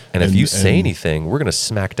judge. And if you say anything, we're going to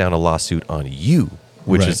smack down a lawsuit on you.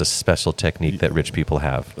 Which is a special technique that rich people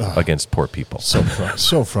have against poor people.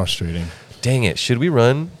 So frustrating. Dang it. Should we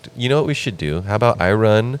run? You know what we should do? How about I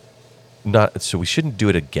run? So we shouldn't do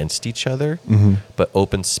it against each other, but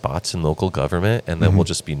open spots in local government, and then we'll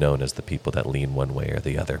just be known as the people that lean one way or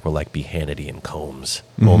the other. We'll like be Hannity and Combs.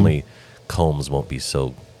 Only Combs won't be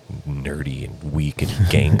so nerdy and weak and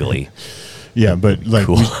gangly. Yeah, but like,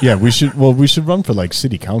 cool. we should run for like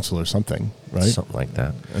city council or something, right? Something like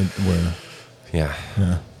that. Yeah.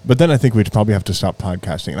 But then I think we'd probably have to stop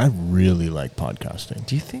podcasting. And I really like podcasting.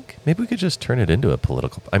 Do you think maybe we could just turn it into a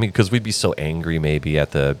political? I mean, because we'd be so angry maybe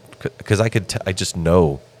because I just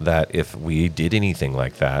know that if we did anything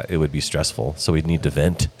like that, it would be stressful. So we'd need to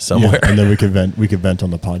vent somewhere. Yeah, and then we could vent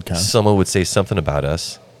on the podcast. Someone would say something about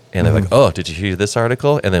us. And they're like, oh, did you hear this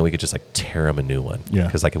article? And then we could just like tear them a new one. Yeah.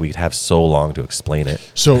 Because like we'd have so long to explain it.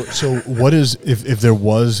 So what is, if there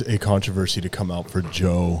was a controversy to come out for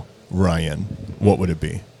Joe Ryan, what would it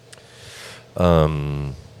be?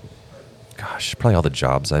 Gosh, probably all the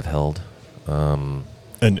jobs I've held.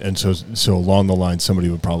 And so along the line, somebody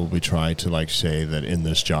would probably try to like say that in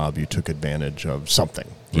this job you took advantage of something.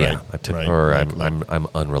 Yeah, right? I took, or I'm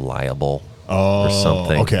unreliable. Or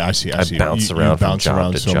something. Okay, I see. I bounce around from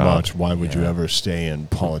job to so job. Much. Why would you ever stay in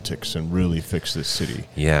politics and really fix this city?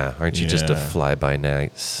 Yeah, aren't you just a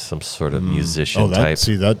fly-by-night, some sort of musician type?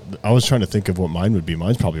 See, that I was trying to think of what mine would be.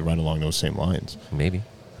 Mine's probably right along those same lines. Maybe.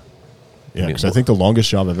 Yeah, because I think the longest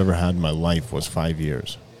job I've ever had in my life was 5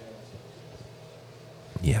 years.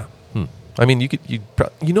 Yeah. I mean,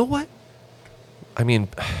 you know what? I mean,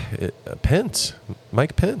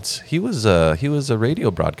 Mike Pence. He was a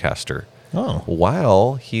radio broadcaster. Oh.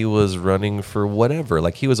 While he was running for whatever,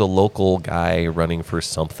 like he was a local guy running for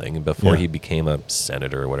something before he became a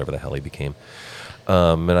senator or whatever the hell he became.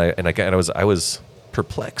 And I was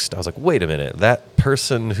perplexed. I was like, wait a minute, that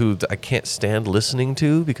person who I can't stand listening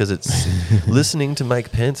to because it's listening to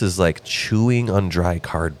Mike Pence is like chewing on dry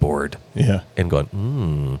cardboard. Yeah. And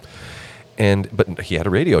going, but he had a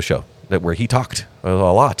radio show where he talked a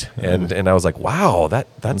lot. And I was like, wow,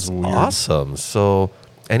 that's awesome. So.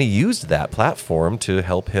 And he used that platform to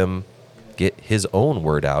help him get his own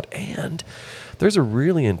word out. And there's a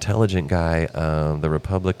really intelligent guy, the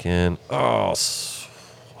Republican. I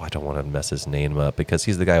don't want to mess his name up because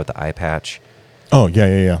he's the guy with the eye patch. Oh,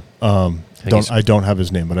 yeah. I don't have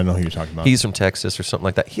his name, but I know who you're talking about. He's from Texas or something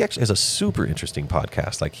like that. He actually has a super interesting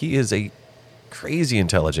podcast. Like he is a crazy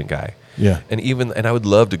intelligent guy. Yeah. And I would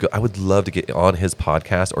love to go. I would love to get on his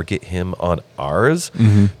podcast or get him on ours,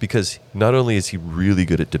 because not only is he really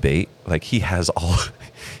good at debate, like he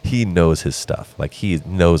knows his stuff. Like he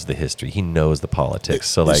knows the history, he knows the politics.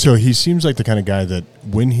 So he seems like the kind of guy that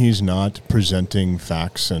when he's not presenting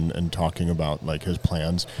facts and talking about like his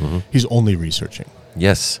plans, he's only researching.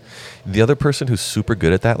 Yes. The other person who's super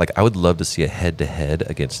good at that, like I would love to see a head-to-head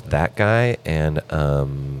against that guy and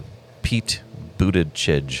Pete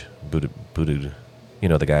Buttigieg. Buttigieg, you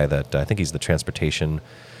know, the guy that I think he's the transportation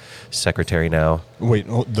secretary now. Wait,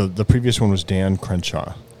 the previous one was Dan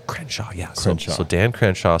Crenshaw. Yeah. Crenshaw. So Dan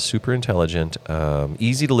Crenshaw, super intelligent,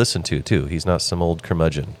 easy to listen to, too. He's not some old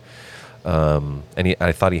curmudgeon. And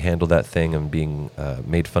I thought he handled that thing and being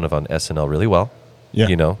made fun of on SNL really well. Yeah.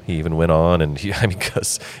 You know, he even went on and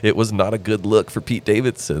because it was not a good look for Pete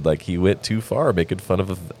Davidson. Like he went too far making fun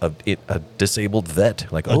of a disabled vet.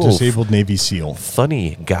 Like a disabled Navy SEAL.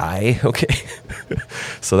 Funny guy. Okay.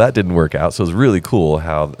 So that didn't work out. So it was really cool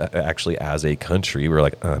how actually as a country, we're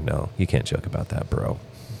like, oh no, you can't joke about that, bro.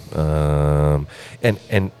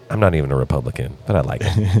 And I'm not even a Republican, but I like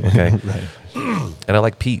it. Okay. Right. And I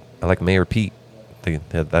like Pete. I like Mayor Pete.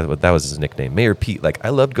 That was his nickname, Mayor Pete. Like I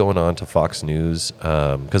loved going on to Fox News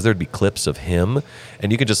because there'd be clips of him,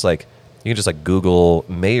 and you could just like Google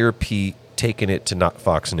Mayor Pete taking it to not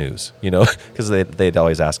Fox News, you know, because they'd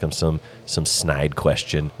always ask him some snide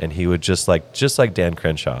question, and he would just like Dan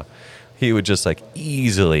Crenshaw, he would just like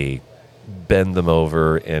easily bend them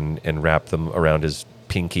over and wrap them around his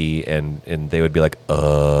pinky, and they would be like,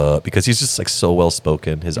 because he's just like so well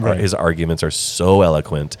spoken. His arguments are so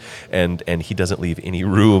eloquent, and he doesn't leave any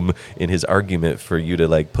room in his argument for you to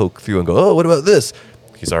like poke through and go, oh, what about this?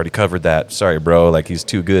 He's already covered that. Sorry, bro. Like he's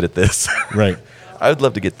too good at this. Right. I would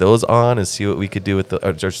love to get those on and see what we could do with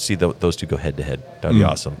or see those two go head to head. That'd be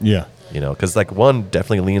awesome. Yeah. You know, because like one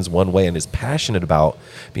definitely leans one way and is passionate about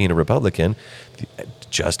being a Republican,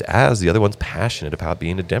 just as the other one's passionate about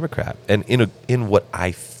being a Democrat, and in what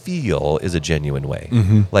I feel is a genuine way,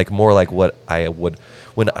 like more like what I would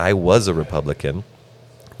when I was a Republican,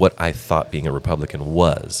 what I thought being a Republican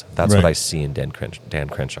was. That's what I see in Dan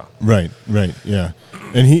Crenshaw. Right, yeah,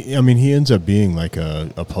 and he ends up being like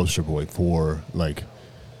a poster boy for like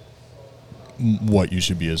what you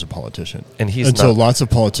should be as a politician. And so lots of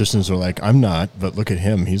politicians are like, I'm not, but look at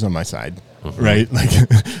him, he's on my side. Right?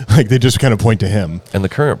 Like they just kind of point to him. And the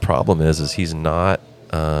current problem is he's not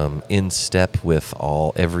in step with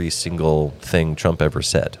every single thing Trump ever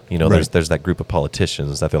said. You know, there's that group of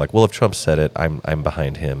politicians that they're like, well, if Trump said it, I'm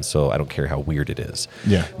behind him, so I don't care how weird it is.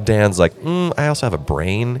 Yeah. Dan's like, I also have a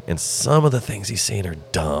brain, and some of the things he's saying are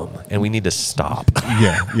dumb, and we need to stop.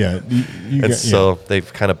 Yeah. So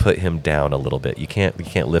they've kind of put him down a little bit. You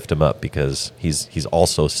can't lift him up because he's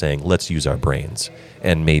also saying, let's use our brains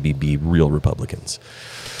and maybe be real Republicans.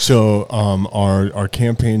 So our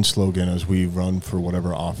campaign slogan as we run for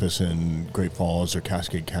whatever office in Great Falls or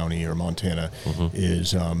Cascade County or Montana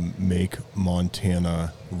is make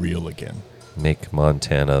Montana real again. Make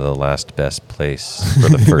Montana the last best place for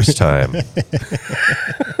the first time.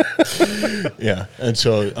 Yeah. And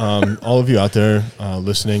so all of you out there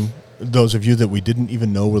listening, those of you that we didn't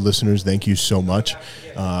even know were listeners, thank you so much.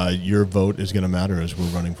 Your vote is going to matter as we're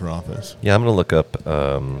running for office. Yeah, I'm going to look up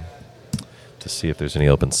to see if there's any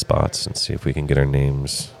open spots and see if we can get our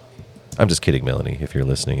names. I'm just kidding, Melanie, if you're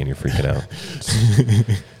listening and you're freaking out.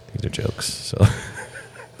 These are jokes. So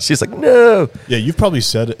she's like, no. Yeah,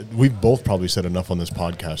 we've both probably said enough on this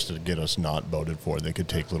podcast to get us not voted for. They could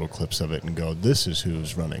take little clips of it and go, this is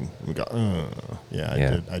who's running. We go,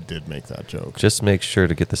 I did make that joke. Just make sure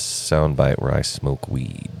to get the soundbite where I smoke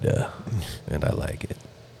weed, and I like it.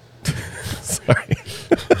 Sorry.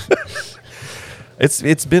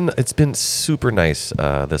 It's been super nice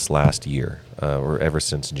this last year, or ever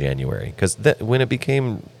since January, because when it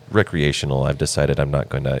became recreational, I've decided I'm not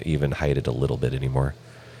going to even hide it a little bit anymore.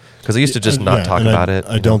 Because I used to just not talk about it.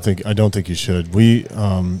 I don't think you should. We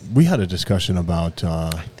had a discussion about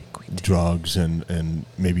drugs and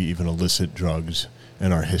maybe even illicit drugs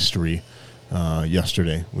in our history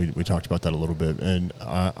yesterday. We talked about that a little bit, and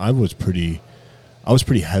I was pretty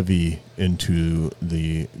heavy into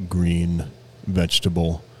the green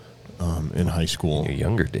vegetable in high school. In my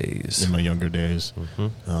younger days.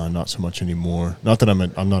 Not so much anymore. Not that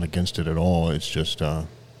I'm not against it at all. It's just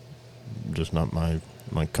not my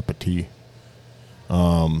cup of tea.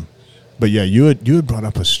 But yeah, you had brought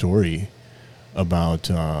up a story about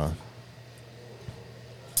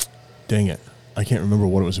dang it, I can't remember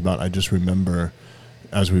what it was about. I just remember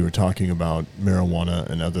as we were talking about marijuana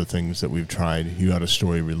and other things that we've tried, you had a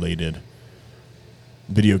story related.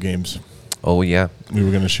 Video games. Oh, yeah. We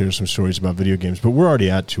were going to share some stories about video games, but we're already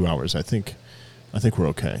at 2 hours. I think we're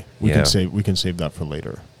okay. We can save that for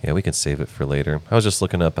later. Yeah, we can save it for later. I was just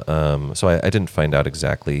looking up. So I didn't find out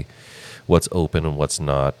exactly what's open and what's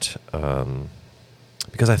not,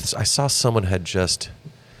 because I saw someone had just,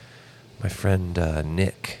 my friend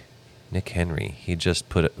Nick Henry. He just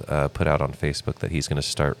put out on Facebook that he's going to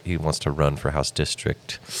start. He wants to run for House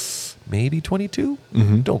District, maybe 22.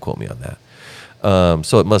 Mm-hmm. Don't quote me on that.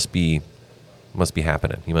 So it must be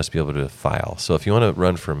happening. You must be able to file. So if you want to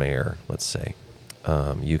run for mayor, let's say,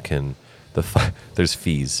 you can. There's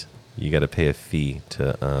fees. You got to pay a fee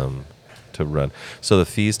to run. So the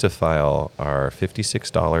fees to file are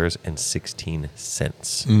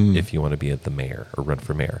 $56.16 if you want to be at the mayor or run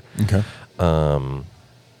for mayor. Okay.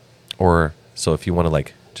 Or so if you want to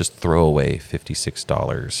like just throw away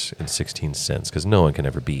 $56.16 because no one can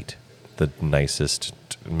ever beat the nicest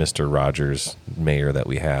Mr. Rogers mayor that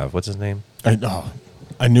we have. What's his name?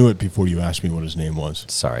 I knew it before you asked me what his name was.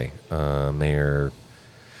 Sorry,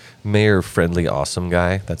 Mayor friendly, awesome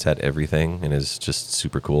guy that's had everything and is just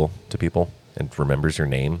super cool to people and remembers your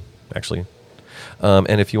name, actually.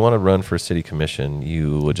 And if you want to run for city commission,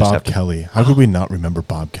 you would just have to... Bob Kelly. How could we not remember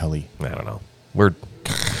Bob Kelly? I don't know.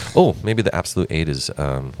 Maybe the Absolute 8 is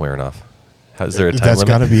wearing off. Is there a time limit? That's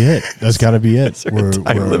got to be it. That's got to be it.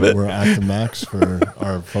 Limit? We're at the max for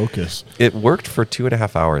our focus. It worked for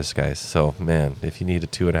 2.5 hours, guys. So, man, if you need a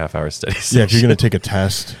 2.5 hour study session. Yeah, if you're going to take a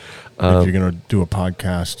test, if you're going to do a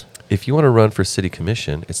podcast... If you want to run for city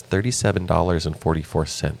commission, it's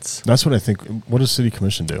 $37.44. That's what I think. What does city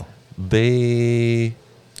commission do? They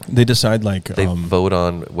decide they vote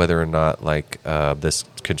on whether or not this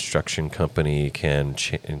construction company can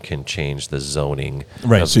change the zoning.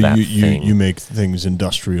 Right. Of so that you make things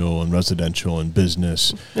industrial and residential and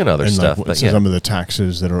business and other stuff. But some of the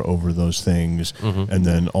taxes that are over those things, and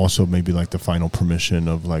then also maybe like the final permission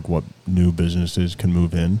of like what new businesses can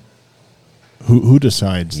move in. Who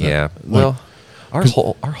decides that? Yeah. Well, our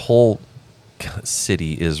whole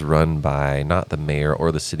city is run by not the mayor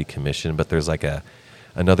or the city commission, but there's like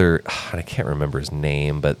another. I can't remember his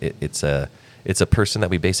name, but it's a person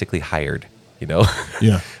that we basically hired. You know.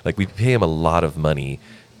 Yeah. Like we pay him a lot of money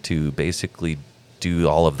to basically do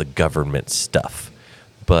all of the government stuff,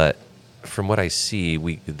 but from what I see,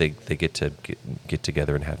 they get to get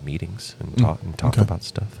together and have meetings and talk about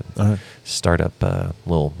stuff and start up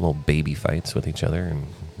little baby fights with each other and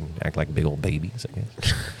act like big old babies, I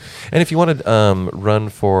guess. And if you want to run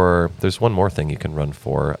for, there's one more thing you can run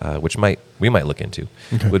for, which we might look into.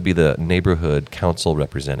 Okay. Would be the neighborhood council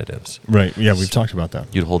representatives. Right. Yeah, we've talked about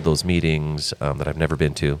that. You'd hold those meetings that I've never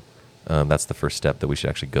been to. That's the first step that we should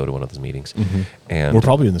actually go to one of those meetings. Mm-hmm. And we're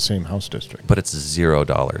probably in the same house district. But it's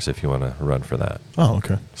 $0 if you want to run for that. Oh,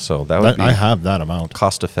 okay. So that would be I have that amount.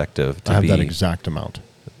 Cost effective to I have that exact amount.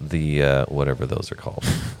 The whatever those are called.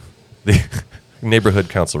 The neighborhood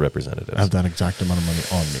council representatives. I have that exact amount of money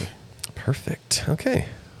on me. Perfect. Okay.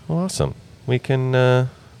 Well, awesome. We can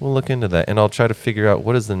we'll look into that and I'll try to figure out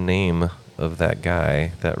what is the name of that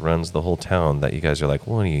guy that runs the whole town that you guys are like,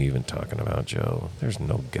 what are you even talking about, Joe? There's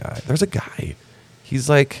no guy. There's a guy. He's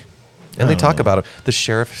like, and they talk about him. The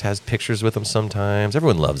sheriff has pictures with him sometimes.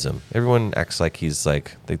 Everyone loves him. Everyone acts like he's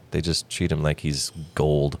like, they just treat him like he's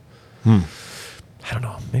gold. I don't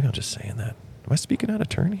know. Maybe I'm just saying that. Am I speaking out of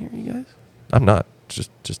turn here, you guys? I'm not. Just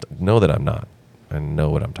know that I'm not. I know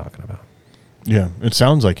what I'm talking about. Yeah, it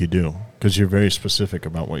sounds like you do. Because you're very specific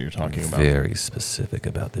about what you're talking about. Very specific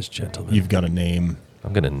about this gentleman. You've got a name.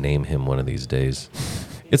 I'm going to name him one of these days.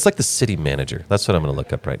 It's like the city manager. That's what I'm going to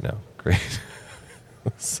look up right now. Great.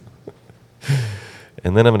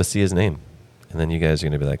 And then I'm going to see his name. And then you guys are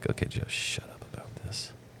going to be like, okay, Joe, shut up about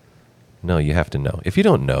this. No, you have to know. If you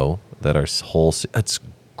don't know that our whole... It's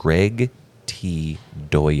Greg T.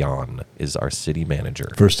 Doyon is our city manager.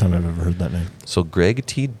 First time I've ever heard that name. So Greg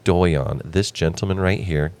T. Doyon, this gentleman right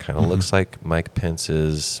here, kind of looks like Mike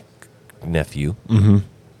Pence's nephew. Mm-hmm.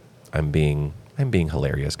 I'm being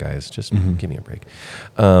hilarious, guys. Just give me a break.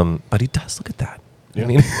 But he does look at that. Yeah. I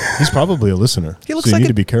mean, he's probably a listener. He looks so you like need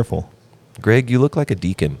to be careful. Greg, you look like a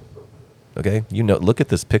deacon. Okay, look at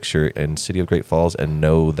this picture in City of Great Falls and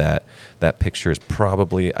know that that picture is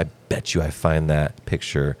probably. I bet you I find that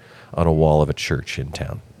picture on a wall of a church in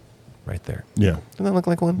town, right there. Yeah. Doesn't that look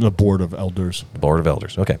like one? The Board of Elders. The Board of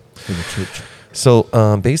Elders. Okay. For the church. So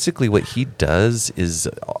basically, what he does is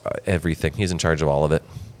everything. He's in charge of all of it.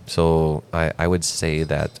 So I would say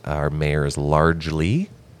that our mayor is largely,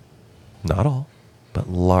 not all, but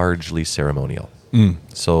largely ceremonial.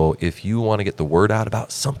 So if you want to get the word out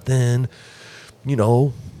about something,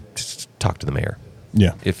 just talk to the mayor.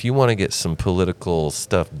 Yeah. If you want to get some political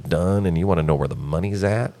stuff done and you want to know where the money's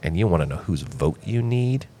at and you want to know whose vote you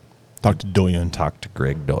need, Talk to Doyen. talk to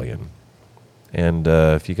Greg Doyen. And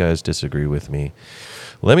if you guys disagree with me,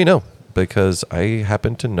 let me know, because I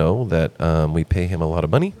happen to know that we pay him a lot of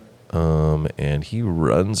money, and he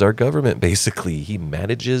runs our government, basically. He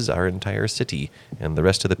manages our entire city, and the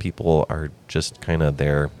rest of the people are just kind of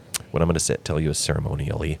there, what I'm going to tell you is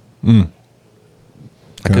ceremonially. I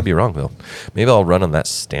could be wrong, though. Maybe I'll run on that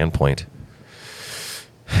standpoint.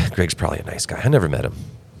 Greg's probably a nice guy. I never met him.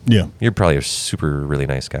 Yeah. You're probably a super, really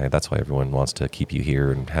nice guy. That's why everyone wants to keep you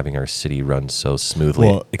here and having our city run so smoothly.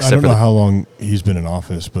 Well, I don't know how long he's been in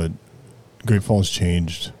office, but Great Falls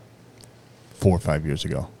changed 4 or 5 years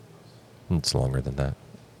ago. It's longer than that.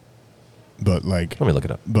 But like, Let me look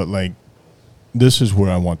it up. But like, this is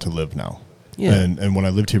where I want to live now. Yeah. And when I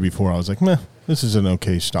lived here before, I was like, meh, this is an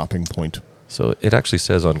okay stopping point. So it actually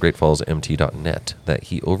says on greatfallsmt.net that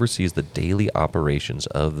he oversees the daily operations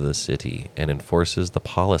of the city and enforces the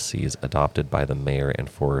policies adopted by the mayor and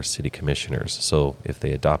 4 city commissioners. So if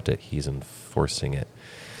they adopt it, he's enforcing it.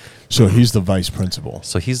 So he's the vice principal.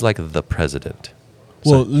 So he's like the president.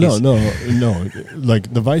 Well, So no.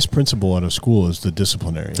 Like the vice principal at a school is the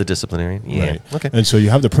disciplinary. The disciplinarian? Yeah. Right. Okay. And so you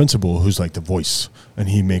have the principal who's like the voice, and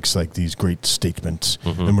he makes like these great statements.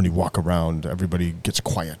 And when you walk around, everybody gets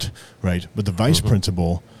quiet, right? But the vice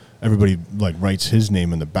principal, everybody like writes his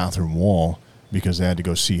name in the bathroom wall because they had to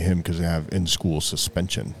go see him because they have in-school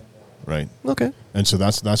suspension, right? Okay. And so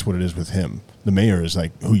that's what it is with him. The mayor is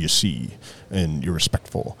like who you see, and you're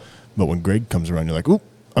respectful. But when Greg comes around, you're like, oop,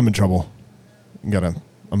 I'm in trouble. I'm going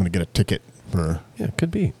to get a ticket for Yeah, it could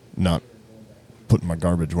be. not putting my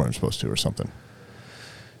garbage where I'm supposed to or something.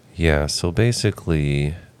 Yeah, so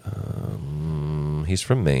basically, he's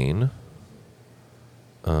from Maine.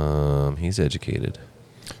 He's educated.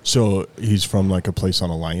 So he's from like a place on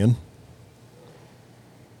a lion?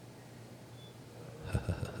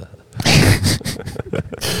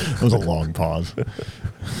 That was a long pause.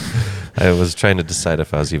 I was trying to decide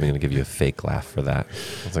if I was even going to give you a fake laugh for that.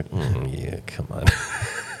 I was like, yeah, come on.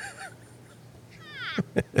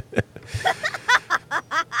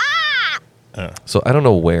 So I don't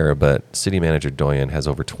know where, but City Manager Doyen has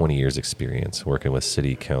over 20 years experience working with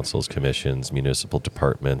city councils, commissions, municipal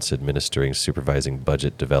departments, administering, supervising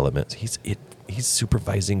budget development. He's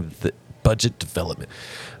supervising the budget development,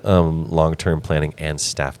 long-term planning, and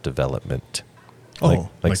staff development.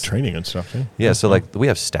 Like training and stuff, too. Yeah, so like we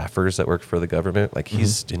have staffers that work for the government. Like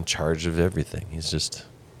he's in charge of everything. He's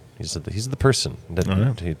the person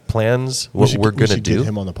that he plans what we're going to do. Get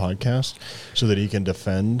him on the podcast so that he can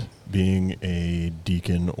defend being a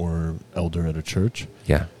deacon or elder at a church.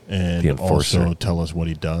 Yeah, and the enforcer. Also tell us what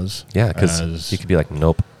he does. Yeah, because he could be like,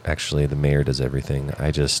 nope, actually the mayor does everything.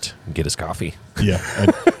 I just get his coffee. Yeah,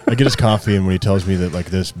 I get his coffee, and when he tells me that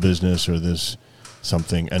like this business or this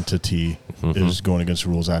something entity is going against the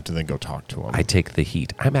rules, I have to then go talk to him. I take the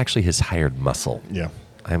heat. I'm actually his hired muscle. Yeah.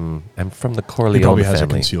 I'm from the Corleone family. He probably has a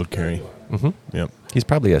concealed carry. Yep. He's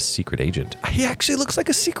probably a secret agent. He actually looks like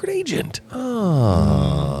a secret agent.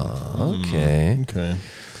 Oh, okay. Okay.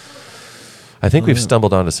 I think we've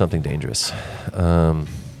stumbled onto something dangerous.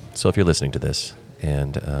 So if you're listening to this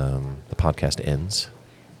and the podcast ends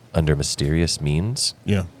under mysterious means,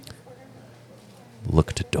 yeah,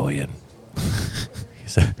 look to Doyen.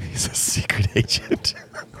 He's a secret agent.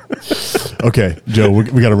 Okay, Joe, we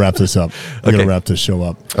got to wrap this up. We got to wrap this show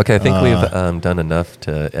up. Okay, I think we've done enough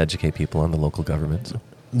to educate people on the local government. So.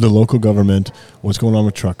 The local government, what's going on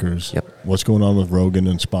with truckers, Yep. What's going on with Rogan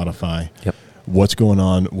and Spotify, Yep. What's going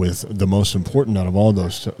on with the most important out of all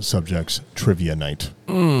those subjects, trivia night.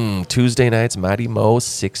 Tuesday nights, Mighty Mo,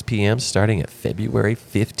 6 p.m., starting at February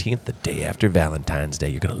 15th, the day after Valentine's Day.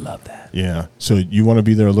 You're going to love that. Yeah, so you want to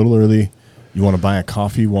be there a little early. You want to buy a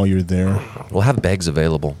coffee while you're there. We'll have bags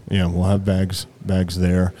available. Yeah, we'll have bags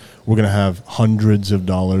there. We're going to have hundreds of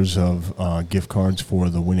dollars of gift cards for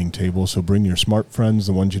the winning table. So bring your smart friends,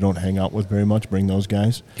 the ones you don't hang out with very much. Bring those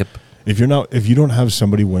guys. Yep. If you don't have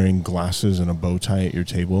somebody wearing glasses and a bow tie at your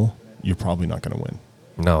table, you're probably not going to win.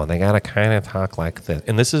 No, they got to kind of talk like this.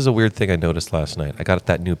 And this is a weird thing I noticed last night. I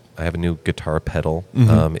have a new guitar pedal.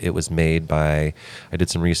 It was made by, I did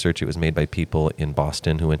some research. It was made by people in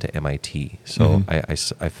Boston who went to MIT. So I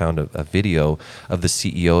found a video of the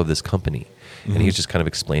CEO of this company. And he's just kind of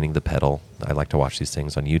explaining the pedal. I like to watch these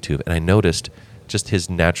things on YouTube. And I noticed just his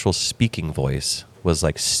natural speaking voice was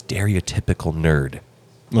like stereotypical nerd.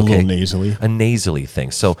 A little nasally. A nasally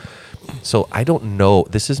thing. So I don't know.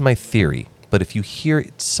 This is my theory. But if you hear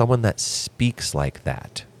someone that speaks like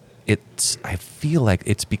that, I feel like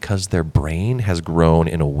it's because their brain has grown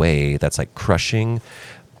in a way that's like crushing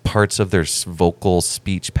parts of their vocal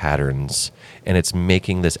speech patterns, and it's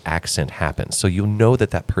making this accent happen. So you know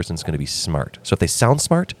that person's going to be smart. So if they sound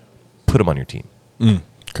smart, put them on your team.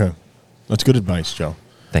 Okay. That's good advice, Joe.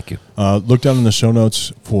 Thank you. Look down in the show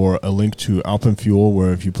notes for a link to Alpenfuel,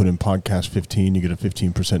 where if you put in podcast 15, you get a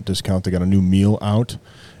 15% discount. They got a new meal out,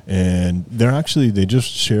 and they just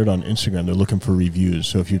shared on Instagram. They're looking for reviews.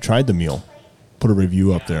 So if you tried the meal, put a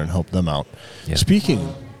review up there and help them out. Yeah.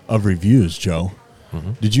 Speaking of reviews, Joe,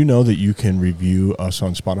 did you know that you can review us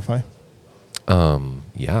on Spotify?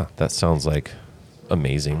 Yeah, that sounds like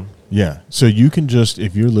amazing. Yeah. So you can just,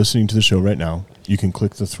 if you're listening to the show right now, you can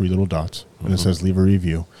click the 3 little dots and it says leave a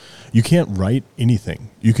review. You can't write anything.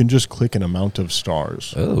 You can just click an amount of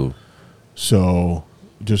stars. Oh. So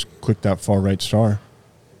just click that far right star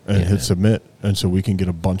and hit submit. And so we can get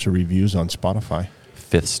a bunch of reviews on Spotify.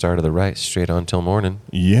 5th star to the right, straight on till morning.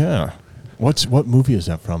 Yeah. What movie is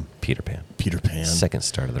that from? Peter Pan. Peter Pan. 2nd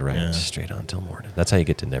star to the right, straight on till morning. That's how you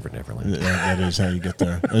get to Never Neverland. That is how you get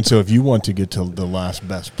there. And so if you want to get to the last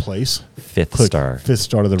best place, 5th star. 5th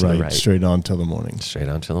star to the right, straight on till the morning. Straight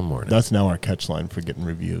on till the morning. That's now our catch line for getting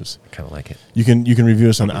reviews. Kind of like it. You can review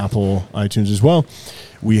us on Apple iTunes as well.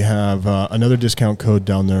 We have another discount code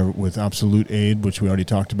down there with Absolute Aid, which we already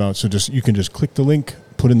talked about. So you can just click the link,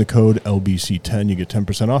 put in the code LBC10, you get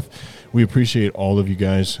 10% off. We appreciate all of you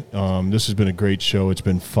guys. This has been a great show. It's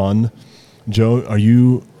been fun. Joe,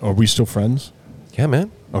 are we still friends? Yeah,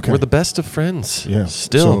 man. Okay. We're the best of friends. Yeah.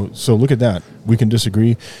 Still. So look at that. We can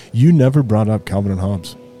disagree. You never brought up Calvin and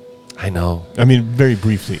Hobbes. I know. I mean, very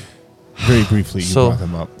briefly. Very briefly, you brought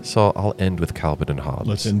them up. So I'll end with Calvin and Hobbes.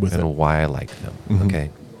 Let's end with it. And why I like them. Okay.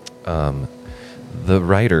 The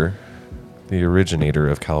writer, the originator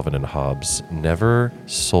of Calvin and Hobbes, never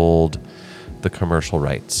sold the commercial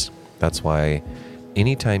rights. That's why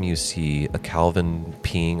anytime you see a Calvin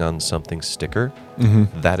peeing on something sticker,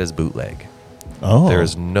 that is bootleg. Oh. There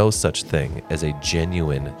is no such thing as a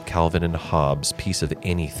genuine Calvin and Hobbes piece of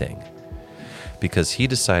anything, because he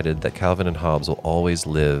decided that Calvin and Hobbes will always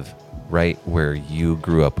live right where you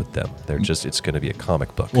grew up with them. It's going to be a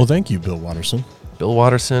comic book. Well, thank you, Bill Watterson. Bill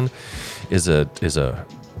Watterson is a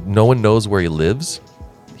no one knows where he lives.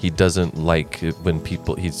 He doesn't like it when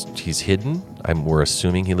people, he's hidden. We're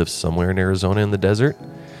assuming he lives somewhere in Arizona in the desert,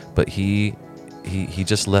 but he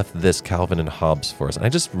just left this Calvin and Hobbes for us.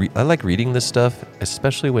 And I like reading this stuff,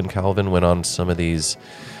 especially when Calvin went on some of these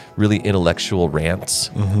really intellectual rants,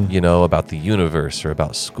 about the universe or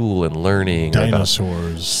about school and learning,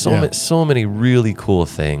 dinosaurs, so many really cool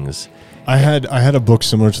things. I had a book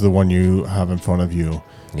similar to the one you have in front of you.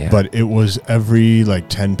 Yeah. But it was every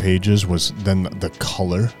 10 pages was then the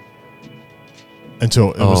color. And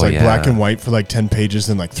so it was black and white for 10 pages,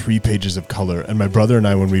 then 3 pages of color. And my brother and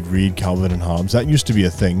I, when we'd read Calvin and Hobbes, that used to be a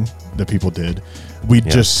thing that people did. We'd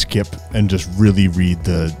just skip and just really read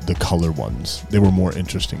the color ones. They were more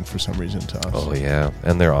interesting for some reason to us. Oh, yeah.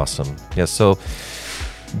 And they're awesome. Yeah, so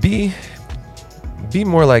be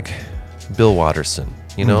more like Bill Watterson.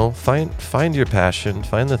 Find your passion,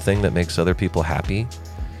 find the thing that makes other people happy,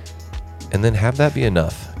 and then have that be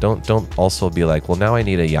enough. Don't also be like, well, now I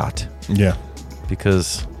need a yacht. Yeah.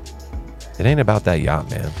 Because it ain't about that yacht,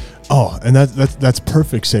 man. Oh, and that's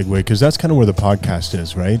perfect segue, because that's kind of where the podcast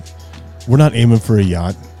is, right? We're not aiming for a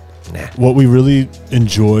yacht. Nah. What we really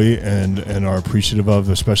enjoy and are appreciative of,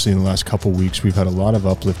 especially in the last couple weeks, we've had a lot of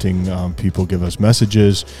uplifting people give us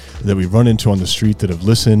messages that we've run into on the street that have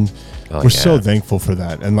listened. We're so thankful for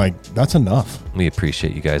that. And that's enough. We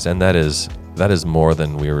appreciate you guys. And that is more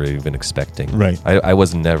than we were even expecting. Right. I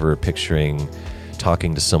was never picturing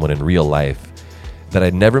talking to someone in real life that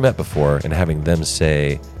I'd never met before and having them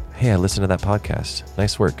say, hey, I listened to that podcast.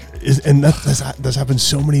 Nice work. And that's happened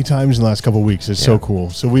so many times in the last couple of weeks. It's so cool.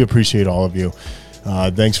 So we appreciate all of you.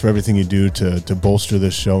 Thanks for everything you do to bolster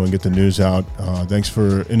this show and get the news out. Thanks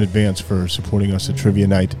in advance for supporting us at Trivia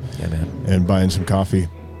Night. Yeah, man. And buying some coffee.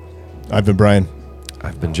 I've been Brian.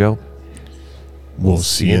 I've been Joe. We'll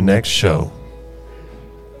see you next show.